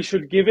that we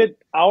should give it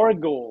our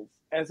goals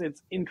as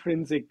its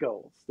intrinsic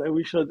goals. That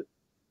we should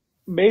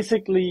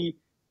basically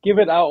give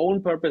it our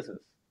own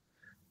purposes,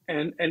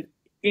 and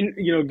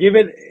give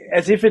it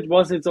as if it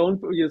was its own,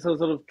 so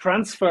sort of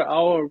transfer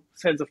our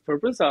sense of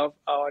purpose,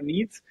 our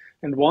needs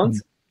and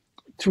wants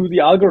to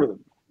the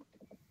algorithm.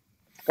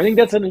 I think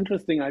that's an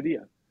interesting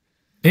idea.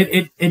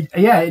 It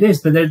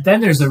is. But then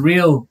there's a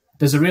real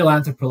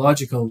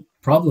anthropological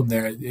problem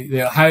there.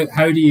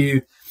 How do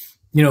you,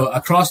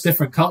 across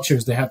different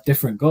cultures, they have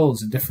different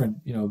goals and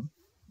different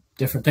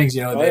things.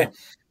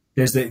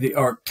 There's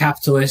or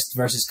capitalist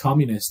versus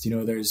communist.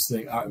 There's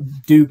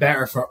do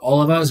better for all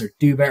of us or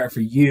do better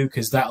for you,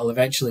 because that'll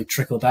eventually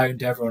trickle down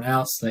to everyone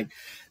else. Like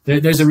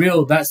that's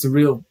the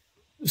real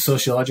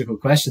sociological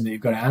question that you've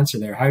got to answer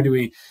there.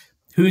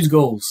 Whose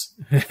goals?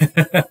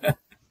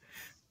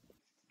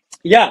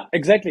 Yeah,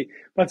 exactly.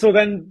 But so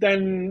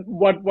then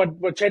what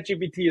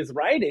ChatGPT is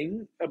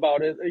writing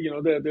about it,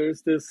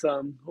 there's this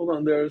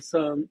there's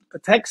a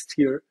text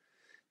here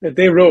that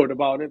they wrote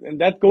about it,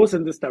 and that goes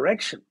in this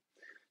direction.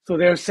 So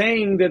they're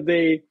saying that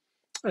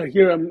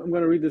here I'm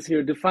going to read this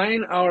here,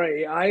 define our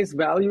AI's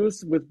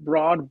values with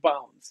broad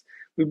bounds.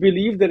 We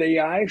believe that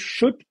AI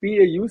should be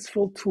a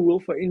useful tool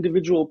for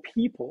individual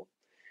people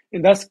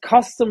and thus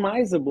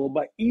customizable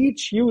by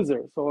each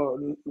user, so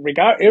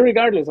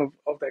irregardless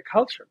of their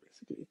culture,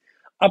 basically,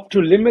 up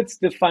to limits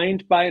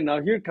defined by, now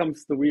here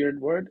comes the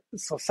weird word,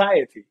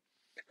 society.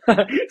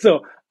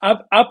 So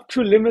up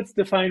to limits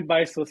defined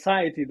by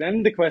society.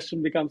 Then the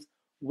question becomes,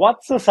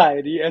 what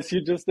society, as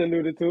you just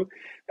alluded to?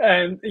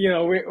 And,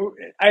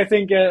 I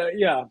think,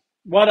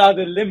 what are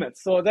the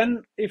limits? So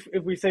then if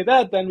we say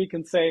that, then we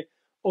can say,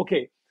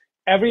 okay,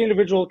 every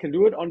individual can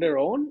do it on their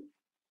own.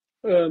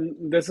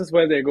 This is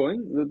where they're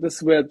going. This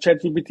is where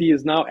ChatGPT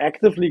is now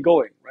actively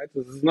going, right?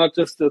 This is not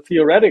just a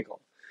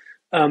theoretical.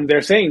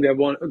 They're saying they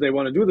want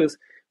to do this,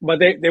 but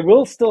they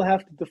will still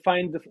have to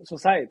define the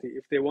society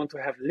if they want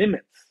to have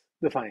limits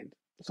defined.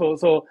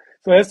 So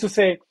as to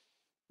say,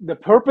 the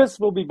purpose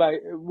will be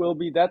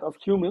that of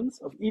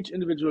humans, of each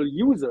individual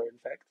user, in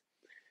fact,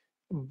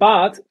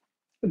 but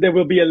there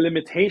will be a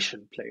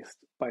limitation placed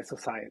by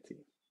society,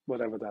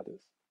 whatever that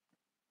is.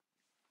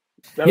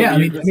 That would Yeah,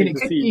 be interesting it to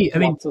could see be.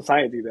 what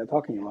society they're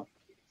talking about.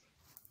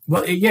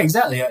 Well, yeah,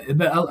 exactly.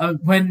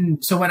 But when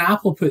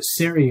Apple put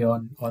Siri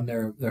on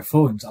their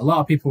phones, a lot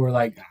of people were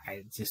like,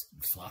 "It's just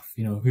fluff,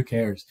 who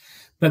cares?"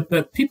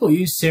 But people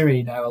use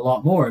Siri now a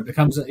lot more. It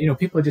becomes,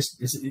 people it's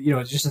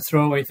just a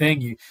throwaway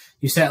thing.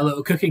 You set a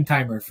little cooking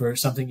timer for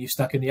something you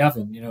stuck in the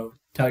oven.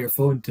 Tell your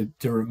phone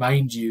to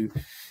remind you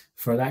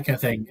for that kind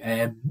of thing.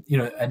 And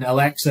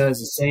Alexa is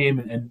the same,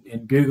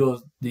 and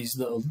Google, these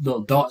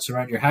little dots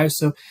around your house.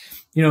 So,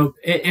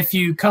 if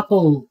you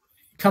couple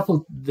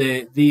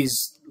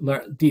these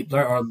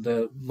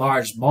the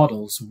large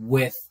models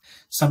with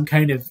some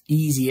kind of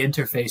easy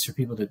interface for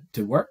people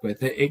to work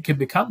with, it could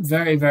become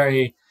very,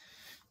 very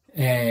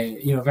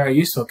very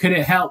useful. Could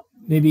it help?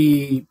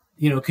 Maybe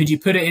could you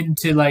put it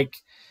into like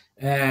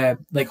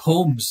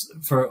homes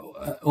for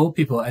old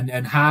people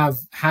and have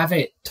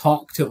it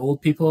talk to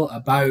old people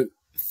about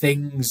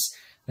things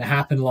that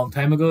happened a long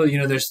time ago?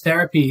 There's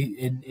therapy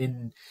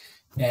in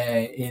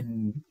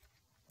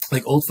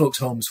like old folks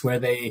homes where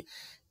they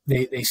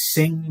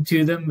sing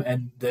to them,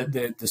 and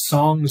the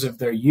songs of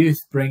their youth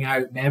bring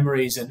out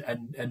memories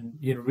and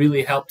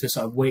really help to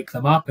sort of wake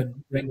them up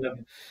and bring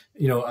them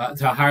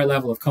to a higher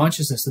level of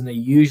consciousness than they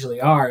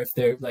usually are if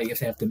they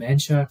have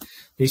dementia,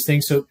 these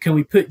things. So can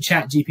we put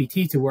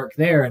ChatGPT to work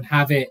there and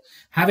have it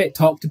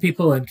talk to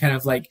people and kind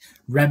of like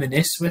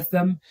reminisce with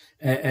them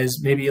as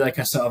maybe like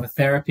a sort of a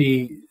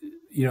therapy,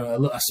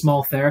 a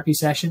small therapy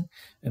session?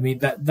 I mean,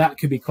 that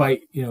could be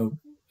quite,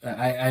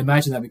 I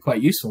imagine that'd be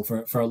quite useful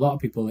for a lot of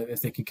people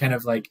if they could kind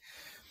of like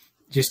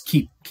just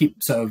keep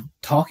sort of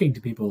talking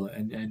to people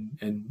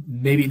and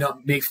maybe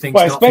not make things.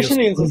 Well,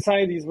 especially in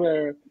societies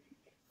where,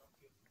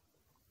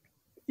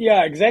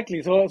 yeah,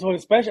 exactly. So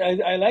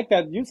especially, I like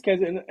that use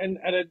case, and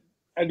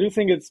I do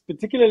think it's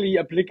particularly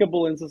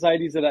applicable in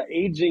societies that are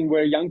aging,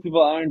 where young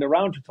people aren't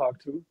around to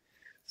talk to,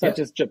 such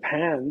as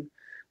Japan.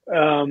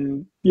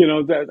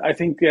 That I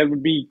think that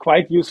would be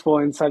quite useful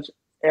in such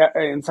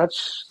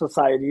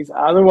societies.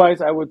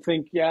 Otherwise, I would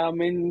think,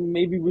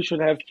 maybe we should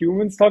have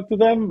humans talk to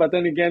them. But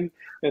then again,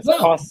 there's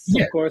costs,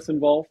 of course,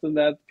 involved in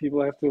that.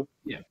 People have to.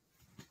 Yeah.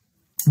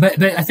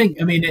 But I think,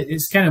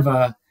 it's kind of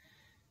a.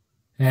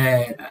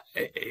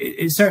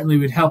 It certainly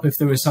would help if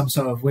there was some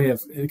sort of way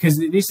of, because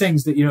these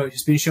things that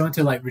it's been shown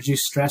to like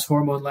reduce stress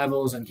hormone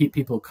levels and keep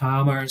people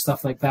calmer and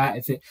stuff like that.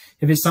 If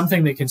it's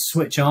something that can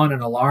switch on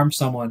and alarm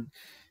someone,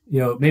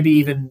 maybe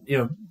even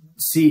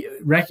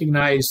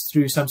recognize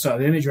through some sort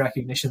of image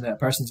recognition that a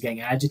person's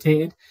getting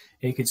agitated,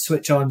 it could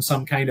switch on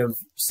some kind of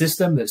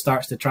system that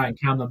starts to try and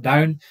calm them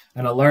down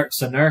and alerts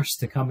a nurse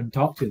to come and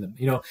talk to them.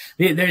 You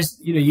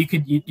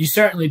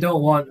certainly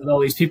don't want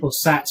all these people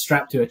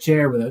strapped to a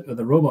chair with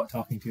a robot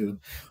talking to them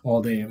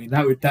all day. I mean,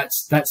 that's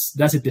a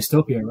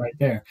dystopia right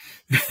there.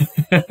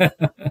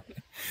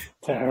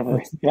 Terrible.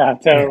 Yeah,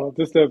 terrible.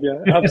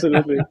 Dystopia.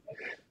 Absolutely.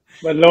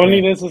 But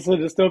loneliness is a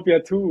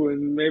dystopia too,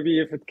 and maybe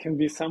if it can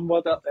be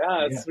somewhat,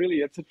 it's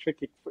a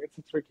tricky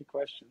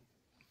question.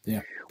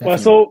 Yeah. Definitely. Well,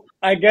 so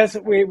I guess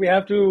we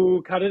have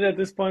to cut it at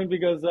this point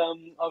because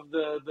of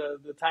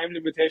the time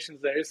limitations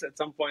there is. At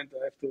some point,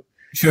 I have to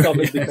stop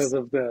it because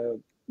of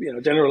the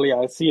generally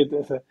I see it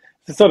as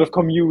a sort of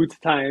commute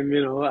time,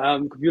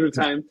 computer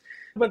time.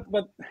 But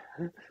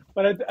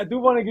I do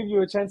want to give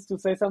you a chance to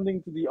say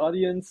something to the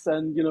audience,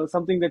 and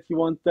something that you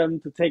want them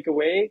to take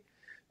away.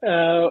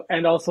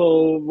 And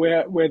also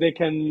where they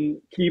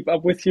can keep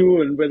up with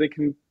you and where they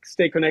can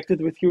stay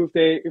connected with you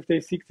if they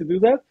seek to do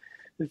that.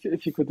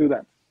 If you could do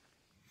that.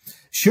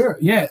 Sure.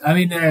 Yeah. I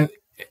mean,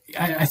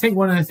 I think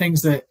one of the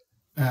things that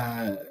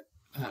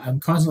I'm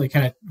constantly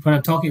kind of, when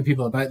I'm talking to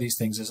people about these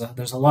things,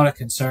 there's a lot of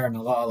concern,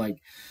 a lot of like,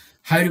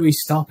 how do we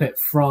stop it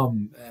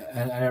from?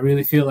 And I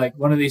really feel like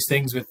one of these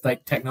things with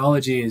like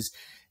technology is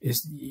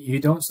you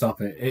don't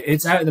stop it.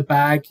 It's out of the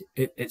bag.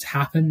 It's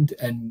happened,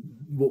 and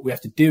what we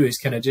have to do is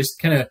kind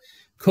of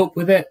cope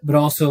with it, but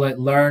also like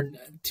learn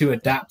to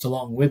adapt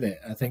along with it.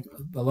 I think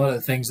a lot of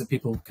the things that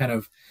people kind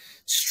of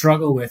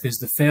struggle with is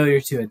the failure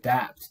to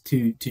adapt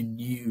to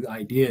new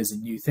ideas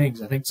and new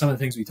things. I think some of the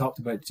things we talked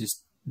about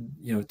just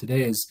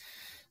today is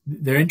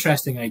they're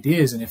interesting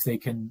ideas, and if they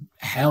can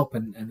help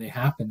and they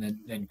happen,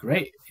 then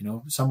great.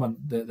 Someone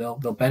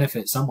they'll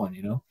benefit someone.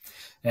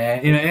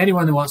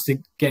 Anyone that wants to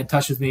get in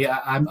touch with me,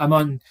 I'm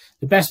on.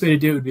 The best way to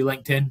do it would be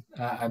LinkedIn.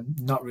 I'm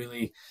not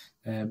really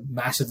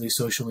massively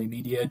socially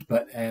mediated,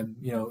 but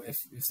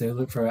if they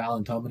look for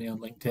Alan Tominey on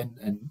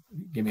LinkedIn and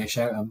give me a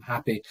shout, I'm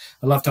happy.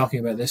 I love talking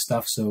about this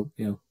stuff, so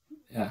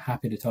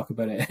happy to talk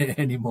about it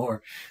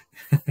anymore.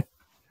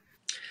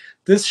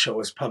 This show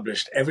is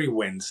published every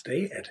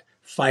Wednesday at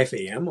 5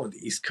 a.m. on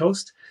the East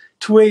Coast,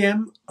 2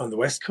 a.m. on the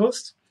West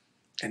Coast,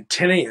 and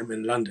 10 a.m.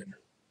 in London.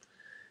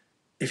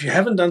 If you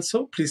haven't done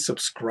so, please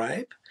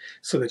subscribe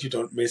so that you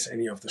don't miss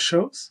any of the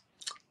shows.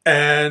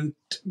 And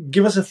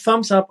give us a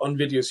thumbs up on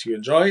videos you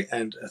enjoy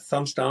and a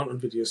thumbs down on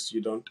videos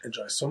you don't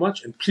enjoy so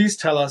much. And please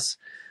tell us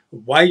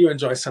why you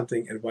enjoy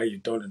something and why you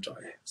don't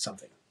enjoy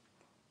something,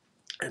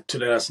 and to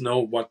let us know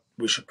what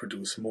we should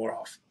produce more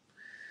of.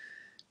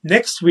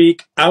 Next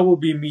week, I will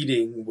be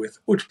meeting with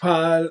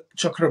Utpal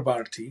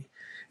Chakrabarti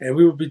And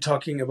we will be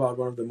talking about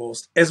one of the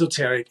most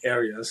esoteric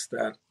areas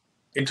that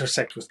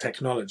intersect with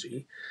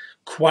technology,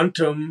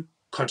 quantum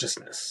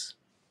consciousness.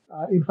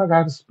 In fact, I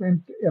have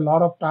spent a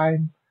lot of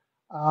time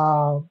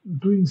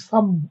doing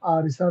some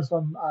research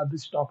on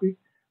this topic,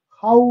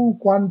 how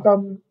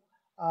quantum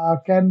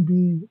can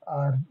be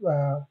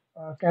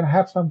can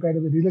have some kind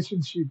of a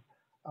relationship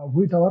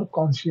with our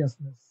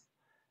consciousness.